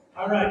job.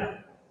 All right.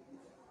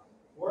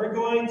 We're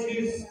going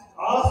to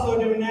also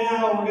do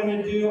now, we're going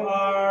to do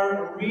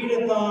our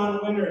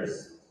readathon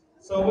winners.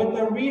 So with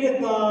the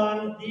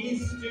readathon,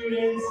 these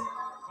students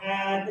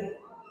had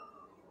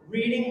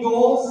reading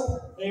goals.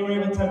 They were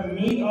able to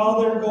meet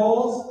all their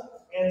goals,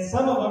 and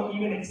some of them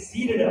even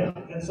exceeded them.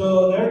 And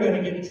so they're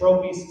going to get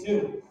trophies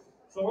too.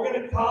 So we're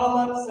going to call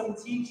up some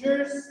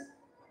teachers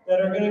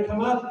that are going to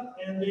come up,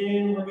 and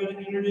then we're going to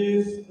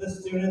introduce the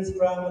students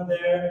from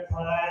their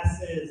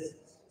classes.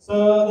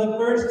 So the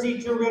first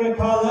teacher we're going to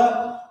call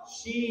up,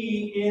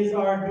 she is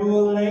our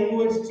dual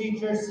language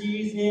teacher.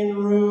 She's in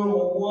room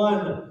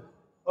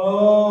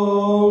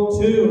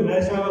 102.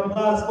 Nice round of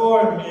applause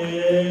for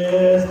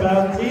Miss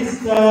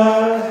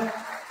Bautista.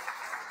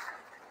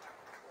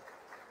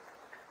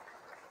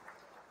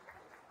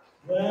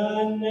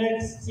 The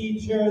next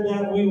teacher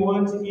that we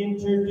want to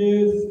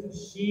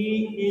introduce,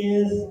 she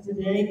is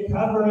today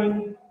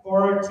covering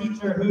for our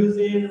teacher who's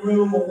in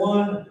room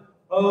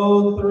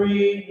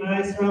 103.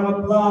 Nice round of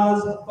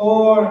applause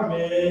for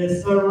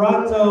Miss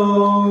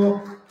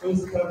Serrato,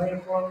 who's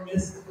covering for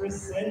Miss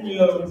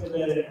Briseño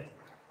today.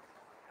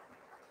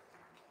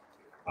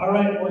 All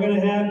right, we're going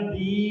to have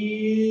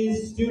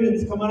these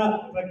students come on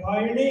up. If I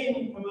call your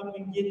name, come up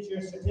and get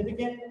your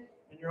certificate.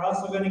 And you're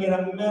also going to get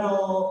a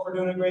medal for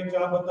doing a great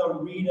job with the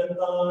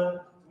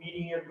readathon,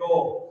 meeting your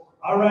goal.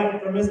 All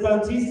right, for Miss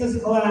Bautista's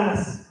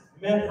class,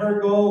 met her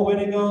goal.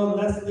 Way to go,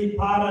 Leslie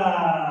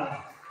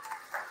Para.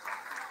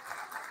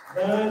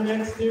 The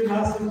next student,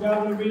 awesome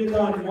job with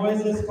readathon,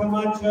 Moises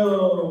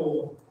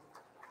Camacho.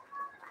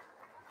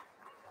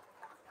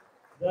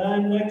 The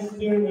next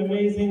student,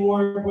 amazing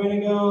work, way to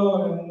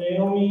go,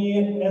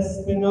 Naomi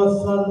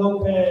Espinosa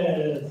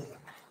Lopez.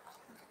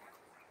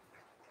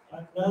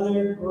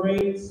 Another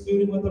great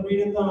student with the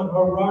readathon,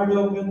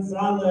 Gerardo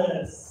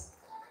Gonzalez.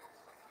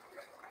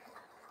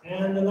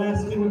 And the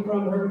last student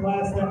from her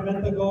class that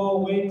met the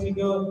goal, way to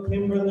go,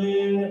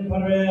 Kimberlyn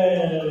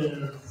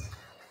Perez.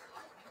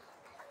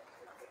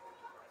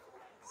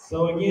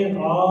 So again,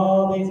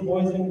 all these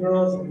boys and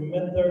girls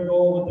met their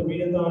goal with the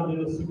readathon,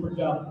 did a super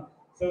job.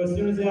 So as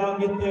soon as they all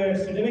get their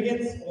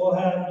certificates, we'll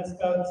have Ms.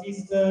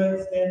 Bautista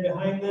stand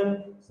behind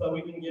them so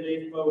we can get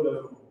a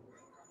photo.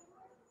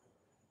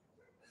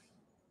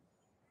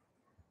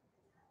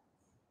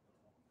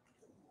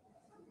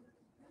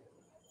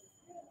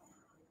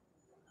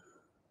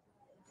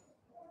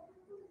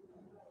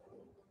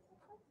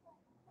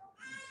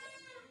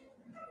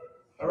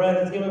 All right,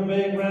 let's give a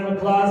big round of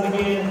applause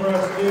again for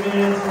our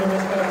students from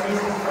this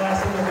Christmas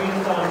class in the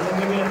readathon. Can you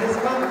give me a fist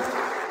bump?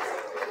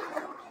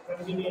 Can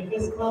you give me a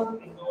fist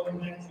bump and going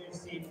back to your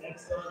seat?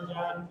 Excellent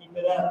job. Keep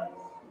it up.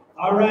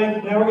 All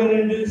right, now we're going to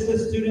introduce the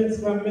students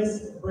from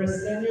Miss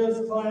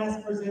Briseño's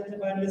class,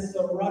 presented by Miss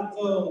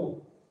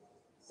Sorato.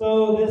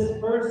 So this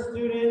first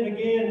student,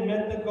 again,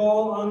 met the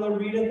goal on the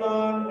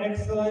readathon.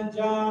 Excellent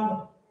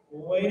job.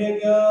 Way to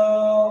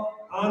go,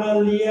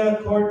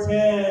 Analia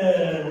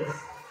Cortez.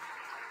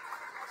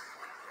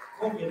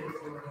 We'll give it to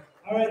her.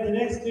 All right, the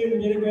next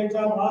student did a great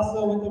job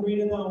also with the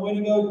readathon. Way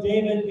to go,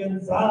 David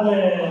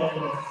Gonzalez.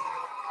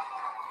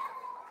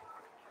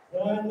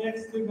 The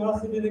next student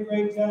also did a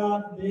great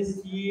job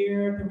this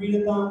year at the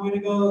readathon. Way to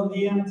go,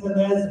 Liam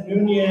Telez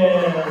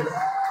Nunez.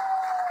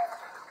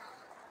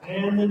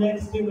 And the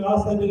next student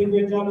also did a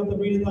great job with the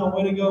readathon.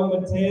 Way to go,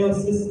 Mateo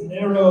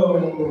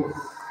Cisneros.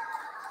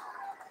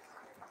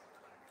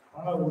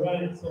 All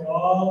right, so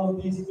all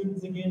of these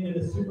students again did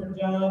a super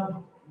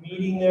job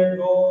meeting their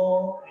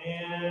goal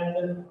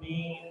and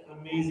being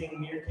amazing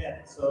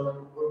meerkats.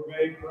 So we're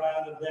very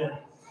proud of them.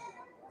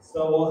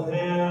 So we'll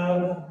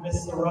have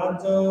Miss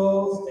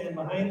Sorato stand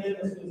behind them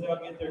as soon as they'll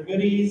get their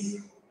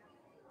goodies.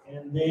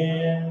 And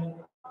then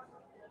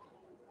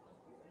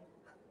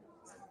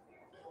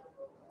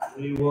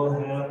we will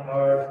have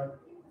our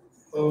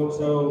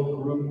photo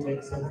group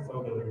take some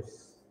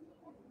photos.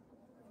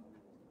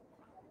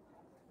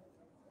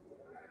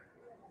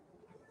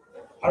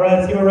 All right,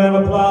 let's give a round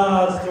of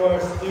applause to our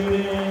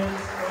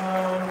students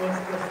from Miss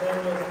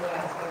Briseño's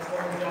class.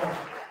 Excellent job.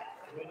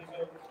 Way to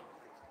go.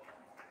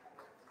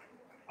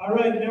 All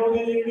right, now we're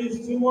going to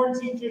introduce two more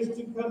teachers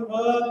to come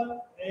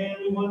up, and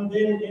we want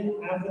them,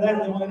 after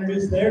that, they will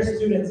introduce their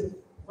students.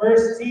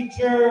 First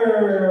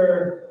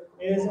teacher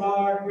is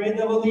our grade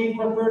level lead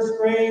for first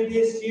grade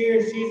this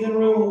year. She's in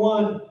room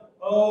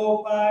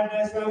 105.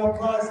 Nice round of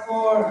applause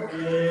for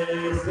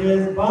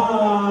Mrs.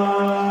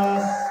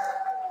 Boss.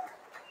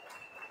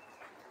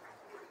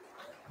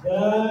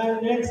 The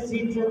next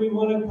teacher we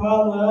want to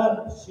call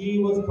up, she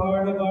was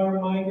part of our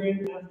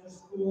migrant after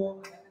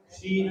school.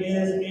 She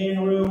is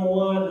in room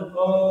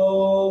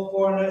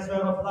 104. Nice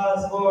round of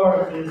applause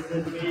for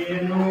Mrs.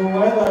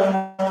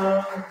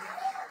 Villanueva.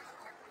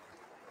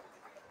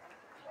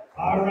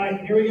 All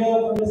right, here we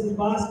go for Mrs.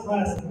 Boss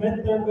class.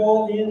 Met their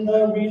goal in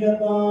the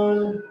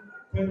readathon.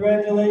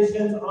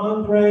 Congratulations,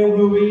 Andre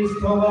Ruiz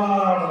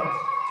Tovar.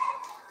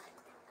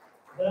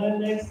 The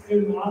next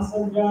student,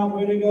 awesome job.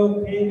 Way to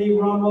go, Kaylee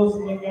Ramos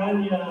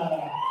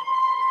Magana.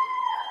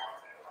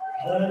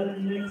 The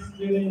next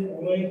student,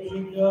 way to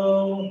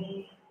go,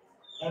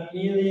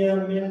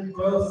 Amelia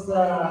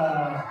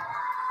Mendoza.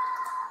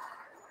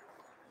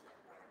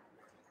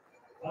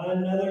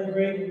 Another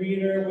great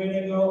reader, way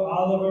to go,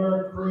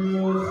 Oliver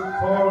Cruz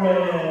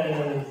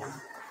Torres.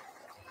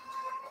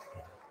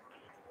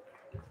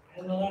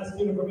 And the last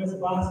student from Miss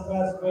Boss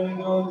class, way to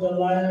go,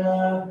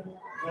 Delilah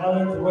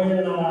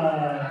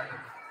Valenzuela.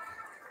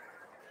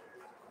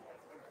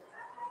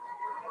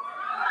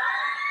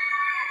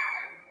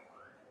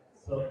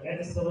 So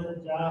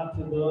excellent job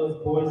to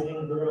those boys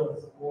and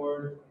girls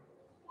for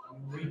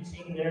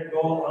reaching their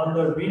goal on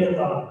the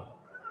readathon.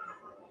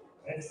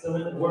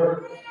 Excellent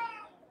work.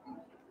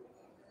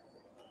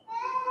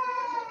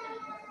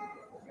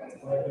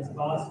 Let Ms.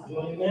 Boss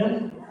join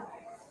them.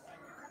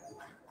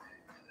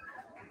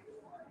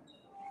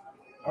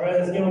 All right,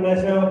 let's give a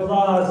nice round of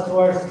applause to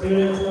our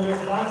students in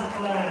Ms. Boss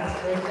class.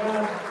 Great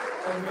job.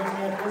 I'm going to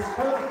get this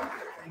cup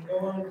and go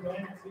on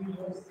back to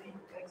your seat.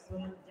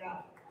 Excellent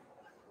job.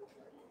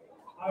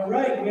 All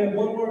right, we have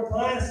one more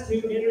class to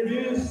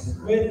introduce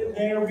with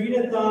their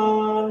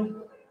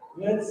readathon.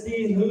 Let's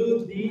see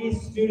who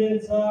these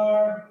students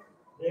are.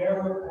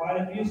 There were quite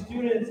a few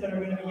students that are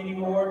going to be getting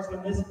awards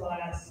from this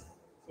class,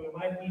 so we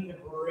might need to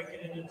break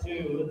it into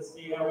two. Let's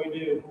see how we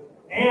do.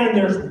 And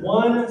there's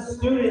one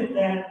student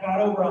that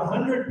got over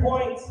 100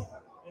 points,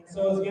 and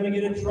so is going to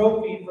get a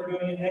trophy for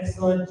doing an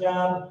excellent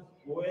job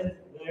with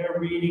their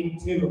reading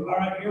too. All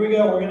right, here we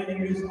go. We're going to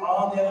introduce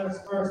all the others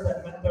first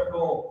that met their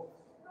goal.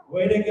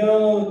 Way to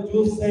go,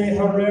 Dulce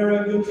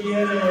Herrera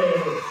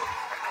Gutierrez.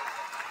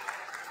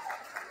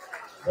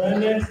 The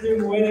next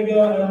student, way to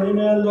go,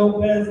 Elena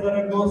Lopez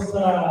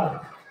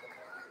Zaragoza.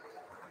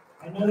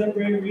 Another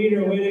great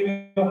reader, way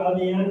to go,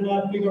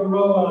 Aliana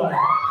Figueroa.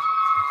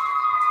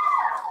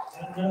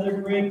 Another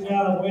great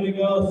job, way to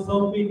go,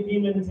 Sophie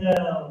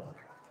Pimentel.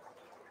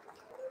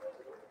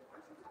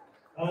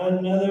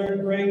 Another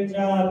great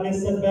job,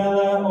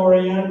 Isabella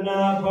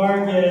Oriana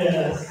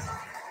Vargas.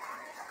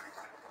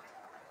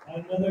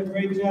 Another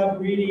great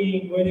job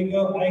reading. Way to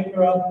go, Iker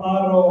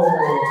Alfaro.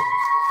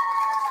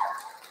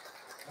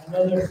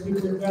 Another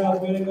super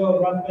job. Way to go,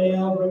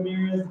 Rafael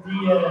Ramirez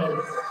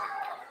Diaz.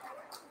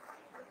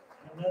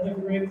 Another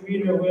great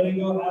reader. Way to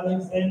go,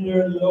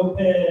 Alexander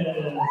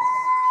Lopez.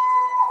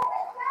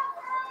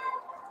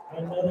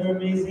 Another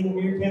amazing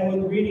meerkat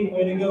with reading.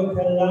 Way to go,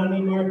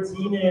 Kalani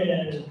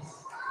Martinez.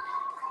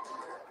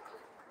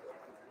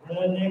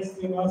 The next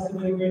team also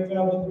did a great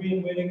job with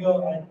reading. Way to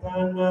go,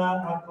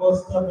 Aitana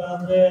Acosta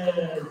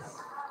Valdez.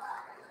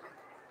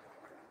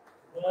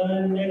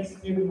 The next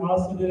student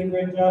also did a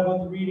great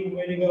job with reading.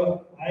 Way to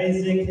go,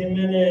 Isaac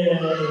Jimenez.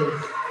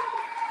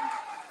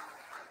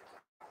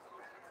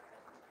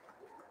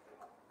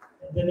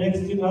 The next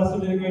student also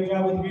did a great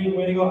job with reading.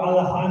 Way to go,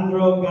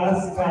 Alejandro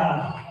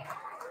Gasca.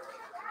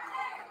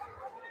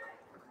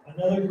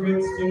 Another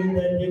great student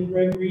that did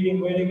great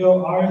reading. Way to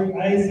go,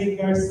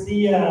 Isaac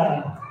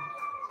Garcia.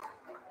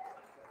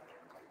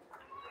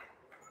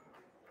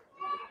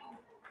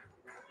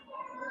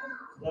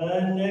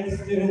 The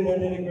next student that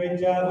did a great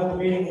job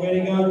with reading. Way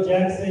to go,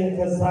 Jackson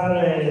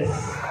Casares.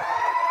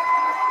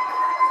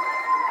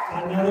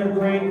 Another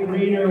great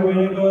reader.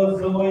 Way to go,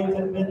 Zoe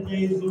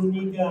Tepete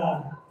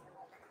Zuniga.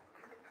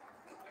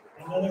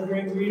 Another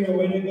great reader.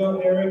 Way to go,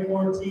 Eric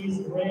Ortiz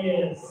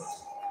Reyes.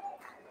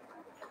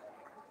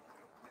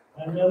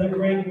 Another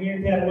great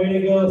meerkat. Way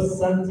to go,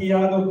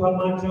 Santiago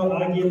Camacho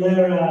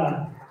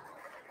Aguilera.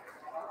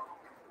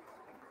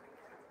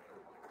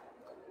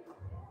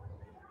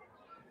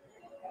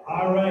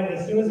 All right,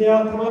 as soon as they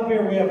all come up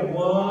here, we have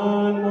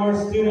one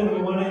more student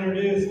we want to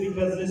introduce,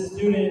 because this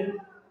student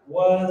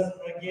was,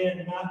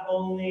 again, not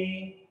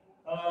only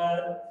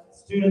a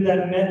student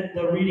that met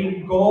the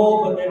reading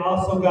goal, but they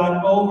also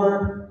got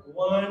over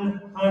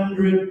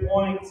 100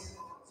 points.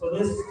 So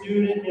this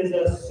student is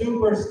a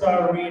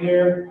superstar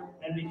reader,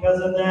 and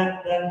because of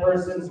that, that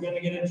person is going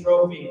to get a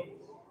trophy.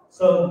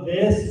 So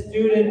this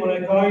student, when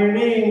I call your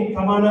name,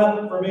 come on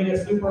up for being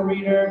a super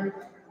reader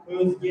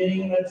who's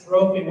getting a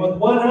trophy with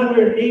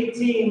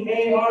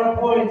 118 AR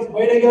points.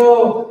 Way to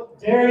go,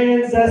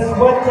 Darian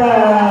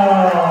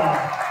Zasweta.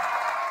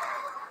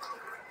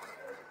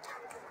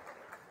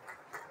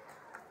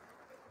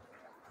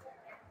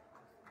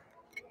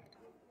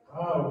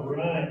 All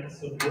right,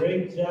 so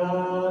great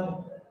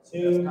job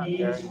to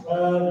each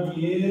of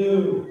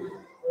you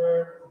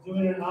for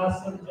doing an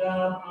awesome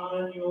job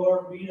on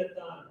your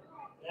readathon.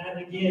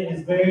 That, again,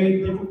 is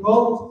very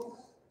difficult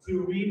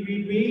to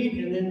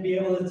read, and then be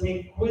able to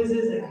take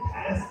quizzes and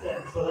pass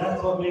them. So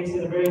that's what makes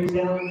it a very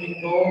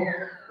challenging goal,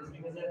 is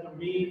because they have to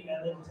read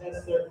and then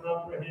test their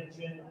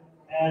comprehension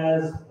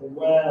as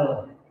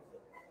well.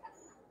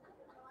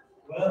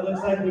 Well, it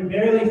looks like we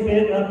barely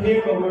fit up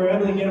here, but we were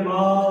able to get them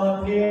all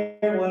up here.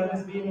 We'll have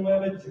Ms.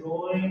 Villanueva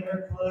join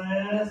her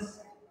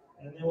class,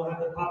 and then we'll have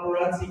the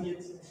paparazzi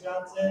get some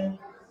shots in.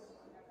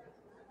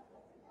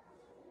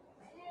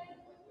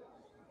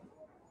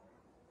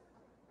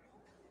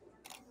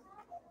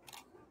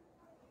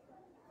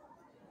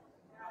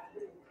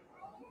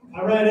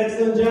 All right,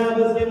 excellent job.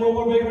 Let's give one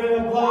more big round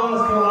of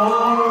applause to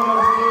all of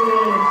our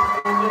students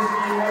from this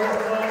year's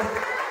class.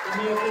 Give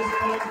me a fist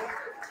bump,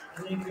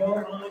 and then go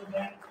on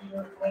back to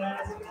your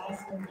class.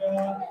 Awesome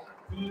job.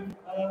 Keep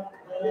up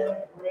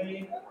the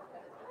great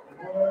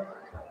work.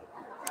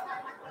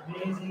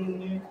 Amazing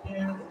new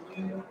things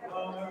you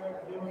are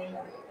doing.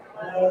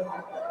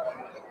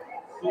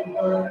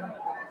 Super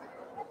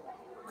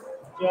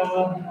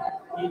job.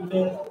 Keep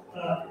it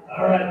up.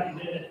 All right, you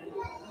did it.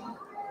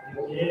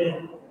 You did it.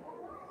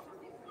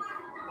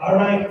 All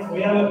right,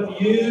 we have a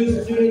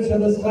few students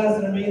from this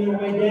class that are making their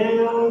way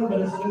down, but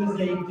as soon as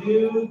they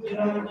do get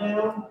on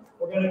down,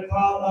 we're going to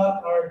call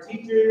up our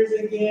teachers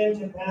again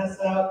to pass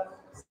out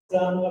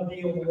some of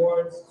the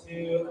awards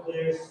to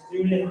their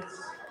students.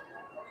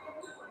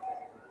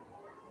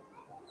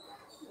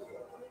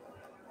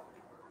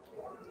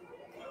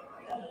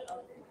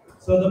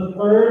 So the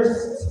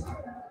first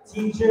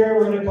teacher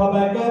we're going to call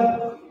back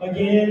up,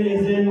 again,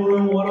 is in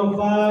room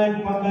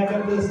 105. Come back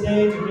up to the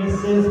stage,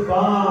 Mrs.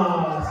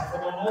 Boss.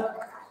 Come on up.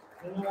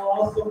 And then we'll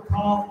also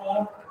call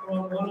up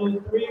from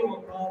 103,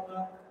 we'll call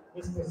up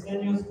Ms.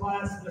 Preseno's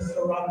class, Ms.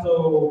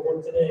 Serato,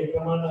 for today.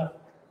 Come on up.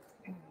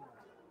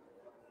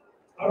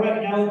 All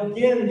right, now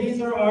again,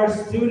 these are our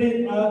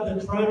Student of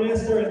the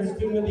Trimester and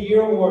Student of the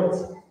Year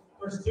awards.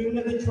 For Student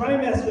of the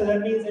Trimester,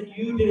 that means that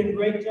you did a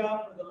great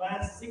job for the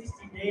last 60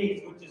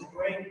 days, which is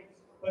great.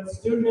 But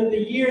Student of the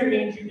Year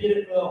means you did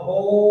it for the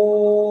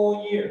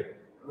whole year,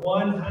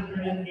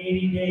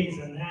 180 days,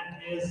 and that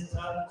is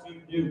tough to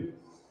do.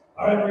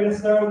 All right, we're going to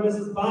start with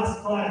Mrs.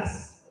 Boss'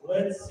 class.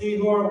 Let's see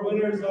who our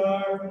winners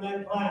are from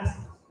that class.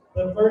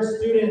 The first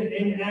student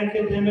in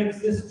academics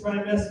this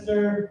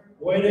trimester,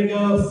 way to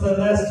go,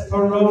 Celeste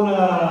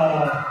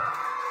Corona.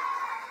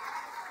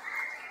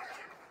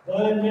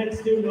 The next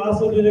student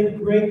also did a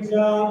great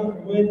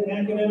job with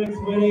academics,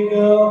 way to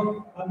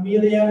go,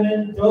 Amelia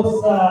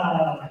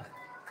Mendoza.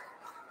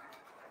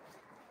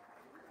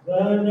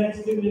 The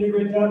next student did a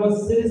great job with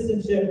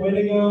citizenship, way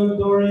to go,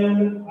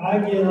 Dorian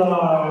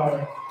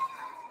Aguilar.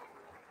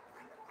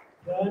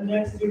 The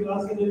next student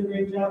also did a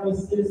great job with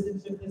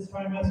citizenship this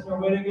trimester.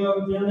 Way to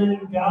go,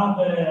 Dylan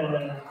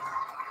Galvin.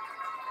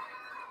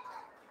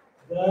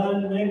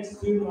 The next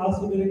student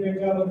also did a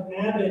great job with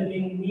A.V.I.D,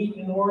 being neat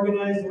and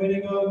organized. Way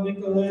to go,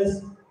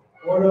 Nicholas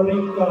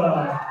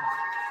Ordorica.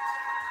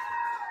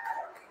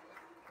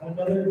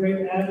 Another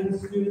great A.V.I.D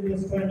student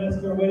this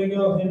trimester. Way to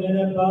go,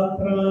 Jimena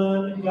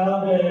Beltran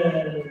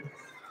Galvin.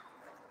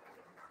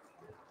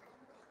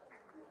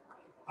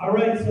 All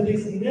right, so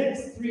these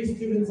next three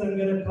students I'm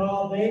going to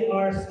call, they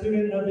are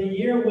Student of the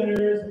Year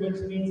winners,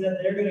 which means that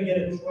they're going to get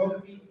a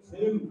trophy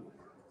too.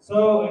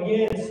 So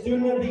again,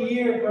 Student of the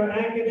Year for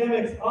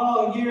academics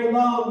all year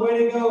long.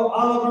 Way to go,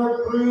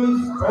 Oliver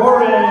Cruz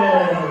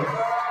Torres.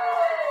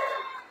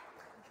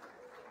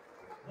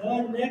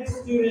 The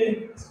next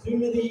student,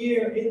 Student of the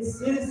Year in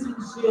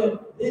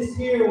Citizenship this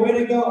year. Way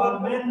to go,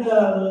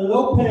 Amanda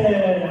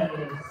Lopez.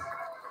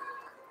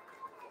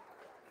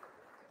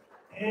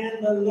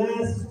 And the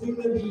last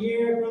Student of the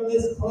Year from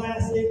this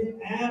class in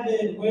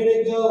A.V.I.D.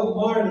 Way to go,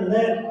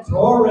 Marlette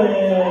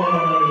Torres.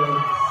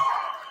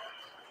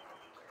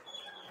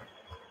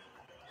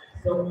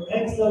 So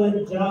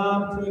excellent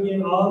job to,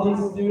 again, all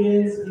these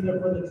students,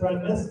 either for the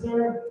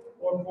trimester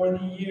or for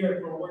the year,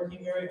 for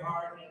working very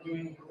hard and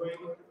doing great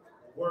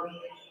work.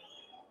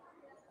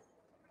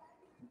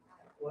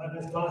 We'll have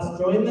Ms. Boss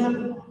join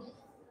them.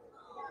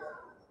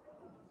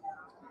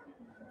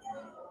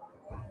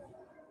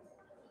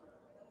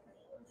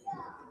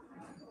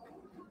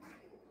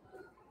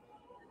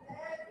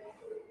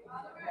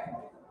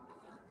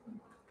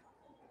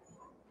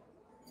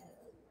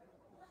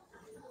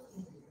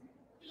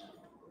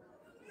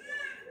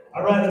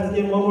 All right, let's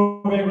give one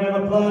more big round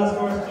of applause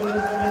for our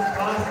students from this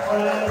class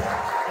class.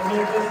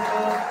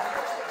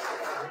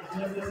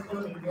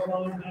 And go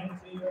on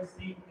back to your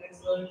seat.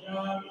 Excellent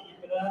job.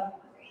 Keep it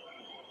up.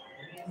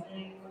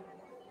 Amazing.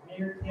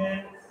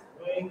 Meerkats.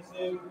 Way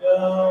to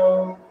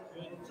go.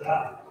 Good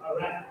job. All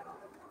right.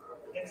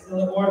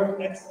 Excellent work.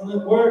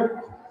 Excellent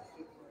work.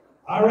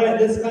 All right,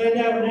 let's find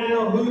out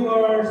now who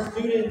are our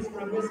students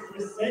from Ms.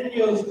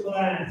 Crescenio's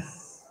class.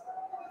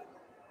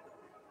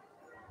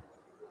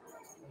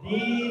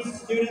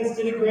 These students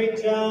did a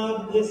great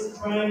job this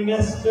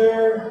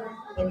trimester.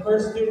 The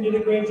first student did a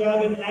great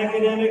job in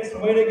academics.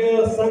 Way to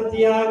go,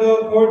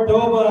 Santiago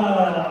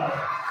Cordoba.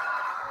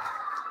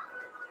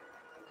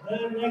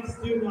 The next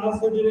student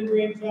also did a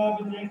great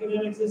job in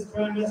academics this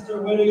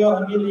trimester. Way to go,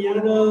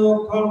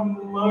 Emiliano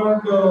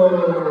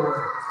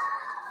Camargo.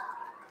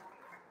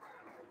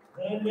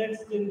 The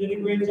next student did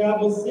a great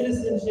job with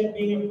citizenship,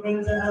 being a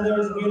friend to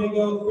others. Way to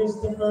go,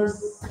 Christopher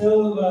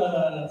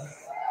Silva.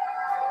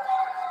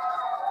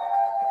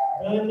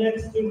 The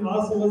next student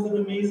also was an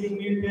amazing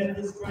meerkat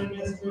this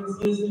trimester in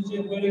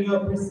citizenship. Way to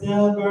go,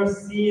 Priscilla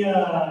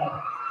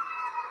Garcia.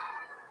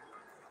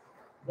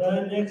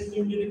 The next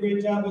student did a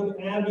great job with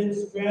A.V.I.D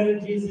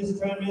strategies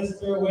this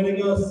trimester. Way to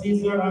go,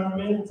 Cesar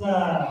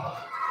Armenta.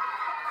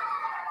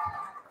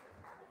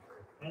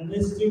 And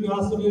this student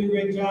also did a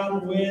great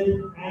job with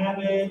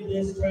A.V.I.D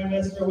this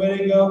trimester. Way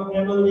to go,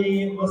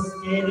 Emily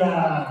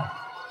Mosqueda.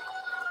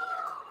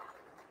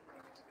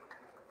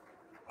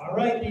 All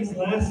right, these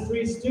last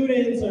three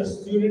students are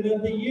Student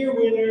of the Year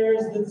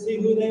winners. Let's see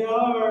who they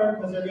are,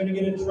 because they're going to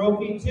get a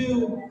trophy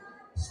too.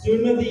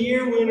 Student of the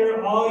Year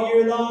winner all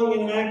year long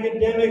in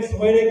academics.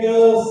 Way to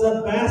go,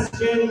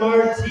 Sebastian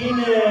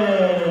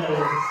Martinez.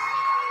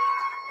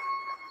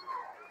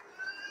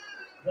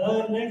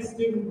 The next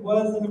student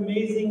was an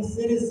amazing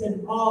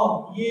citizen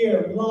all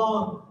year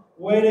long.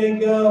 Way to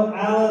go,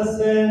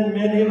 Allison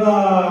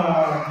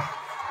Menivar.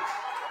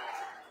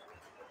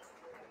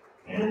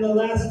 And the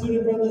last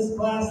student from this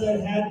class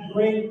that had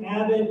great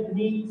A.V.I.D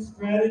neat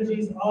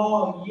strategies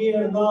all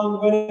year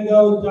long. Way to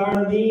go,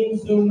 Darlene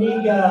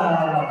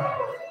Zuniga.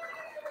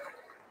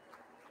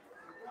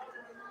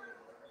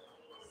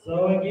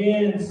 So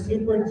again,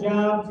 super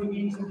job to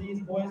each of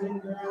these boys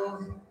and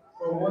girls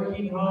for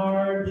working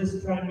hard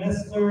this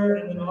trimester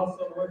and then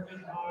also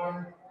working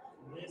hard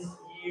this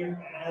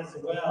year as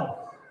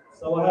well.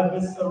 So we'll have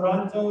Ms.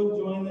 Saranto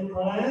join the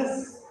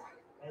class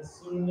as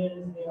soon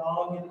as they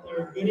all get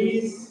their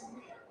goodies.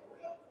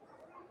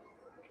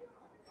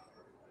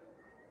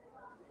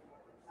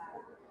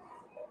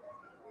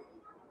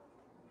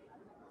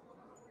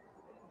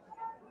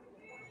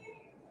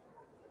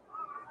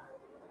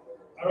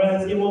 All right,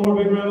 let's give one more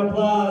big round of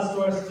applause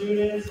to our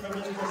students from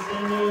Ms.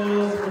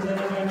 Crescenio's,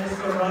 presented by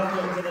Mr.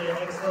 Rocco today.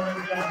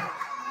 Excellent job.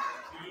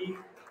 Keep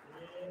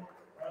it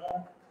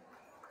up.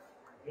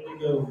 Way to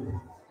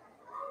go.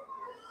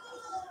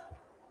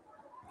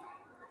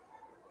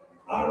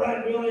 All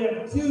right, we only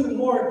have two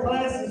more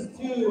classes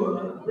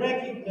to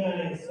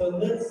recognize, so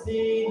let's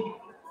see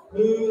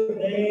who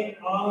they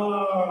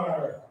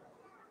are.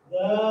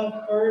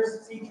 The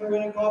first teacher we're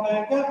going to call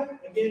back up.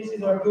 Again,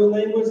 she's our food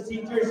language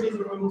teacher. She's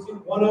in room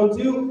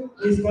 102.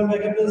 Please come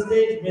back up to the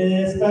stage,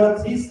 Miss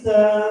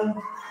Bautista.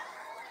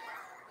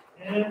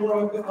 And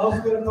we're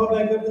also going to call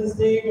back up to the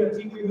stage our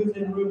teacher who's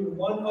in room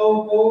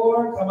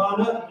 104. Come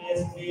on up,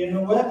 Miss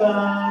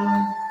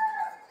Villanueva.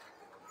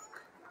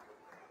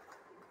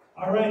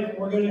 All right,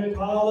 we're going to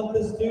call up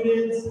the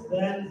students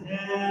that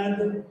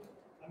had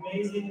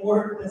amazing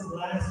work this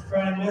last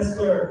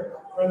trimester.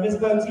 From Ms.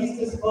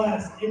 Bautista's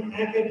class in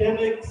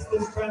academics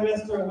this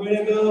trimester, way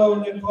to go,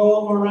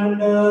 Nicole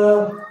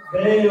Miranda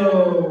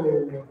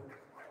Valle.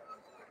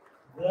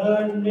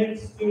 The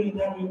next student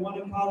that we want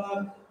to call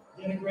up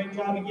did a great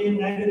job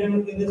again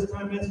academically this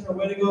trimester,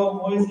 way to go,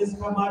 Moises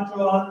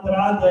Camacho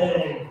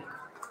Andrade.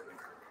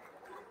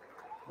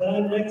 The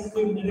next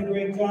student did a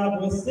great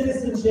job with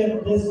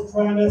citizenship this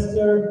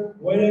trimester.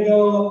 Way to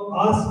go,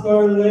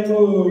 Oscar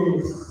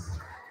Lemus.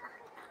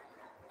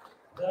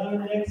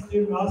 The next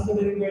student also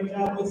did a great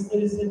job with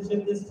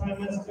citizenship this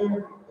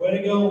trimester. Way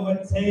to go,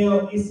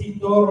 Mateo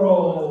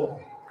Isidoro.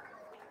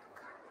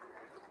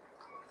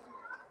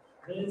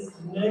 This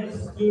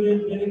next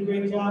student did a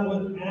great job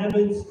with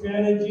A.V.I.D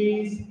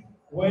strategies.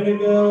 Way to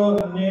go,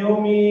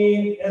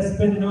 Naomi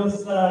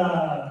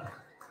Espinosa.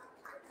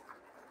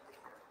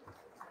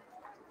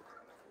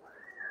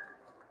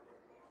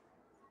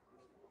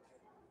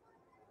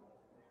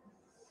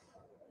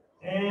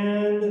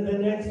 And the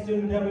next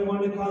student that we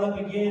want to call up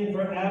again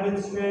for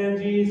A.V.I.D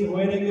strategies.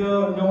 Way to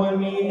go,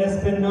 Naomi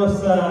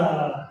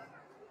Espinosa.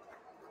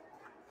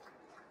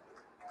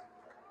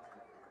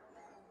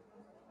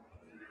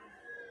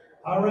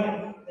 All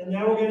right, and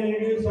now we're going to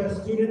introduce our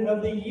Student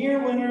of the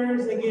Year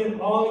winners. Again,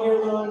 all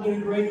year long, did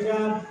a great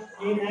job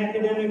in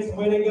academics.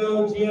 Way to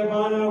go,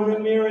 Giovanna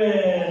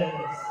Ramirez.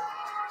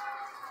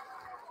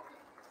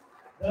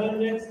 The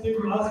next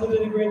student also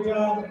did a great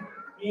job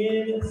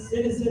in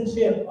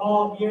citizenship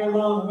all year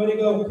long. Way to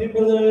go,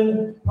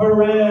 Kimberly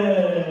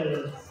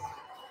Perez.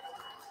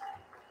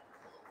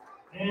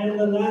 And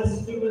the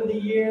last student of the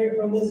year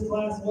from this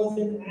class was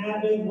in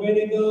A.V.I.D. Way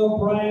to go,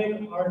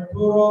 Brian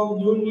Arturo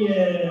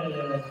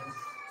Nunez.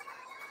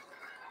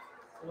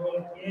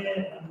 So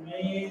again,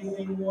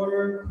 amazing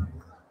work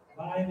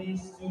by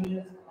these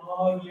students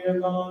all year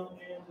long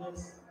and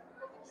this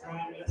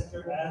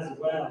trimester as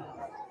well.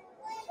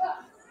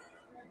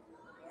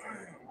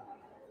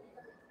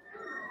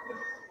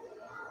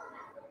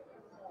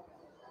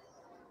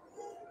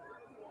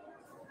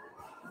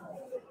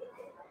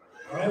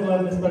 All right, we'll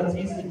have Ms.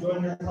 Bautista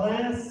join her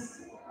class.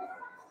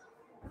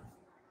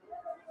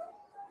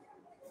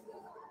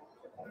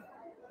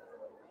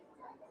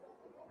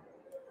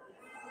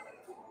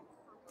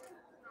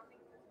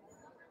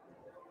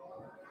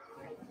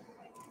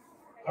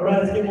 All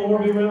right, let's give one more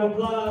big round of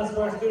applause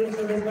for our students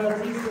of Ms.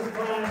 Bautista's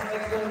class.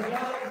 Excellent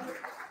job.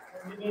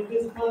 And you make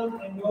this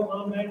pump and go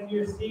on back to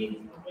your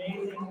seat.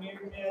 Amazing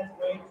Meerkats,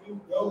 way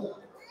to go.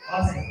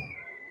 Awesome.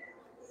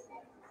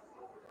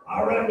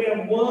 All right, we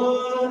have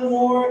one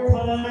more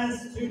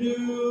class to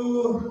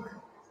do.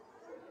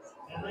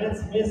 And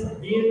that's Miss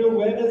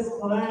Villanueva's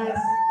class.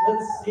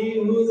 Let's see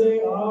who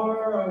they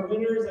are, our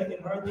winners. I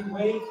can hardly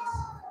wait.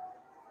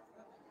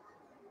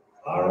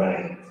 All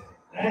right,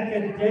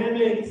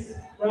 academics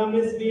from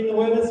Miss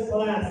Villanueva's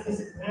class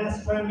this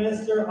past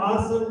trimester.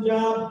 Awesome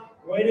job.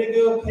 Way to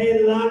go,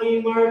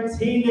 Keilani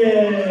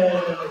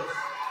Martinez.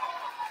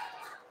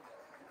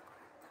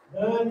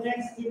 The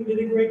next student did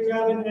a great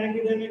job in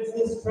academics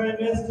this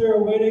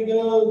trimester. Way to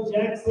go,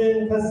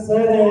 Jackson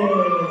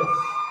Caceres.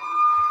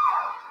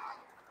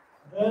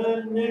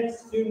 The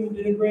next student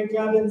did a great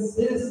job in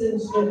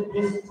citizenship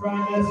this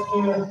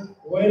trimester.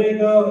 Way to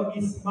go,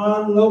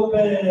 Isman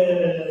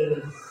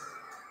Lopez.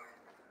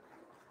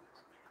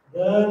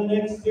 The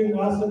next student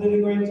also did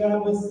a great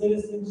job with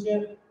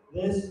citizenship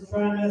this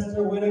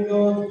trimester. Way to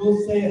go,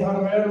 Dulce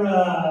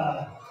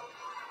Herrera.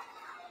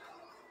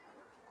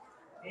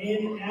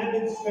 In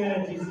A.V.I.D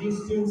strategies, these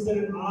students did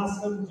an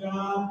awesome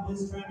job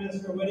this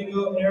trimester. Way to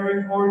go,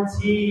 Eric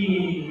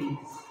Ortiz.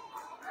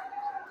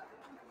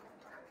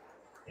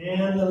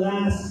 And the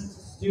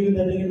last student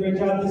that did a great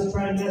job this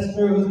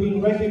trimester who's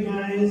being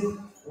recognized.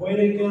 Way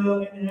to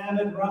go in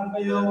A.V.I.D,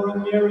 Rafael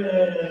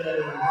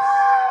Ramirez.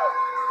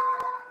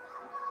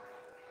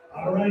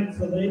 All right,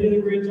 so they did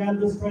a great job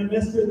this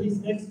trimester. These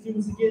next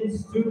students, again,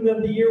 Student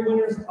of the Year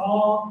winners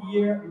all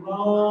year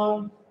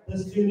long. The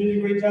student did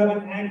a great job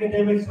in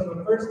academics from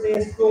the first day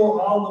of school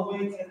all the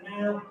way to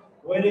now.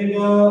 Way to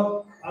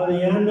go,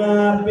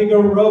 Aliana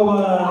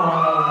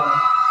Figueroa.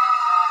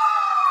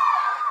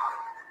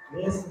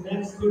 This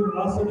next student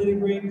also did a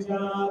great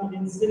job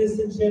in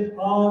citizenship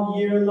all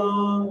year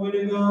long. Way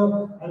to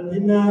go,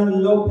 Alina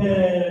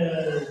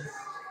Lopez.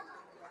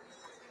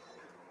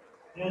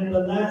 And the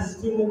last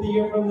student of the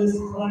year from this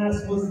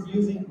class was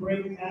using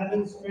great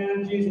A.V.I.D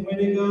strategies. Way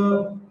to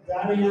go,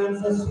 Darian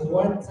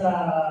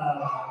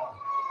Sueta.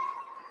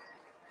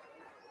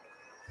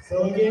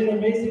 So again,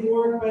 amazing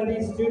work by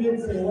these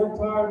students. They worked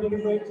hard, did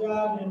a great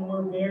job, and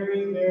we're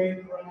very,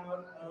 very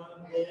proud of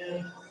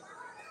them.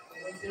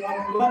 Once they all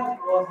come up,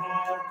 we'll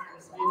have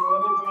Ms.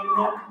 Villanueva join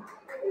them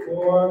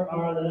for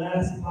our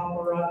last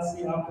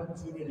paparazzi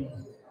opportunity.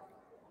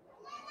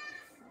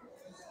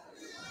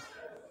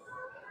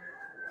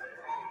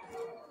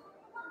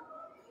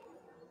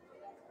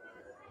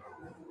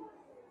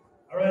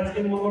 All right, let's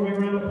give one more big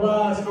round of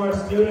applause to our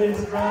students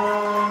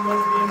from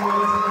Ms.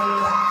 Villanueva's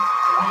class.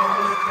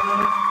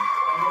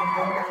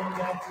 Go on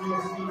back to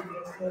your seat.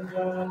 Excellent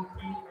job.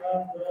 Keep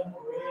up the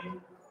great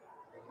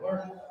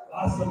work.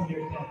 Awesome,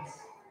 Meerkats.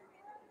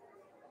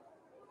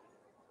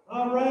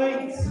 All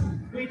right,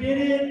 we did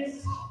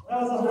it.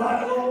 That was a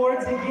lot of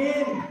awards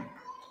again.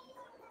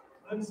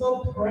 I'm so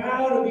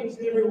proud of each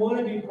and every one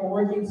of you for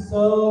working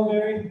so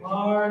very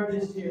hard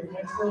this year.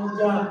 Excellent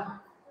job.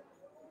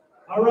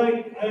 All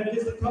right, I have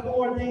just a couple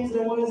more things I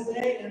want to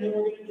say, and then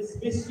we're going to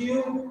dismiss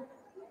you.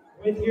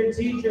 with your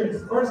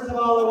teachers. First of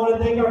all, I want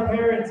to thank our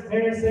parents.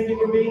 Parents, thank you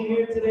for being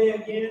here today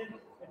again.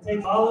 It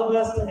takes all of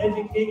us to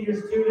educate your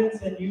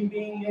students, and you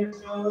being here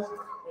shows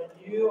that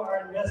you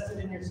are invested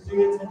in your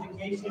students'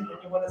 education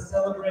and you want to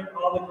celebrate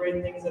all the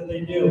great things that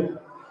they do.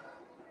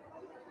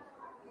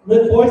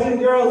 Boys and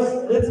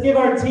girls, let's give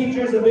our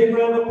teachers a big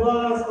round of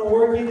applause for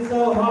working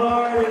so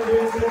hard and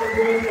doing such a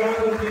great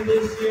job with you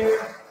this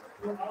year.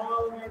 To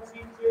all of our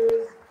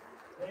teachers,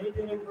 they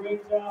did a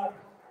great job.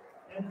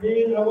 And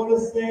then I want to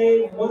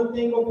say one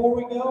thing before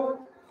we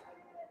go.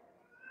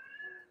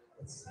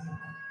 Let's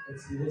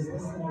see who's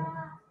listening.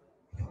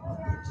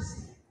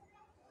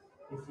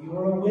 If you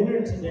are a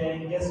winner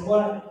today, guess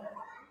what?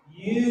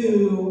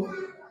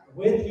 You,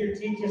 with your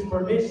teacher's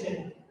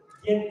permission,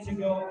 get to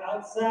go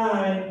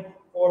outside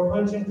for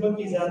punch and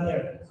cookies out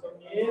there. So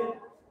if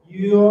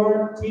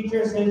your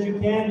teacher says you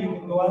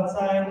can go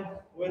outside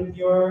with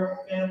your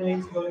family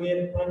to go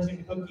get punch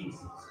and cookies.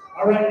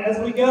 All right, as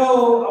we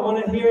go, I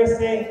want to hear us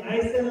say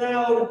nice and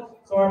loud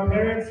so our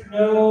parents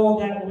know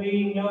that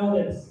we know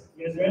this.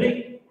 You guys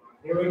ready?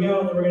 Here we go,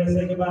 and then we're going to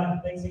say goodbye.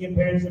 Thanks again,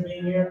 parents, for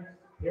being here.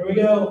 Here we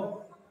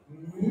go.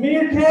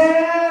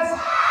 Meerkats!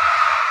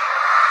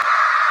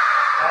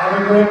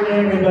 Have a great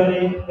day,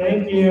 everybody.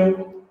 Thank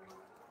you.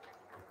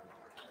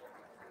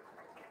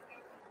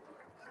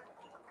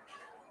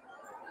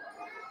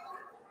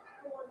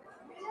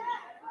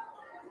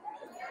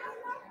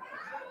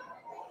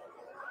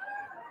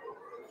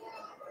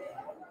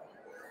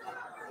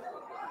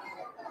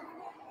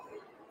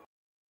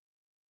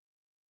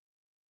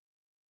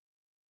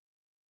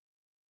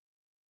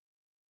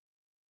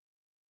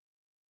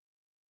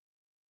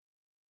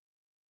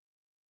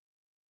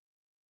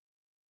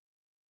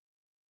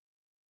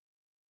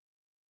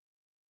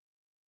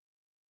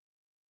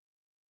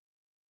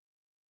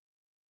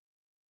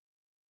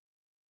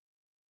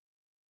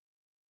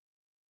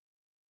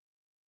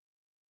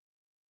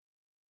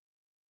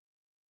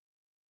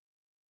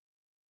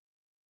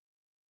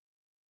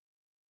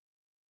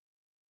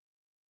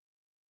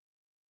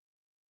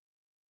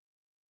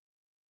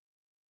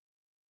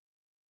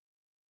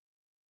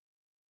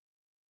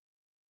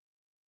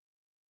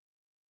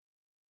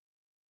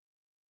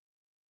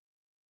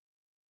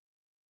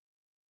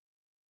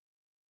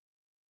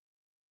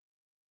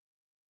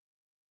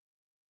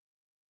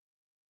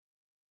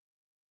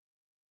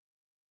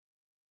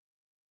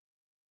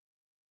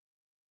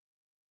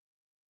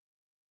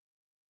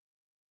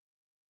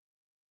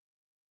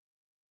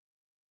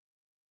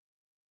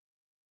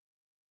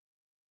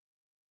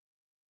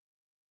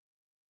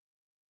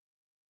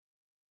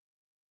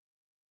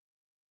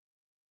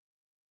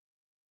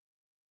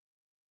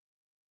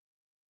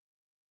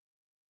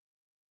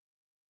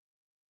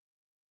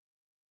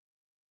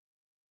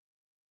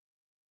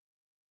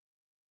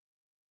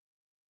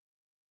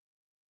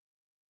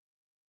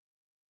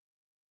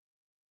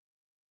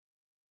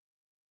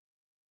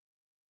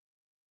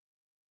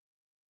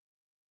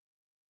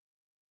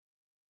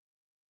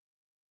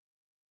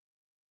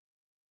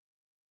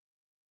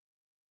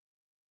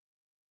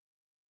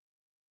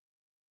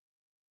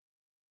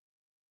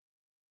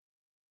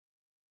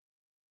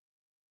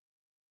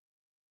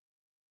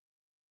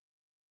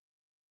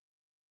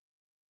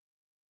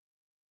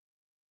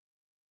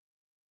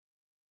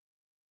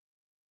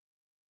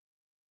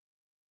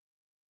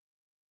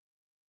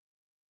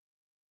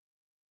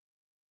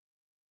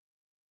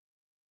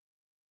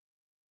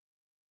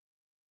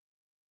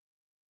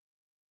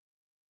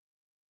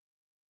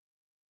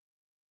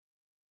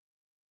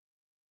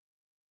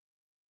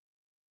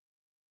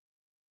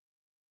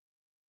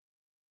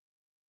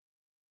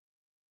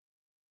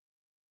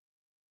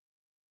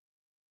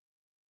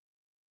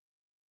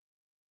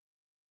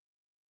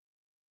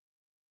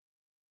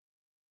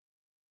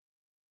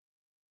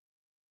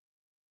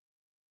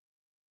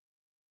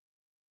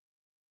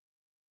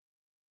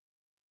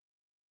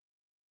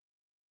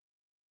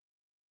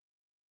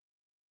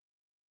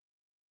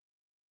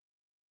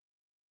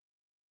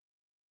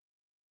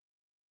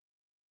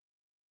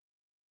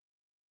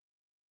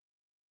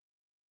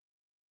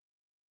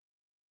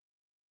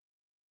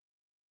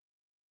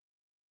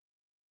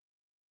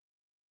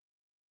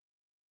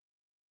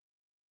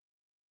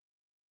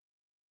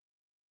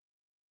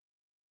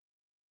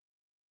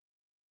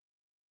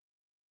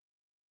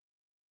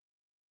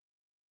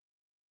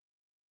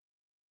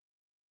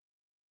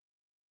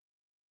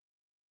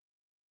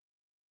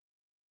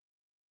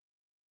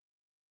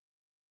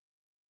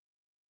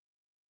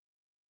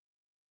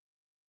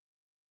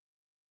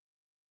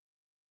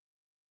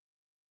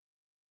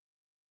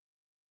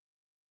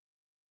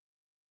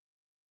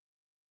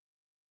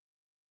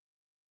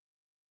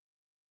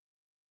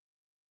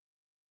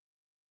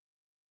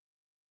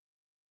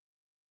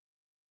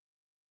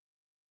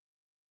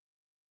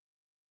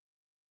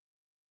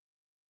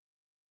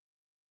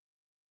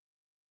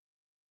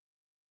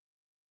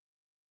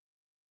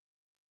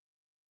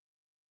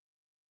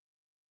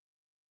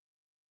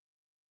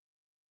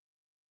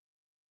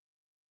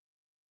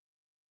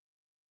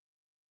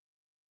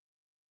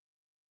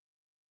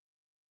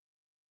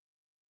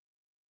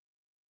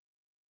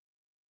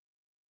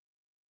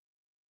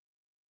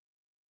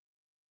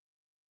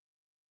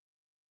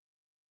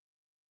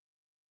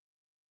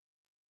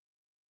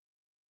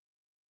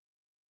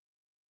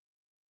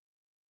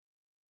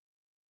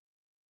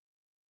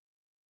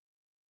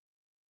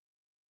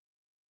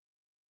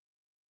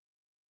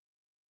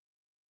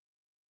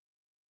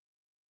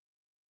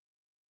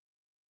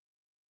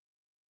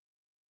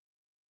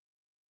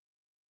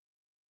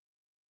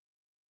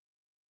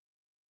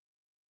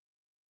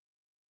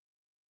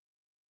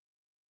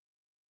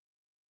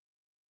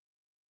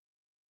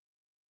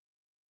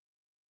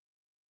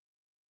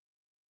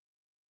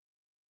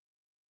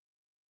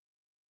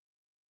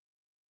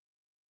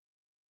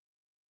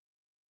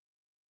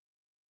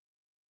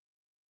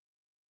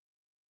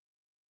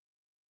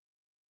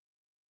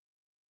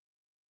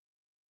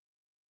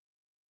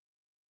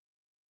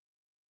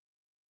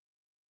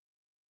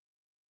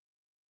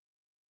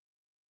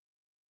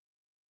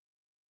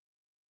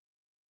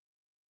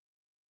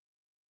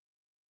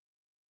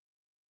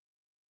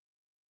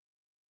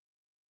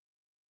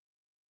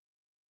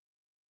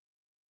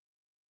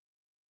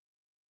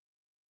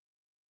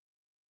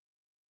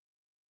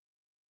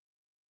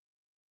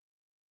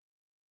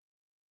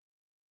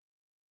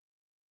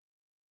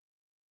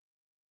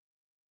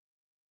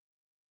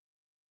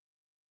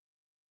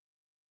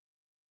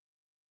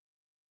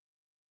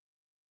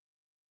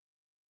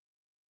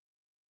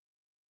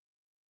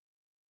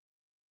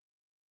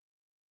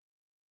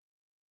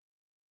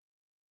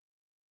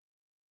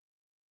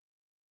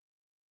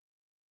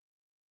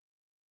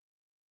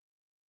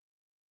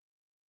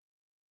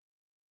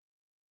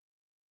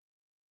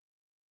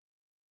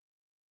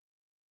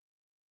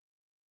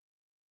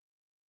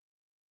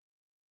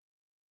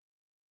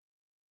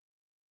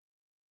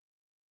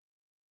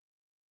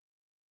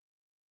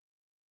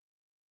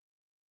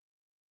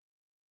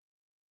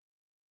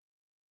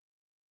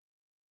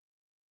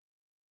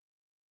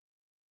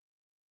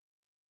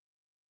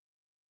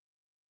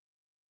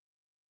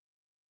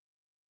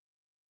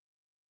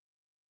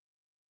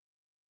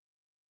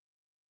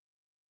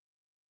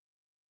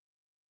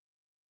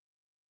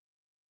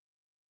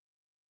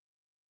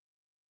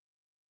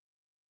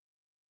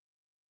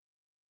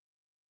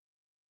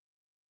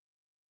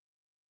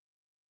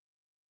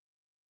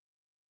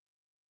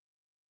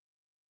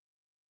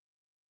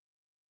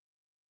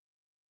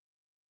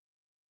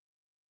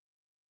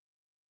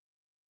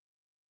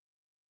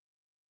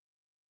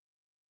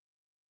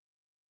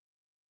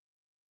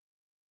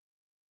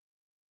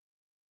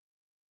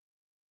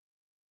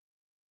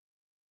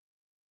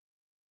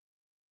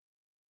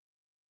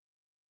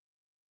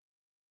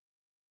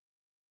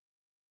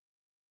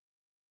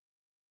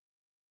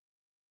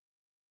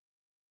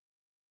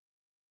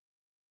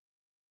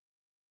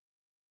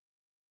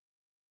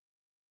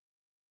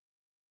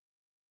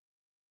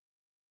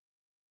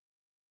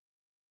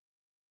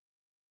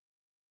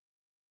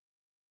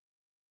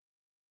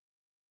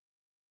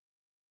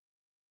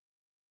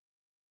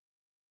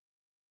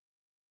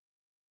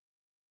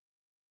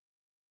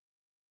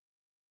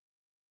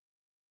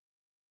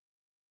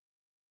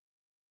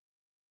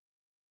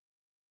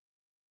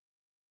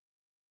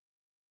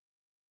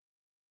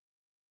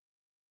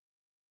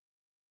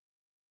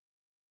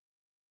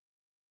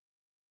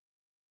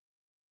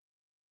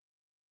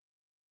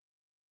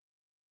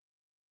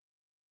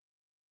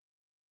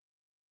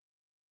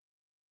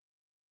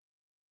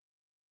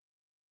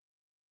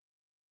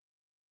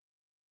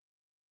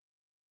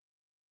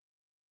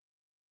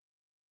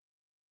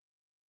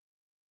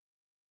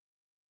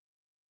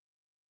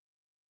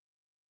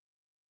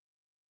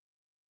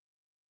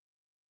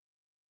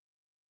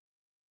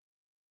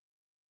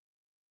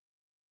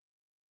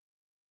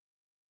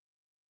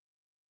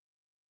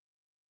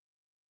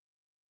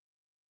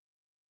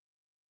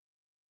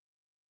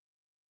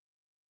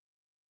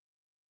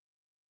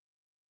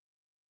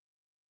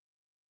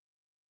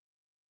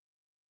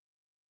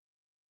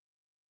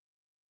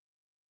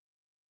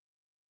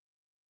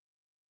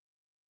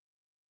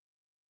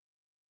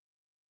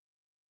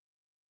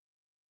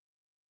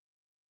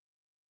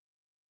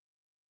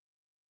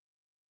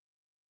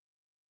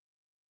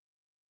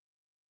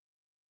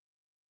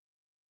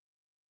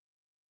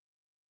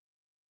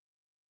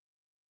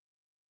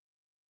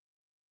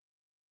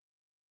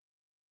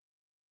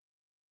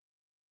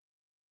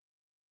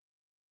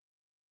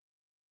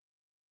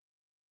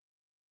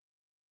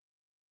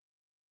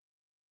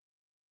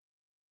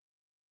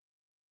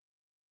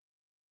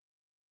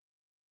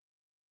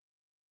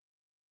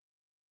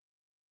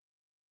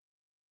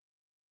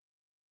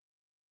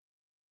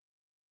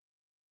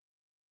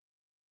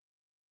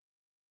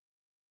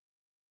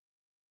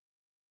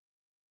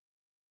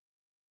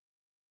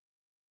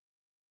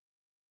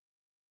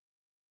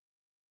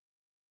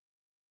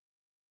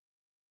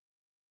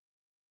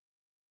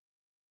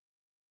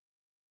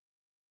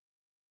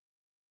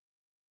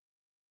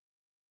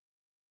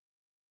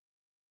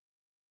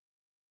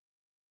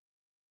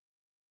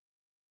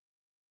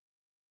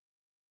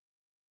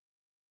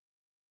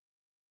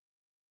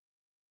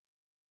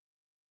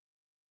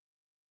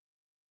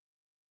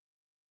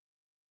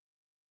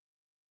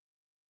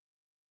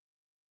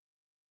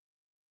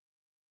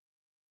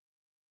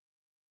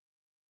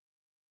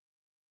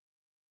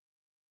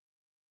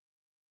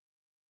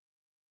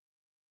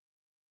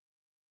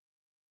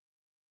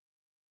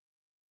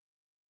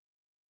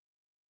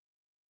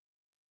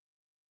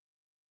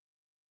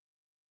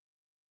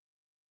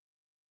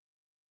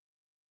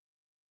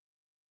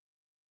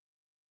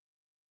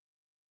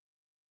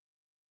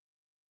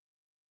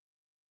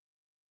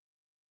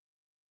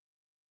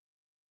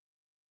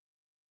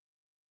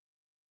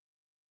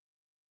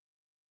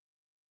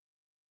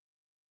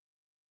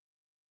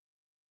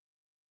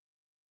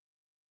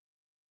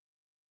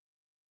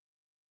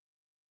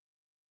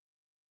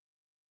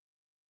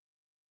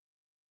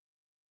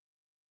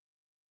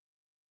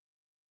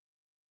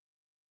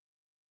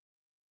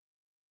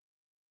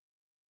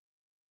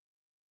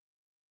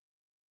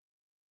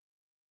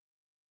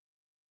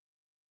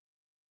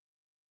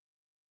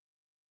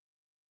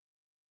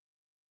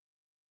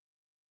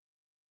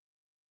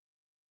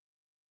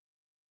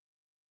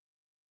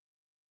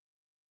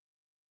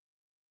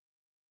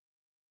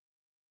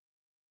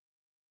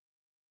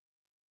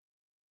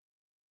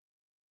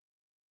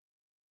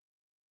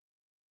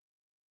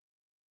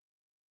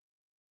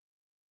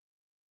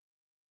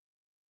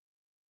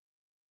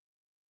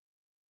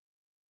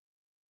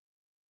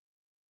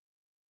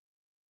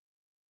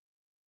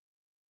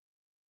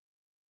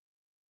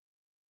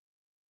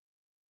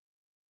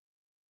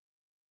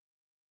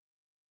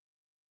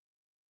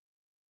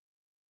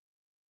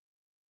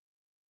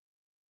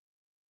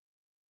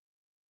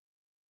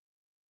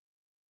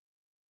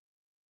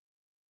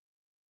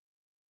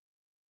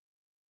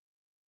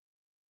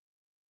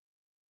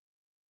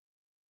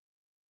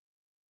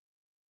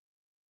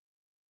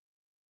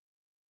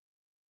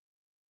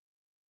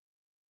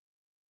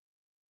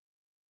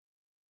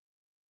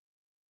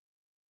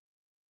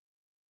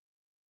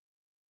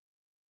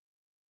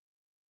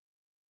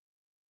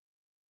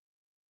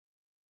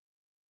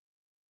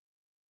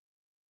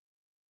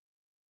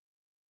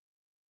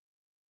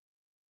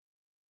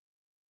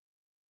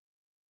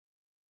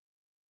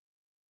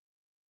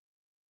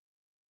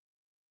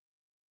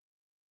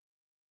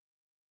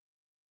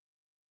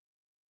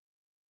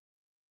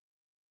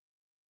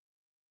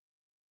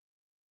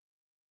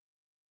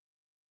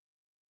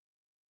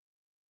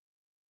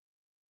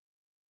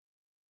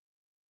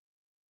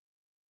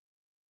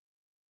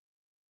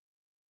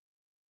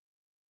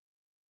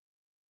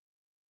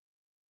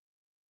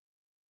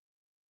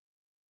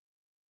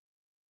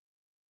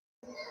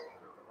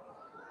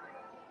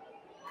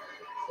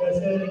 Let's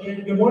say it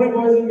again. Good morning,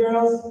 boys and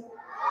girls.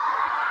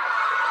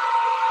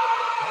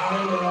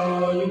 I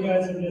know you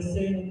guys are just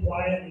sitting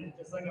quietly,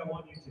 just like I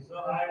want you to. So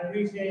I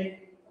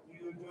appreciate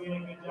you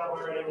doing a good job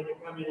already when you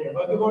come in here.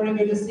 But good morning,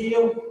 good to see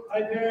you.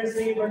 Hi, parents,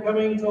 thank you for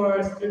coming to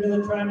our Student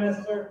of the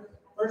Trimester.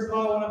 First of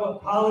all, I want to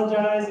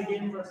apologize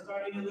again for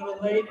starting a little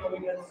late, but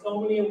we've had so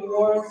many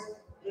awards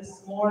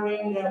this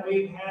morning that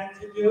we've had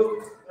to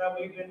do that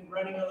we've been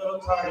running a little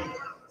tardy.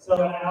 So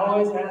I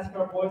always ask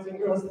our boys and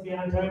girls to be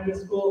on time to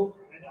school,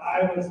 and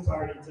I was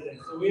tardy today.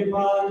 So we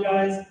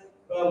apologize,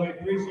 but we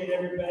appreciate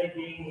everybody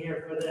being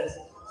here for this.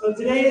 So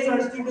today is our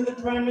Student of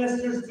the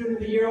Trimester, Student of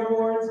the Year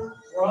Awards.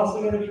 We're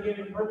also going to be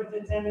giving perfect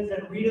attendance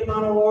and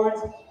readathon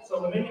awards. So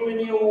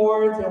many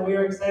awards, and we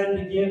are excited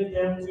to give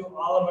them to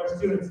all of our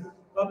students.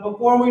 But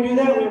before we do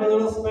that, we have a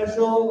little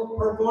special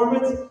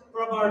performance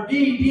from our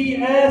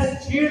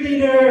VBS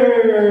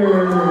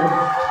cheerleaders.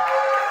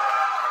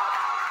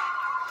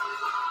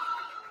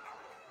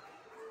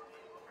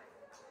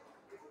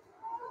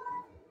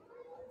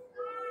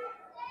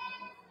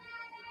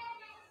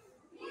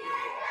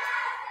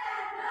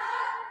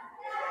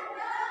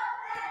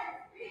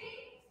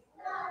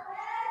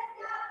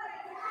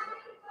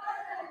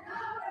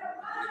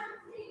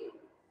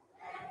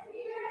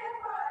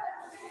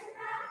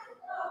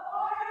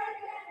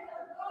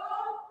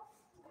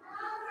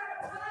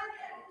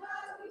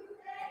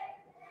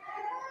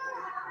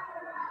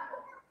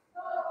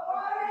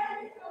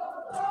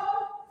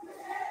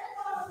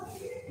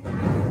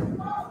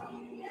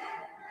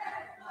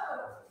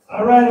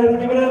 All right, let's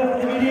give it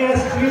up for the VBS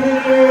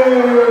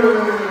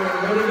cheerleaders.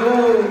 Way to go.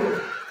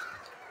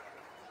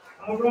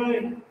 All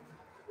right.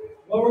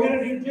 What we're going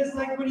to do, just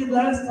like we did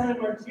last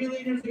time, our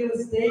cheerleaders are going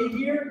to stay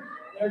here.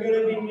 They're going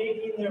to be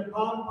making their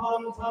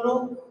pom-pom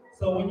tunnel.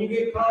 So when you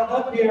get called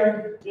up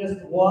here, just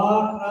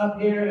walk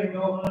up here and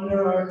go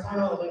under our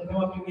tunnel and then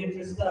come up and get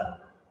your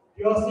stuff.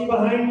 You all see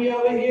behind me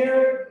over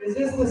here? Is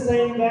this the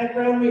same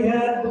background we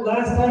had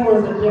last time, or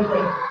is it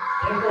different?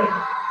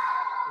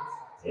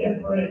 It's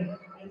different.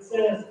 It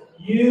says,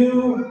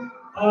 "You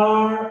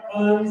are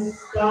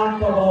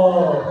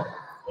unstoppable."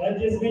 That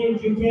just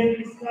means you can't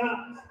be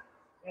stopped.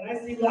 And I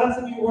see lots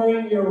of you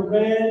wearing your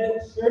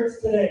red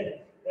shirts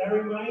today. That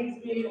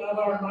reminds me of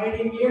our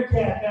mighty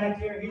meerkat back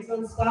here. He's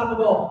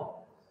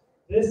unstoppable.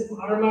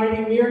 Our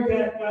mighty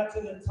meerkat got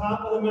to the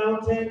top of the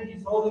mountain.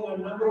 He's holding a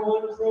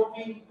 #1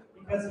 trophy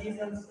because he's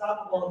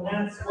unstoppable, and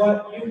that's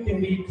what you can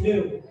be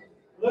too.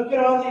 Look at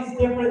all these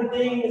different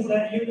things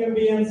that you can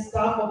be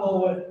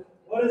unstoppable with.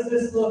 What does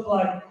this look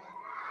like?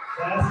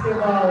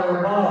 Basketball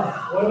or ball.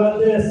 What about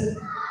this?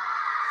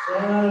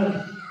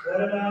 Sun.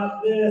 What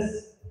about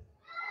this?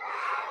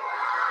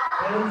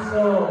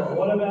 Pencil.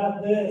 What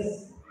about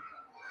this?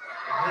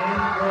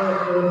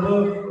 Handbook or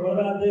book. What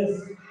about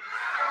this?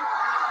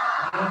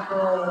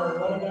 Apple.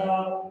 What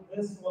about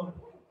this one?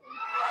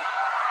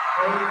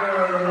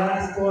 Paper. The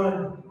last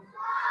one.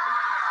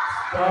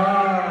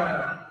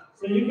 Star.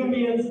 So you can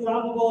be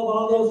unstoppable of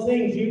all those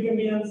things. You can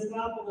be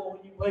unstoppable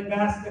when you play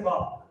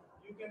basketball.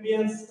 You can be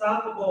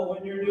unstoppable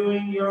when you're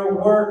doing your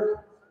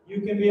work.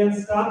 You can be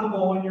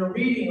unstoppable when you're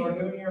reading or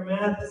doing your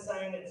math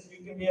assignments.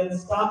 You can be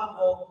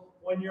unstoppable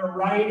when you're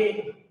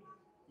writing.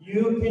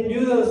 You can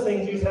do those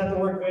things. You just have to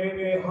work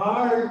very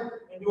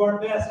hard and do our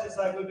best, just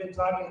like we've been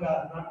talking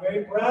about. And I'm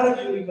very proud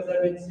of you because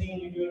I've been seeing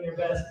you doing your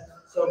best.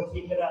 So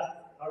keep it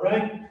up. All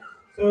right?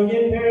 So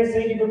again, parents,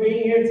 thank you for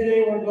being here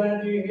today. We're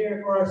glad you're here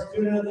for our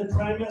Student of the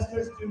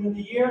Trimester, Student of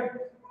the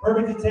Year,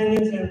 perfect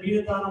attendance, and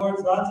readathon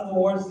awards. Lots of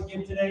awards to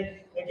give today.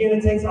 Again,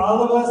 it takes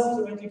all of us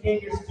to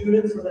educate your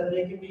students so that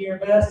they can be your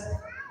best.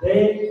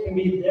 They can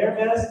be their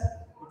best.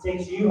 It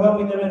takes you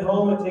helping them at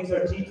home. It takes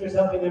our teachers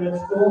helping them at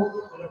school.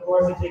 And of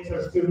course, it takes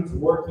our students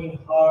working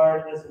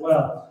hard as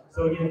well.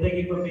 So again, thank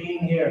you for being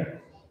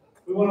here.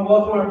 We want to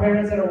welcome our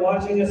parents that are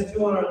watching us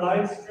too on our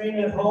live stream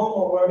at home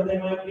or wherever they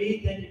might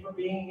be. Thank you for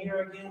being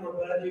here again. We're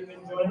glad you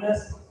can join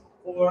us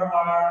for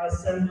our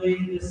assembly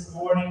this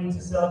morning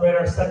to celebrate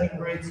our second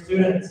grade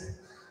students.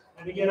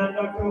 And again, I'm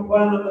Dr.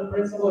 McQuan. I'm the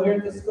principal here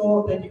at the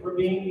school. Thank you for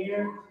being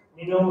here.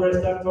 Mi nombre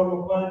es Dr.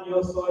 McQuan.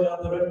 Yo soy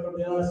el director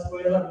de la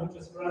escuela.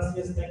 Muchas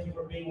gracias. Thank you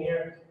for being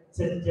here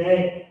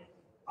today.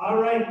 All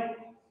right,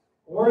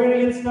 we're going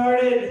to get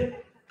started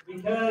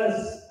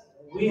because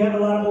we have a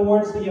lot of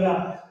awards to give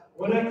out.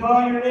 When I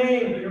call your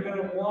name, you're going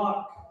to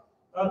walk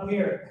up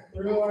here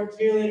through our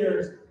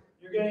cheerleaders.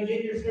 You're going to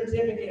get your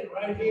certificate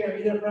right here,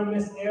 either from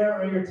Miss Air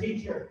or your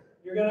teacher.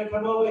 You're going to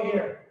come over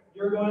here.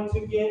 You're going to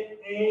get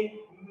a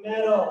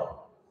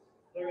medal.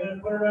 They're going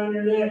to put it around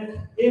your neck.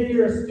 If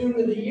you're a Student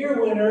of the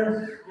Year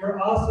winner, you're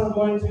also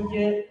going to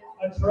get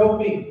a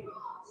trophy.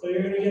 So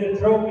you're going to get a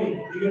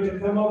trophy. You get to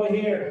come over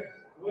here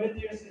with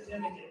your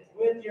certificate,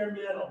 with your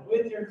medal,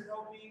 with your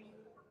trophy.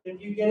 If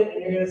you get it,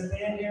 and you're going to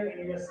stand here and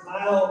you're going to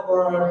smile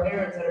for our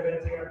parents that are going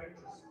to take our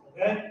pictures,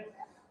 okay?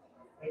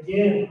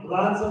 Again,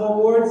 lots of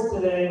awards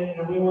today,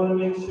 and we want to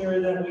make sure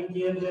that we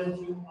give them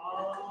to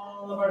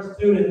all of our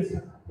students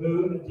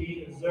who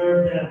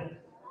deserve them.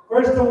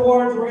 First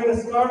awards we're going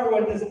to start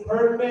with is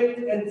perfect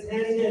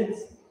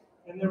attendance.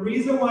 And the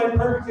reason why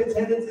perfect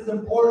attendance is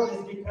important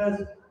is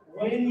because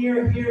when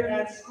you're here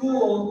at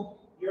school,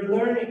 you're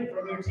learning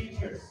from your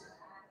teachers.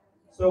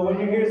 So when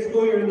you're here at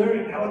school, you're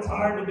learning. Now it's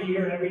hard to be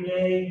here every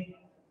day.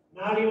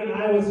 Not even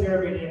I was here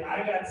every day.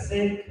 I got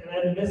sick and I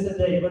had to miss a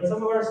day. But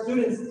some of our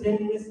students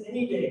didn't miss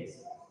any days.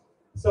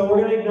 So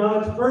we're going to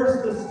acknowledge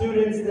first the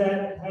students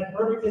that had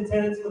perfect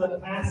attendance for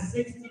the past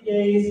 60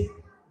 days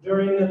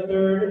during the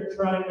third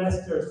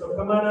trimester. So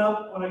come on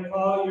up when I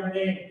call your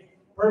name.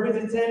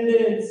 Perfect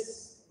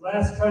attendance,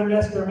 last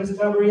trimester, Ms.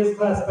 Chavaria's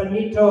class,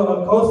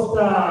 Benito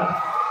Acosta.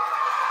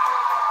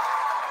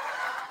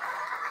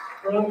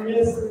 From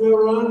Ms.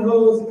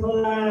 Naranjo's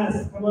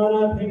class, come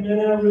on up,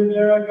 Jimena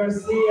Rivera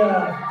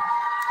Garcia.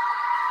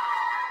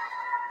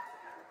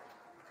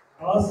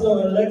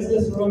 Also,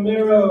 Alexis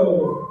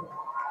Romero.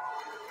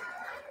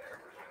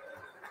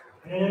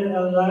 And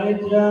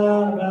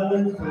Elijah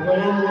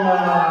Valenzuela.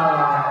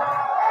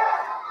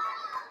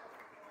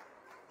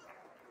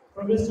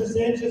 From Mr.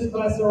 Sanchez's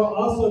class, there were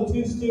also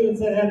two students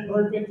that had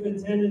perfect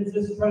attendance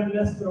this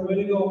trimester. Way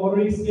to go,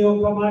 Mauricio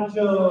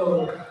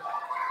Camacho.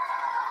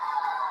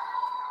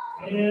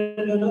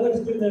 And another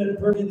student that had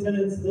perfect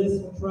attendance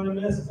this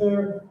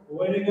trimester.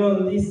 Way to go,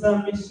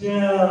 Lisa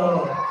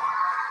Michelle.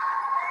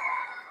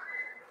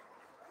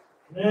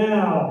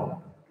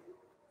 Now,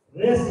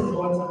 this is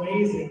what's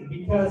amazing,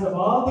 because of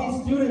all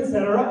these students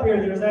that are up here,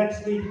 there's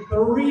actually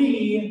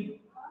 3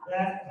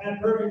 that had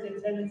perfect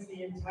attendance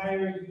the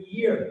entire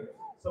year.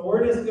 So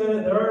we're just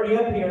gonna, they're already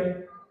up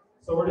here,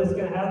 so we're just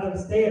gonna have them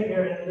stay up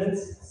here and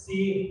let's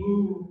see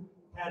who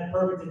had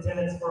perfect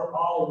attendance for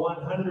all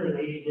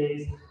 180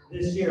 days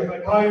this year. If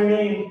I call your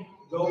name,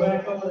 go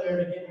back over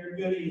there to get your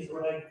goodies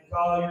when I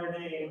call your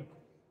name,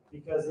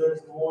 because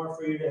there's more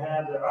for you to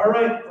have there. All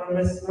right, from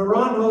Ms.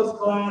 Naranjo's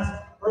class,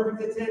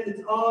 perfect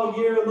attendance all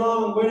year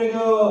long. Way to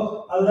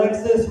go,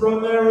 Alexis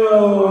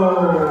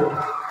Romero.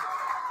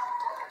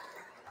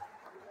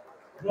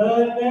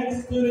 The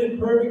next student,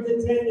 perfect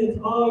attendance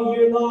all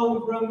year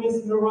long from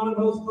Ms.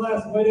 Naranjo's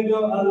class. Way to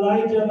go,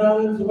 Elijah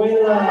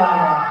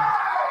Valenzuela.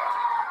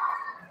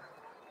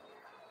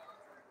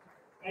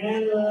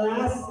 And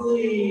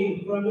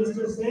lastly, from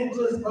Mr.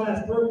 Sanchez's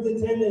class,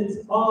 perfect attendance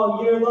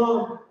all year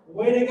long.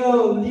 Way to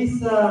go,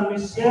 Lisa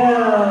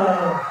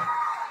Michelle.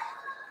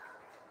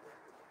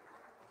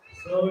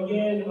 So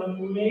again,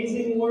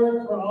 amazing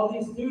work for all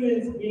these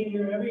students being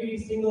here every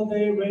single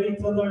day, ready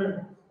to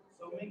learn.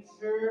 So make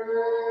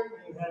sure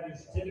you have your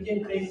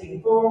certificate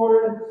facing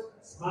forward.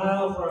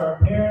 Smile for our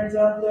parents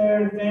out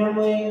there and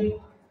family.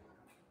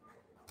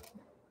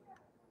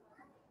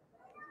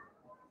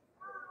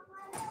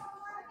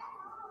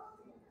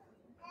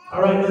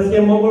 All right, let's give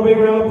them one more big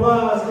round of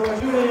applause for our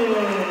students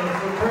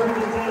for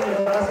perfect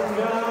attendance. Awesome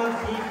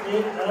job. Keep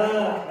it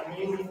up.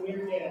 Amazing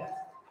weekend.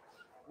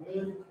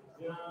 Good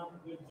job.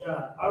 Good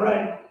job. All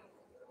right.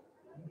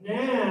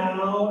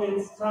 Now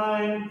it's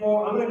time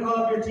for, I'm going to call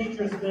up your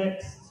teachers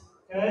next.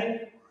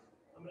 Okay?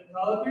 I'm going to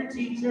call up your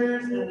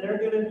teachers, and they're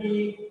going to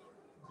be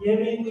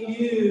giving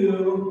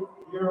you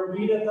your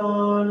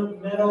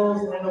readathon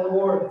medals and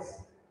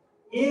awards.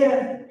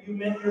 If you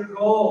met your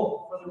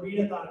goal for the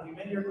readathon, if you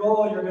met your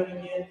goal, you're going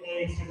to get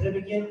a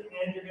certificate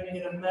and you're going to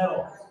get a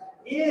medal.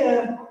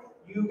 If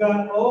you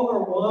got over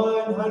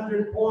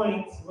 100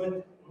 points,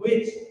 with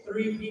which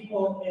 3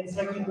 people in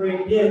 2nd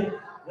grade did,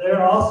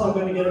 they're also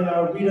going to get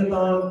a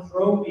readathon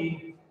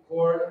trophy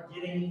for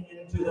getting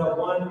into the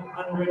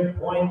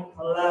 100-point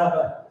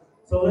club.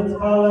 So let's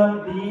call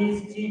up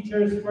these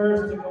teachers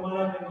first to come on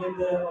up and give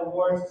the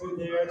awards to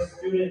their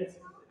students.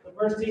 The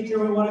first teacher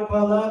we want to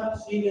call up,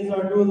 she is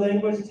our dual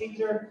language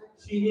teacher.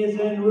 She is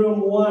in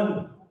room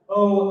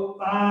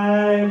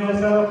 105. Let's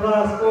have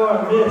applause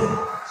for Miss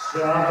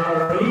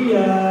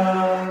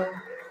Chavaria.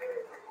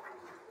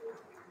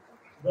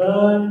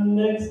 The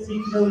next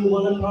teacher we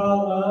want to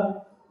call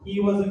up, he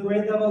was a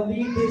grade level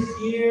lead this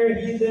year.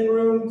 He's in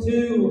room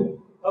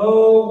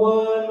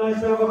 201.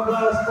 Nice round of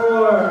applause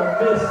for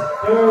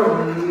Mr.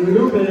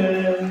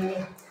 Rubin.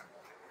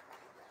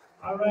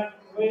 All right,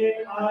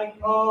 when I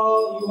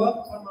call you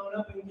up, come on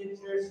up and get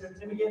your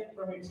certificate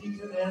from your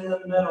teacher and the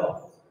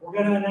medal. We're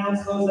going to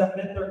announce those that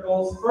met their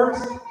goals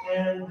first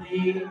and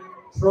the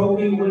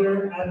trophy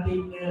winner at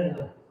the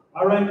end.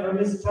 All right, for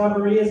Ms.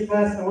 Chavaria's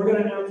class, and we're going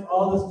to announce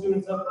all the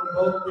students up from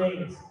both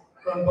names,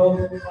 from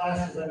both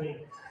classes, I mean.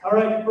 All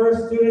right,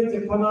 first student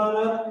to come on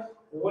up.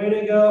 Way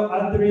to go,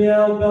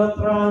 Adriel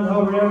Beltran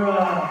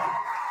Herrera.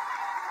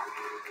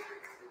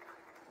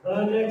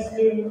 The next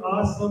student,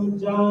 awesome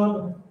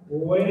job.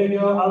 Way to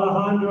go,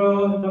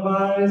 Alejandro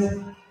Navarez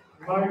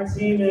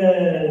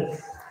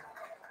Martinez.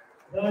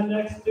 The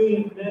next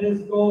student met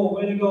his goal.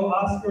 Way to go,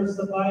 Oscar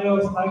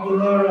Ceballos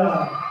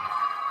Aguilera.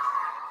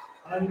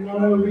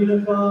 Another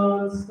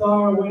readathon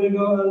star. Way to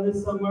go,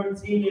 Alyssa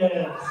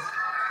Martinez.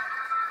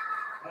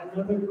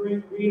 Another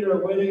great reader.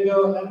 Way to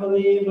go,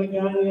 Emily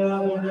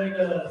Magana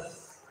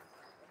Venegas.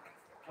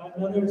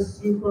 Another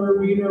super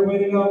reader. Way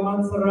to go,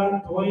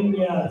 Montserrat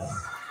Dueñas.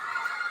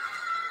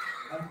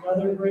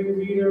 Another great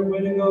reader.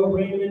 Way to go,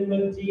 Raymond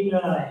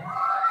Medina.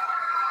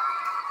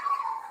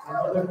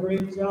 Another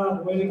great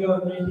job. Way to go,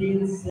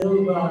 Nadine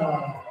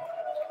Silva.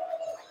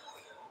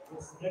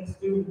 This next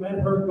student met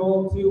her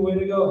goal too. Way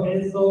to go,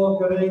 Hazel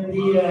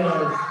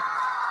Diaz.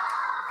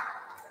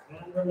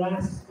 And the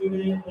last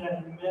student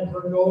that met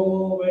her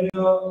goal. Way to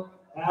go,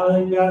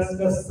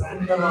 Aligaska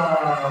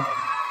Sandala.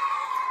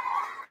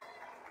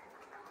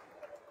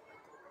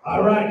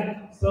 All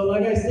right, so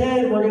like I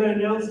said, we're going to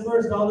announce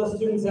first all the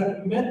students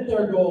that met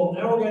their goal.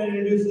 Now we're going to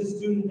introduce a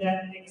student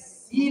that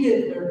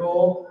exceeded their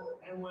goal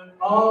and went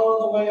all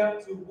the way up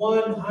to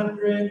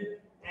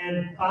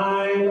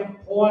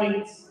 105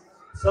 points.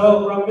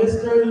 So from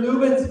Mr.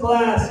 Lubin's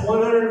class,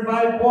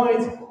 105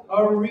 points,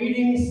 a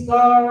reading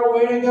star.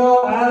 Way to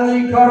go,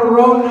 Ali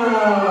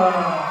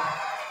Corona.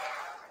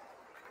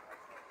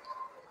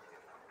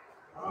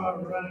 All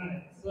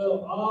right,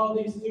 so all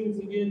these students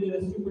again did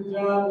a super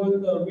job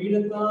with the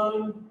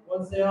readathon.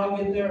 Once they all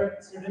get their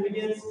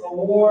certificates,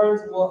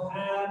 awards, we'll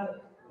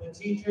have the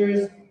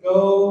teachers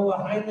go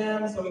behind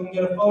them so we can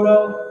get a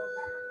photo.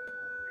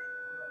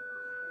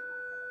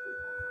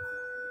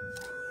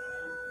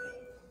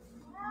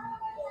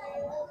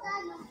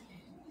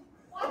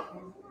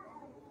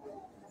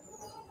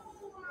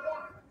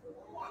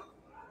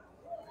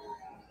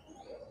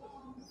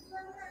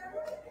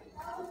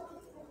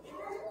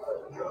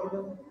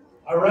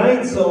 All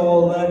right, so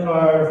we'll let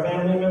our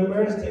family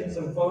members take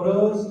some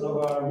photos of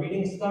our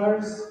reading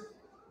stars.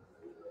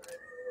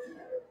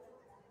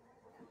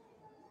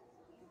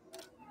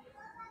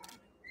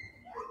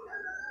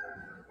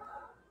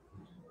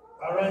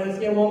 All right, let's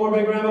get one more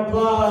big round of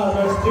applause.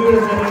 Our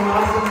students did an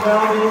awesome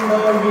job in the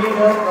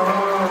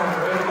readathon.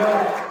 There you go.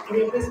 Give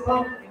me a fist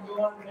pump and go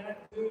on back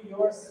to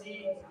your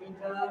seat. Good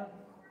job.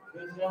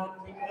 Good job.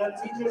 Keep it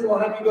up. Teachers, we'll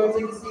have you go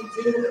take a seat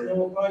too, and then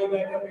we'll call you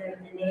back up here in a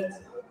few minutes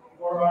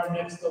for our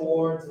next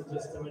awards in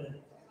just a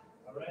minute.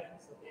 All right,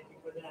 so thank you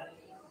for that.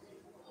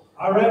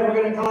 All right, we're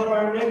going to call up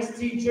our next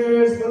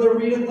teachers for the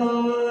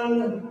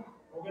readathon.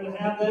 We're going to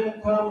have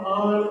them come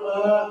on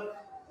up.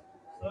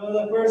 So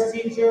the first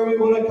teacher we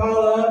want to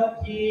call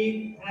up,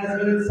 he has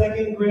been in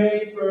second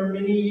grade for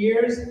many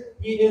years.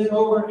 He is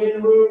over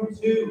in room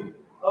 2.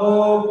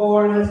 Oh,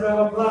 for a nice round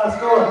of applause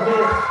for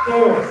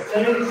Mr.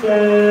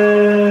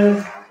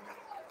 Sanchez.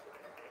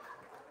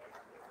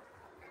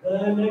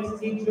 The next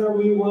teacher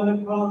we want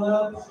to call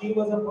up, she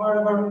was a part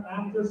of our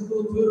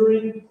after-school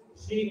tutoring.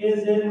 She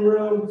is in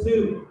room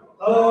 2.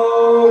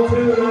 Oh,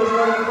 2, nice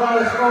round of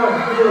applause for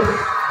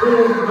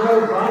Miss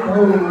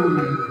Bravo.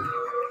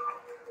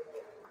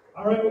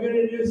 All right, we're going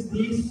to introduce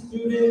these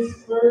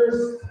students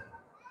first.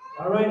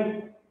 All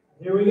right,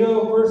 here we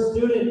go. First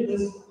student,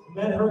 this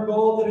met her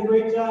goal, did a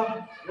great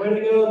job. Way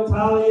to go,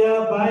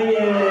 Talia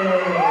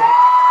Valle.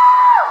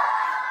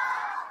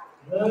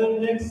 The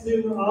next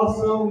student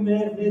also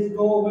met his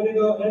goal. Way to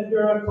go,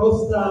 Edgar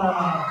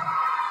Acosta.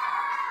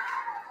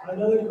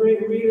 Another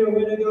great reader.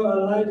 Way to go,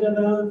 Elijah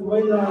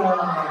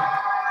Valenzuela.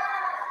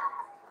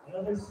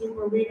 Another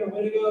super reader.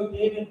 Way to go,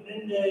 David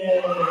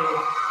Mendez.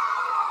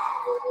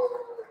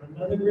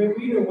 Another great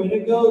reader. Way to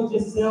go,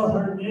 Giselle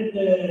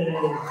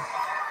Hernandez.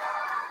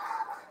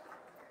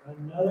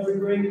 Another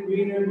great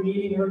reader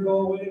meeting her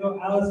goal. Way to go,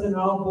 Allison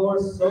Albor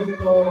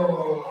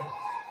Soto.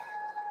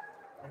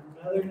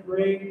 Another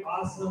great,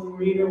 awesome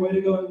reader. Way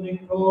to go,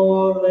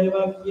 Nicole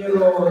Leva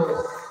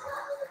Quiros.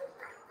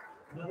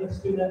 Another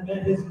student that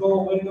met his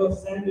goal. Way to go,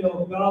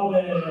 Samuel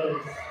Galvez.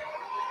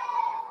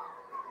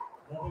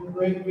 Another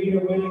great reader.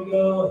 Way to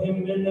go,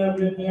 Jimena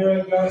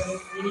Rivera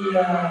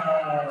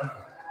Garcia.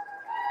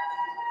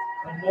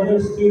 Another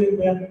student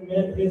that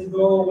met his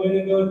goal. Way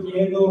to go,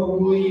 Diego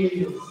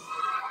Ruiz.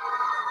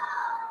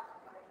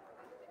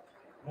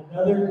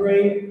 Another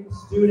great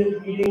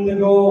student meeting the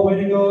goal.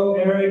 Way to go,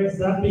 Eric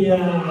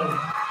Zapian.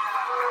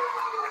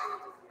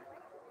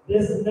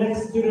 This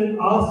next student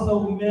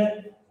also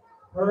met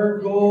her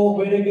goal.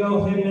 Way to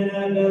go,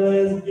 Jimena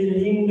Velez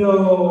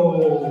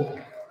Galindo.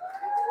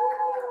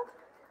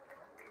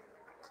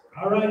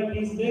 All right,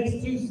 these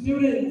next 2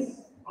 students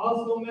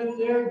also met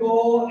their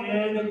goal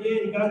and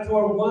again got to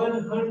our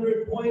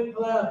 100-point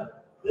club.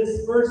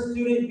 This first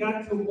student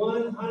got to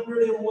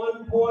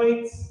 101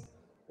 points.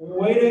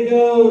 Way to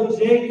go,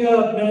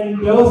 Jacob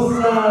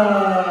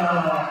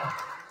Mendoza.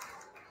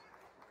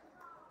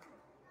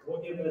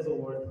 We'll give his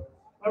award.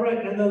 All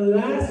right, and the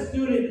last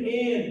student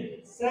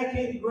in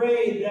second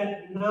grade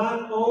that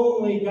not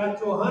only got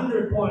to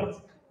 100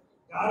 points,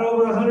 got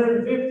over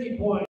 150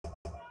 points,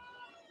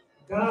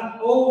 got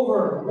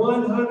over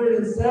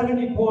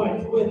 170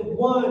 points with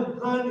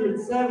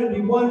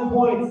 171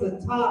 points, the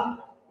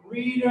top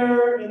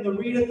reader in the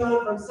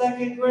readathon from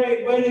second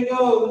grade. Way to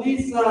go,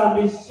 Lisa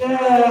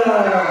Michelle.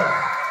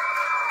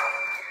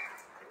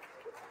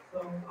 So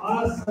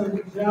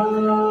awesome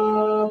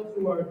job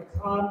to our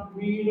top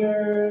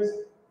readers.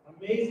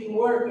 Amazing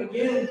work.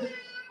 Again,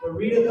 the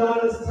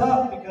readathon is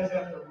tough because you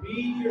have to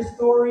read your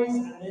stories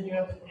and then you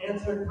have to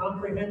answer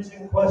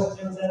comprehension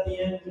questions at the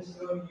end to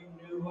show you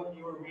knew what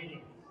you were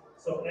reading.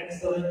 So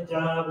excellent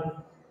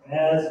job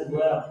as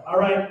well. All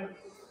right.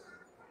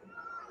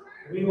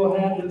 We will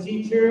have the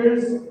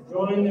teachers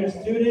join their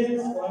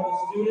students. We'll have the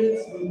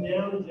students move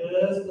down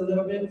just a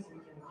little bit so we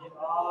can get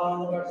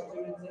all of our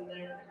students in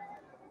there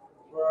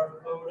for our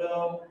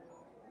photo.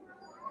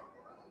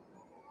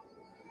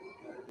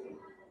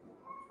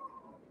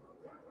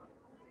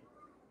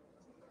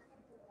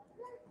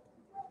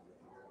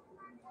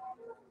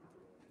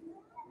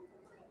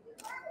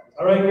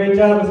 All right, great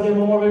job. Let's give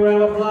them one more big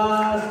round of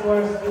applause to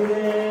our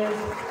students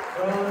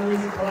from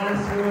these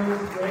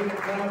classrooms. Great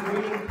job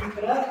reading. Keep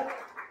it up.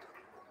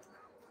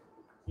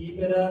 Keep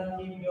it up.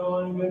 Keep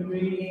going. Good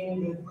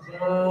reading. Good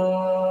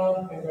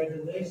job.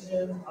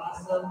 Congratulations.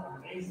 Awesome.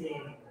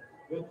 Amazing.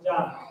 Good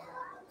job.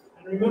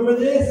 And remember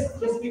this,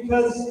 just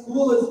because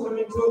school is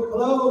coming to a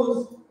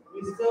close,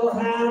 we still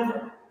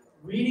have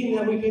reading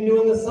that we can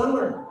do in the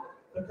summer.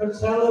 The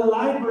Coachella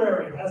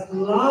Library has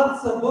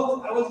lots of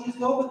books. I was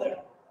just over there.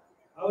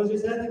 I was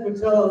just at the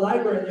Coachella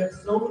Library. They have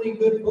so many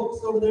good books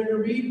over there to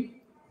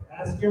read.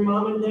 Ask your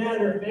mom and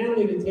dad or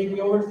family to take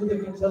you over to the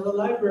Coachella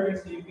Library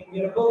so you can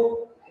get a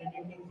book and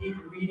you can keep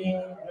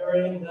reading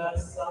during the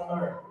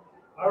summer.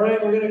 All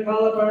right, we're going to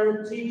call up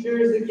our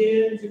teachers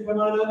again to come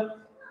on up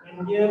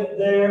and give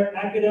their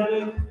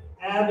academic,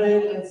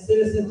 A.V.I.D, and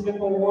citizenship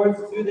awards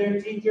to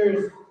their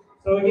teachers.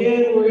 So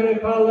again, we're going to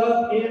call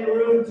up in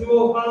room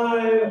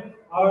 205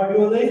 our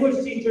dual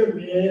language teacher,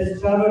 Miss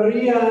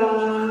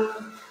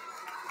Chavarria.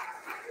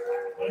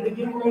 And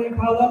again, we're going to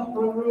call up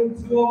from room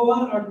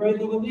 201 our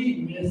grade level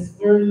lead,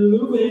 Mr.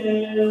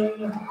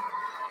 Lubin.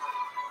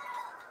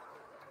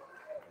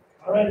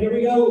 All right, here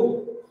we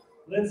go.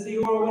 Let's see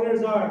who our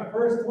winners are.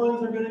 First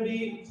ones are going to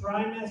be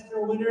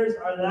trimester winners.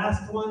 Our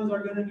last ones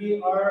are going to be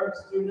our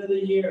student of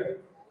the year.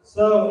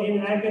 So in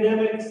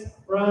academics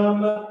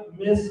from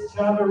Miss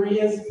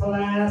Chavarria's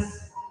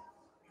class,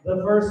 the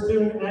first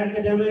student in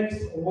academics,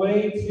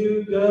 way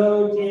to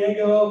go,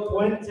 Diego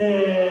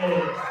Puente.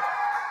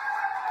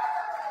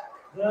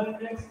 The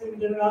next student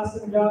did an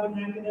awesome job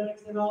in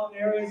academics in all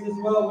areas as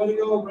well. Way to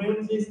go,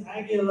 Ramses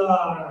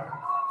Aguilar.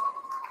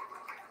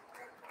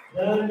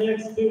 The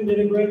next student did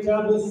a great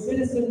job with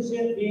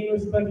citizenship, being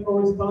respectful,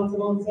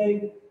 responsible, and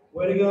safe.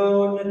 Way to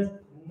go,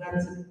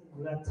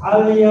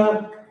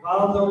 Natalia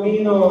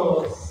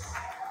Valdominos.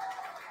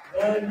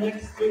 The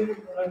next student,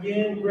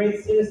 again,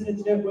 great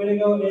citizenship. Way to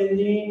go,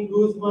 Eileen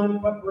Guzman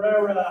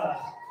Cabrera.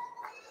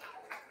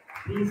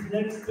 These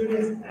next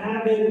students,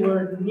 A.V.I.D,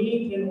 were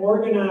neat and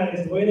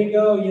organized. Way to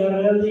go,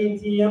 Yareli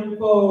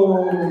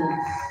Tiempos.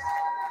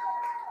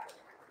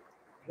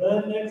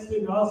 The next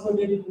student also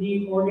did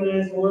neat,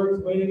 organized works.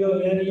 Way to go,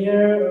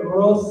 Yadier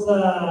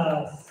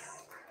Rosas.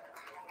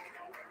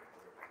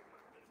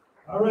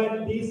 All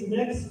right, these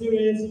next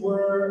students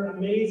were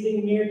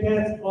amazing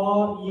meerkats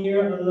all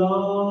year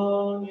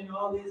long in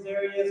all these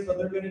areas, so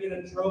they're going to get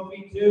a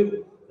trophy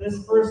too.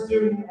 This first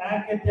student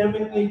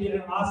academically did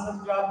an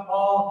awesome job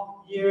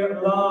all year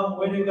long.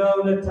 Way to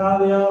go,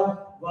 Natalia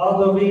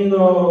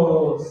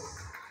Valdovinos.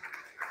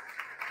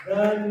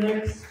 The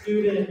next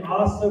student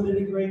also did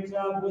a great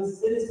job with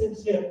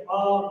citizenship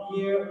all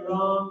year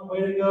long.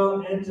 Way to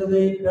go,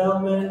 Angelique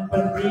Bellman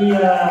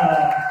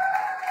Padilla.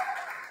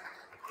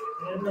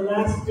 And the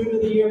last student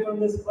of the year from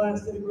this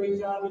class did a great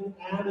job in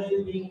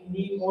A.V.I.D, being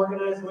neat,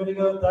 organized. Way to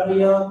go,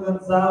 Dariel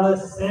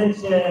Gonzalez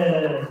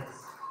Sanchez.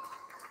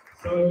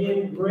 So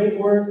again, great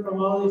work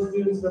from all these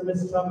students from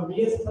Ms.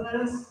 Chavarria's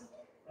class.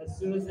 As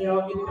soon as they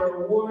all get their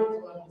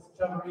awards, let Ms.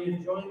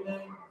 Chavarria join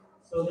them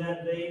so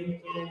that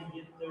they can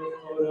get their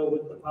photo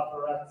with the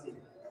paparazzi.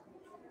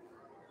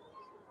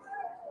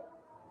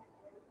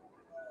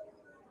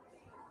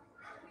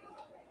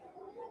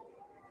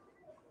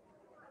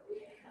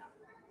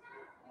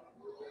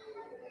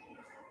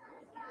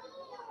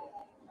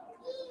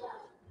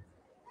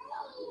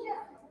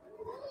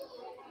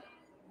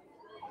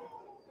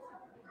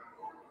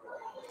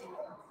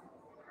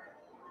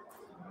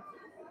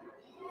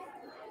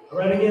 All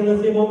right, again,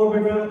 let's give one more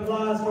big round of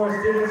applause for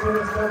our students from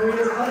Ms.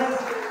 Chavarria's class.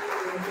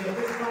 We're going to get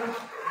this one.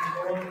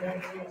 Go on back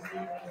to your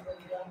seat.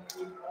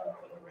 Keep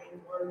up with the great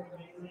work.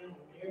 Amazing.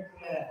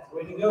 Meerkats.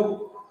 Way to go.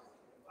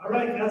 All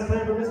right, now it's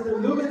time for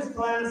Mr. Lubin's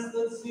class.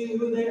 Let's see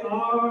who they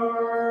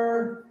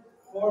are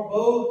for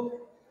both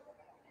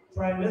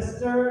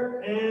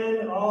trimester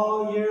and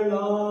all year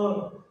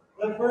long.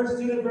 The first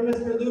student from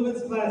Mr.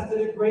 Lubin's class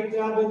did a great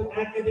job with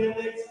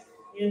academics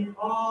in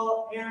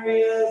all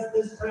areas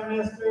this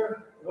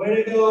trimester.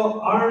 Way to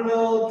go,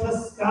 Arnold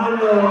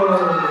Toscano.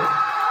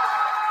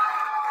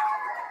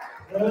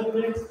 The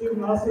next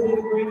student also did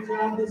a great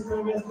job this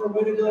trimester.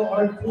 Way to go,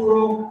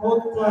 Arturo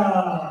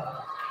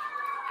Cota.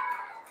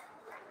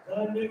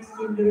 The next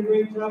student did a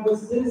great job with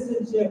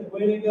citizenship.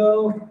 Way to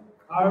go,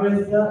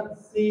 Arisa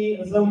C.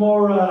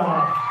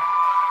 Zamora.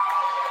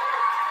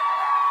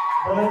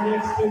 The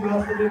next student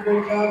also did a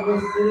great job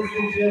with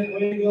citizenship.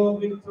 Way to go,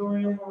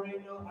 Victoria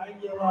Moreno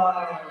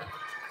Aguilar.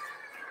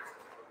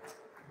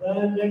 The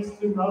next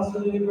student also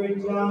did a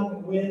great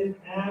job with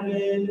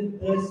A.V.I.D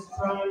this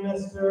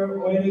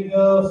trimester. Way to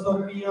go,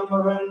 Sofia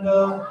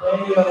Miranda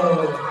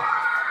Bello.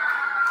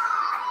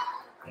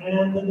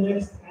 And the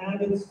next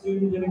A.V.I.D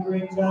student did a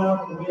great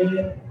job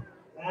with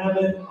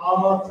A.V.I.D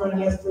all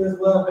trimester as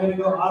well. Way to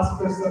go,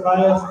 Oscar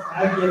Ceballos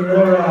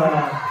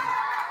Aguilera.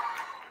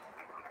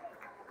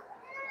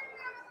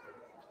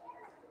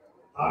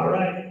 All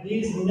right,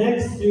 these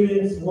next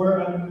students were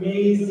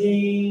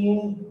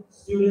amazing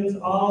students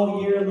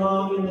all year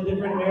long in the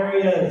different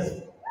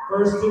areas.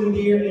 First student of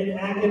the year in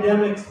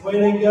academics, way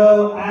to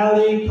go,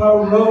 Ali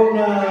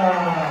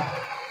Corona.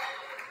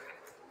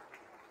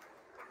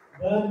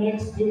 The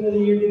next student of the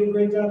year did a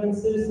great job in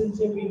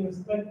citizenship, being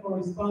respectful,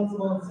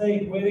 responsible, and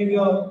safe. Way to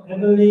go,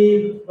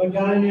 Emily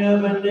Magana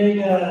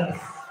Vanegas.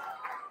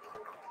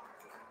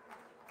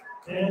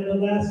 And the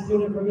last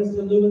student from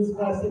Mr. Lubin's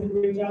class did a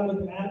great job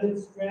with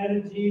A.V.I.D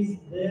strategies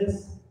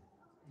this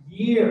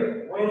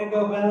year. Way to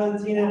go,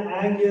 Valentina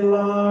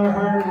Aguilar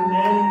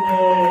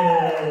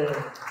Hernandez.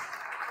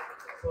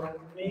 So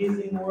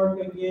amazing work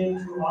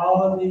again to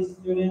all of these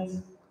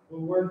students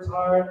who worked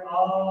hard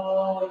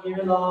all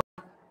year long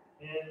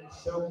and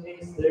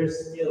showcase their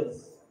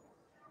skills.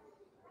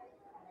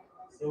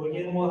 So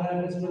again, we'll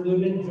have Mr.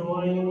 Lubin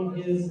join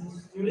his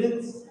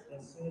students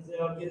as soon as they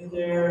all get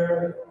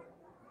their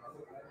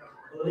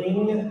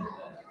bling,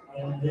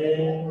 and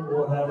then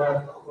we'll have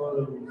our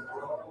photos.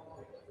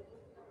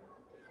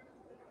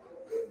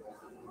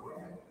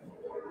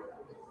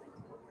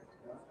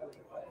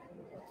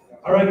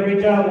 All right, great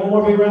job. One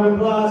more big round of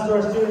applause to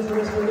our students from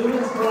Mr.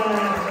 Lubin's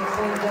class.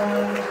 Excellent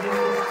job.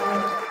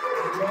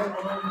 Go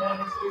on back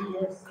to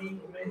your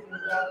seat. Amazing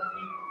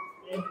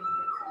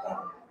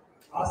job.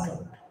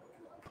 Awesome.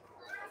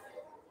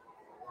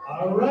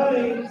 All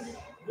right.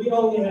 We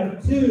only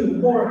have 2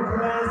 more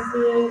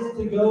classes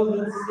to go.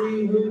 Let's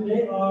see who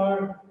they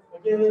are.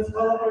 Again, let's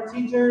call up our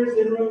teachers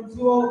in room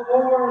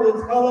 204.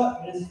 Let's call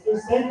up Mr.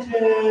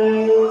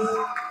 Sanchez.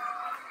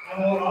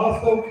 And we'll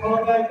also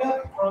call back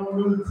up from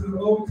room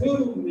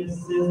 202,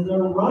 Mrs.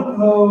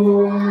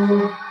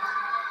 Naranjo.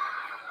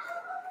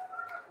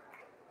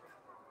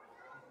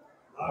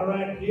 All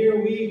right,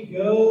 here we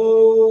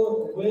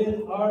go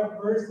with our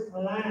first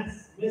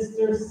class,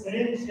 Mr.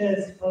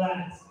 Sanchez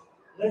class.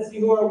 Let's see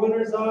who our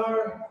winners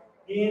are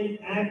in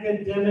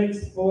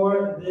academics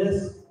for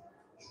this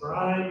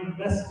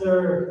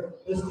trimester.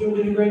 The student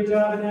did a great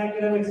job in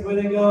academics.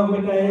 Way to go,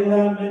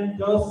 Micaela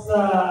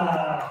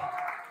Mendoza.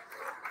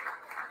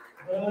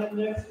 The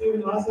next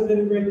student also did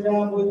a great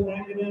job with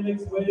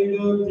academics. Way to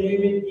go,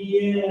 David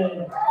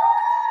Guillen.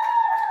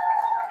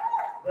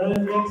 The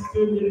next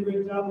student did a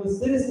great job with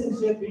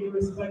citizenship, being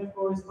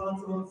respectful,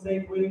 responsible, and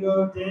safe. Way to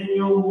go,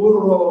 Daniel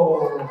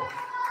Muro.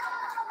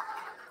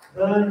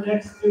 The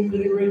next student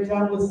did a great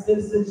job with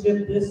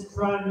citizenship this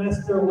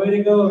trimester. Way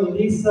to go,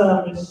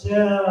 Lisa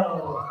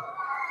Michelle.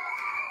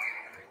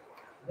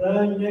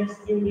 The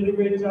next student did a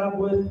great job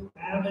with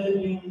A.V.I.D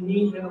being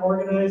neat and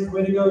organized.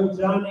 Way to go,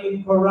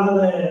 Johnny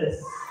Corrales.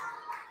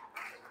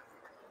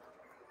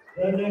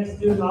 The next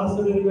student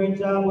also did a great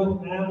job with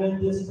A.V.I.D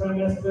this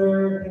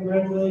trimester.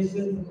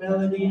 Congratulations,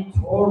 Melanie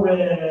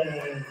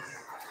Torres.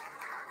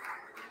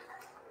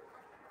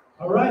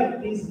 All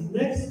right, these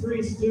next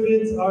 3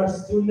 students are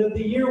Student of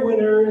the Year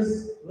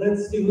winners.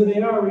 Let's see who they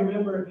are.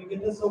 Remember, if you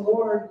get this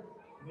award,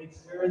 make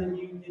sure that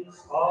you get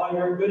all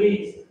your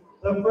goodies.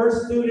 The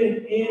first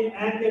student in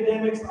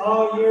academics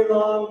all year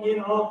long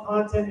in all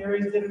content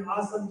areas did an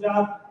awesome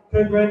job.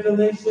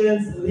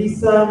 Congratulations,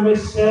 Lisa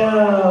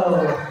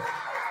Michelle.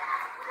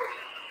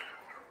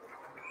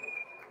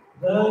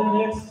 The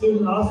next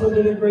student also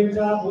did a great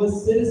job with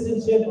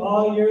citizenship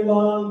all year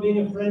long,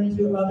 being a friend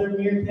to other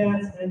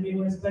meerkats and being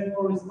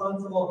respectful,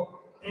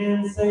 responsible,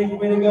 and safe.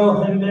 Way to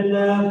go,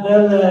 Jimena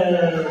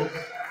Velez.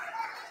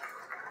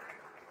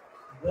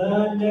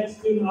 The next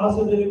student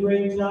also did a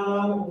great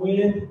job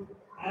with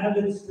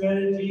A.V.I.D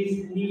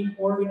strategies, neat,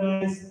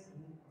 organized,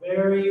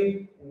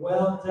 very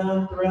well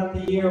done throughout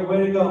the year.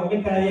 Way to go,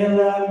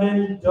 Micaela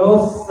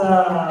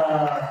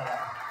Mendoza.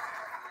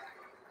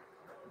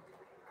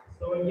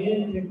 So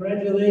again,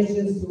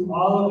 congratulations to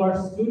all of our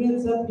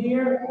students up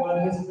here while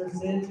Mr.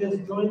 Sanchez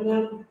joined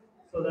them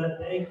so that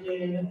they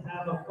can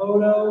have a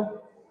photo.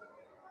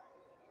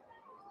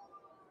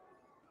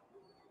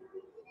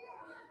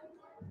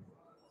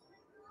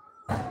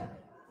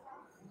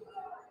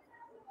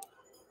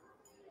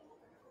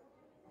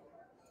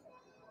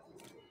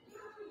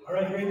 All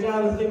right, great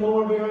job. Let's give one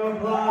more big round of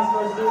applause for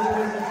our students from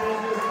Mr.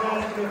 Sanchez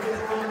class for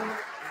this one.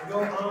 Go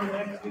on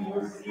back to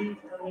your seat.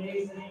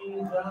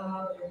 Amazing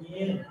job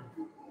again.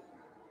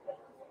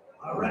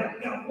 All right, we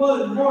got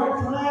one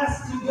more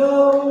class to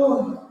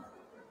go.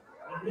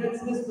 And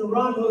that's Mr.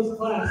 Rondo's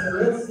class. So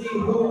let's see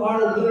who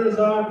our winners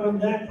are from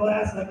that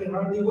class. I can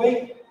hardly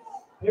wait.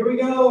 Here we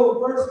go.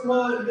 First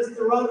one,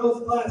 Mr.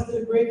 Rondo's class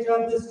did a great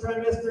job this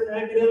trimester in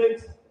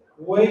academics.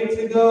 Way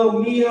to go,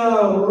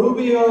 Mia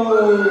Rubio.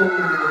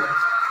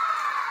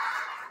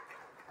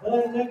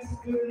 The next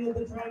student of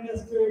the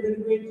trimester did a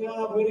great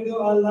job. Way to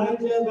go,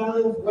 Elijah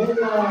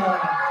Valenzuela.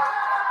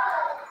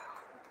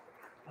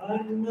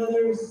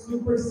 Another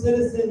super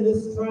citizen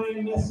this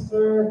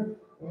trimester.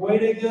 Way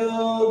to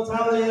go,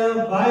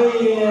 Talia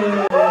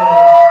Valle.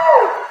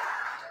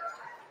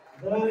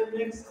 The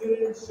next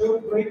student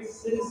showed great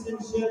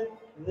citizenship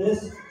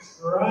this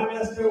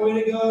trimester.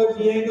 Way to go,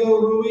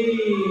 Diego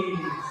Ruiz.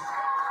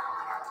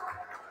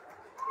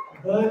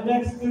 The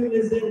next student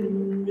is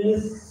in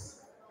Miss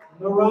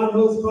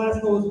Naranjo's class,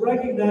 but was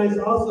recognized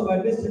also by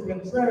Mr.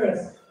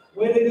 Contreras.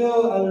 Way to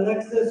go,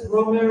 Alexis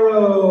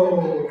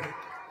Romero.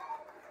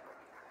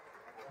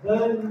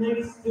 The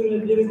next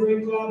student did a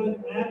great job in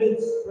A.V.I.D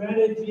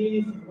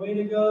strategies. Way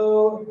to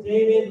go,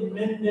 David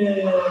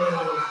Mendez.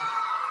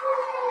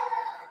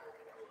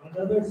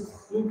 Another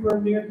super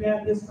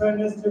meerkat this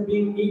trimester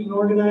being neat and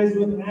organized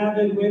with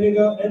A.V.I.D. Way to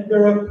go,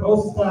 Edgar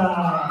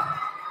Acosta.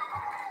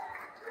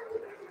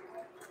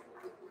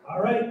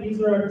 All right, these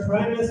are our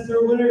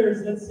trimester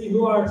winners. Let's see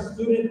who our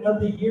student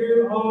of the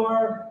year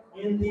are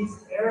in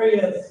these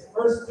areas.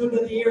 First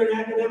student of the year in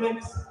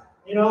academics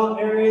in all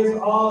areas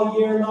all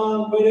year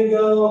long. Way to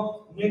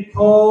go,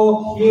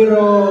 Nicole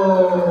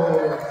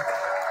Quiroz.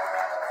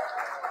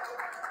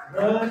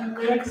 The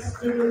next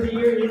student of the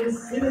year in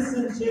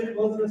citizenship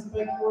was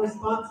respectful,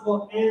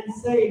 responsible, and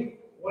safe.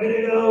 Way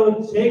to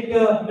go,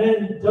 Jacob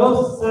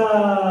Mendoza.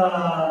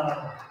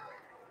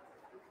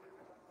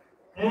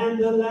 And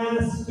the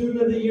last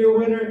student of the year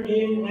winner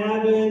in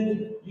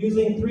A.V.I.D,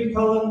 using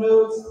 3-column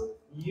notes,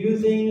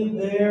 using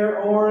their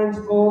orange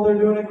folder,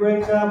 doing a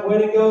great job. Way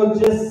to go,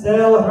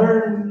 Giselle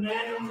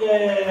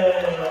Hernandez.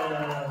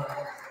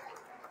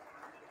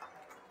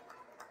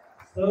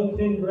 So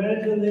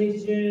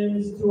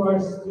congratulations to our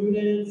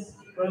students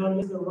from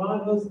Mr.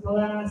 Rondo's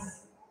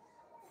class.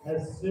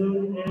 As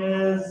soon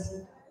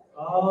as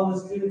all the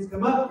students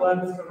come up, we'll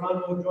have Mr.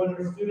 Rondo join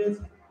our students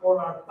for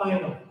our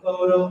final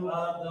photo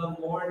of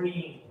the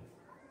morning.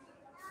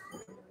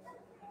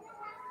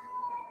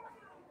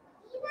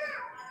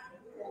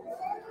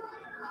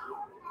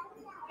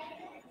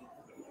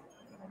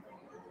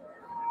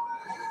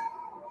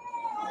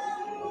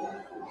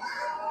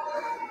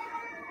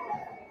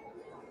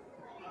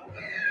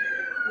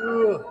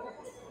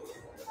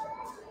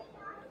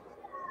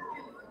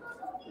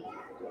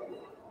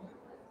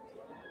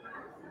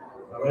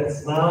 All right,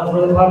 smile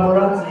for the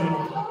paparazzi.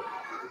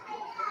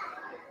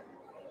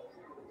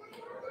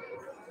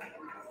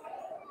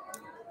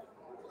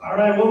 All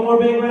right, one more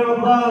big round of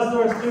applause to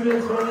our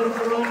students from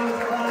Mr. Rondo's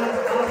class.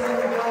 Awesome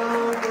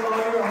job for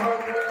all your hard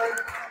work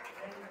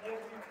and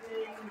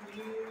everything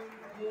you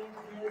did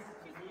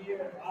this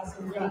year.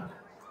 Awesome job.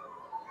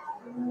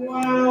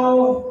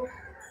 Wow,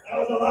 that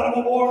was a lot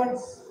of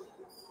awards.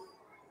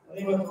 I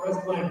think I'll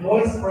rest my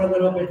voice for a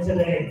little bit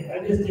today.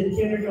 I just did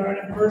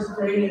kindergarten, first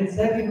grade, and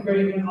second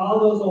grade, and all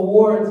those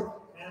awards,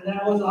 and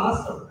that was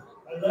awesome.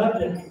 I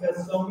loved it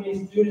because so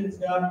many students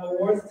got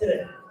awards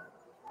today.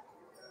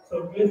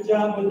 So good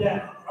job with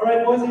that. All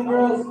right, boys and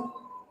girls,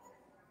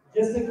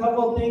 just a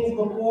couple things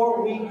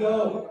before we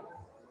go.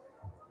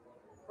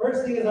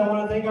 First thing is I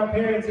want to thank our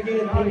parents.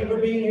 Again, thank you for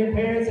being here,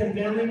 parents and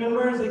family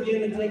members.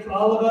 Again, it takes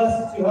all of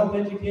us to help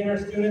educate our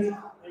students,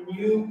 and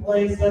you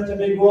play such a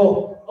big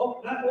role.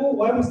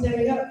 Why are we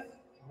standing up?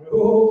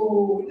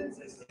 No, we didn't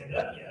say stand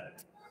up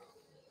yet.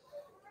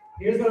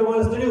 Here's what I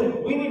want us to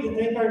do. We need to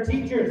thank our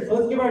teachers. So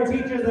let's give our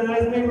teachers a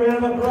nice big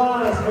round of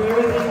applause for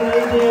everything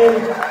they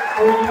did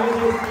for you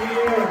this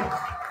year.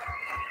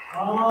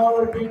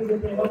 All the things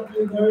that they helped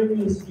you learn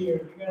this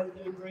year. You guys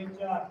did a great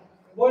job.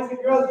 Boys and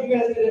girls, you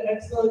guys did an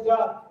excellent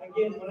job.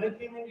 Again, when I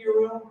came into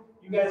your room,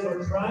 you guys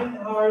were trying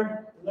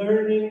hard,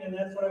 learning, and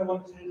that's what I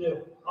want you to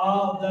do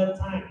all the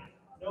time.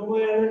 No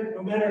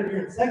matter if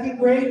you're in second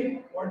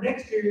grade or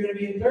next year you're going to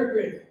be in third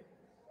grade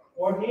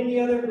or any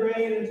other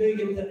grade until you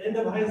get to the end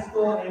of high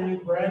school and you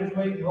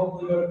graduate and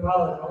hopefully go to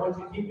college. I want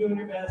you to keep doing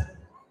your best,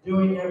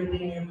 doing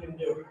everything you can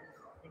do.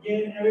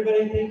 Again,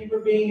 everybody, thank you for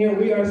being here.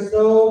 We are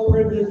so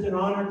privileged and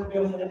honored to be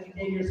able to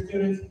educate your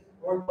students.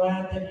 We're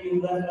glad that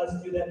you let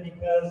us do that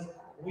because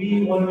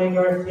we want to make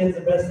our kids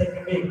the best they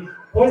can be.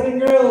 Boys and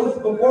girls,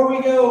 before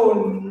we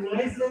go,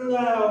 nice and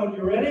loud,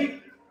 you ready?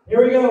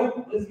 Here we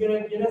go. This is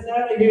going to get us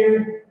out of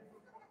here.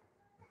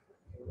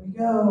 Here we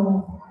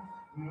go.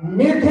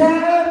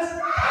 Meerkats!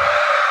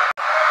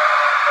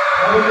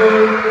 Have a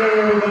great day,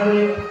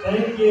 everybody.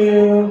 Thank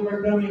you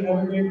for coming.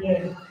 Have a great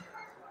day.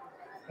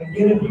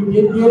 Again, if you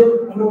did get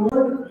an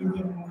award, you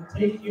can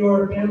take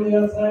your family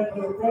outside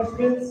for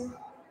refreshments.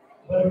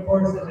 But of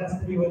course, it has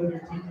to be with your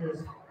teacher's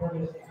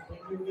permission.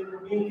 Thank you again for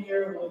being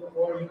here. Look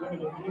forward to coming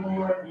to many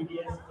more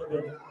EDS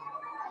events.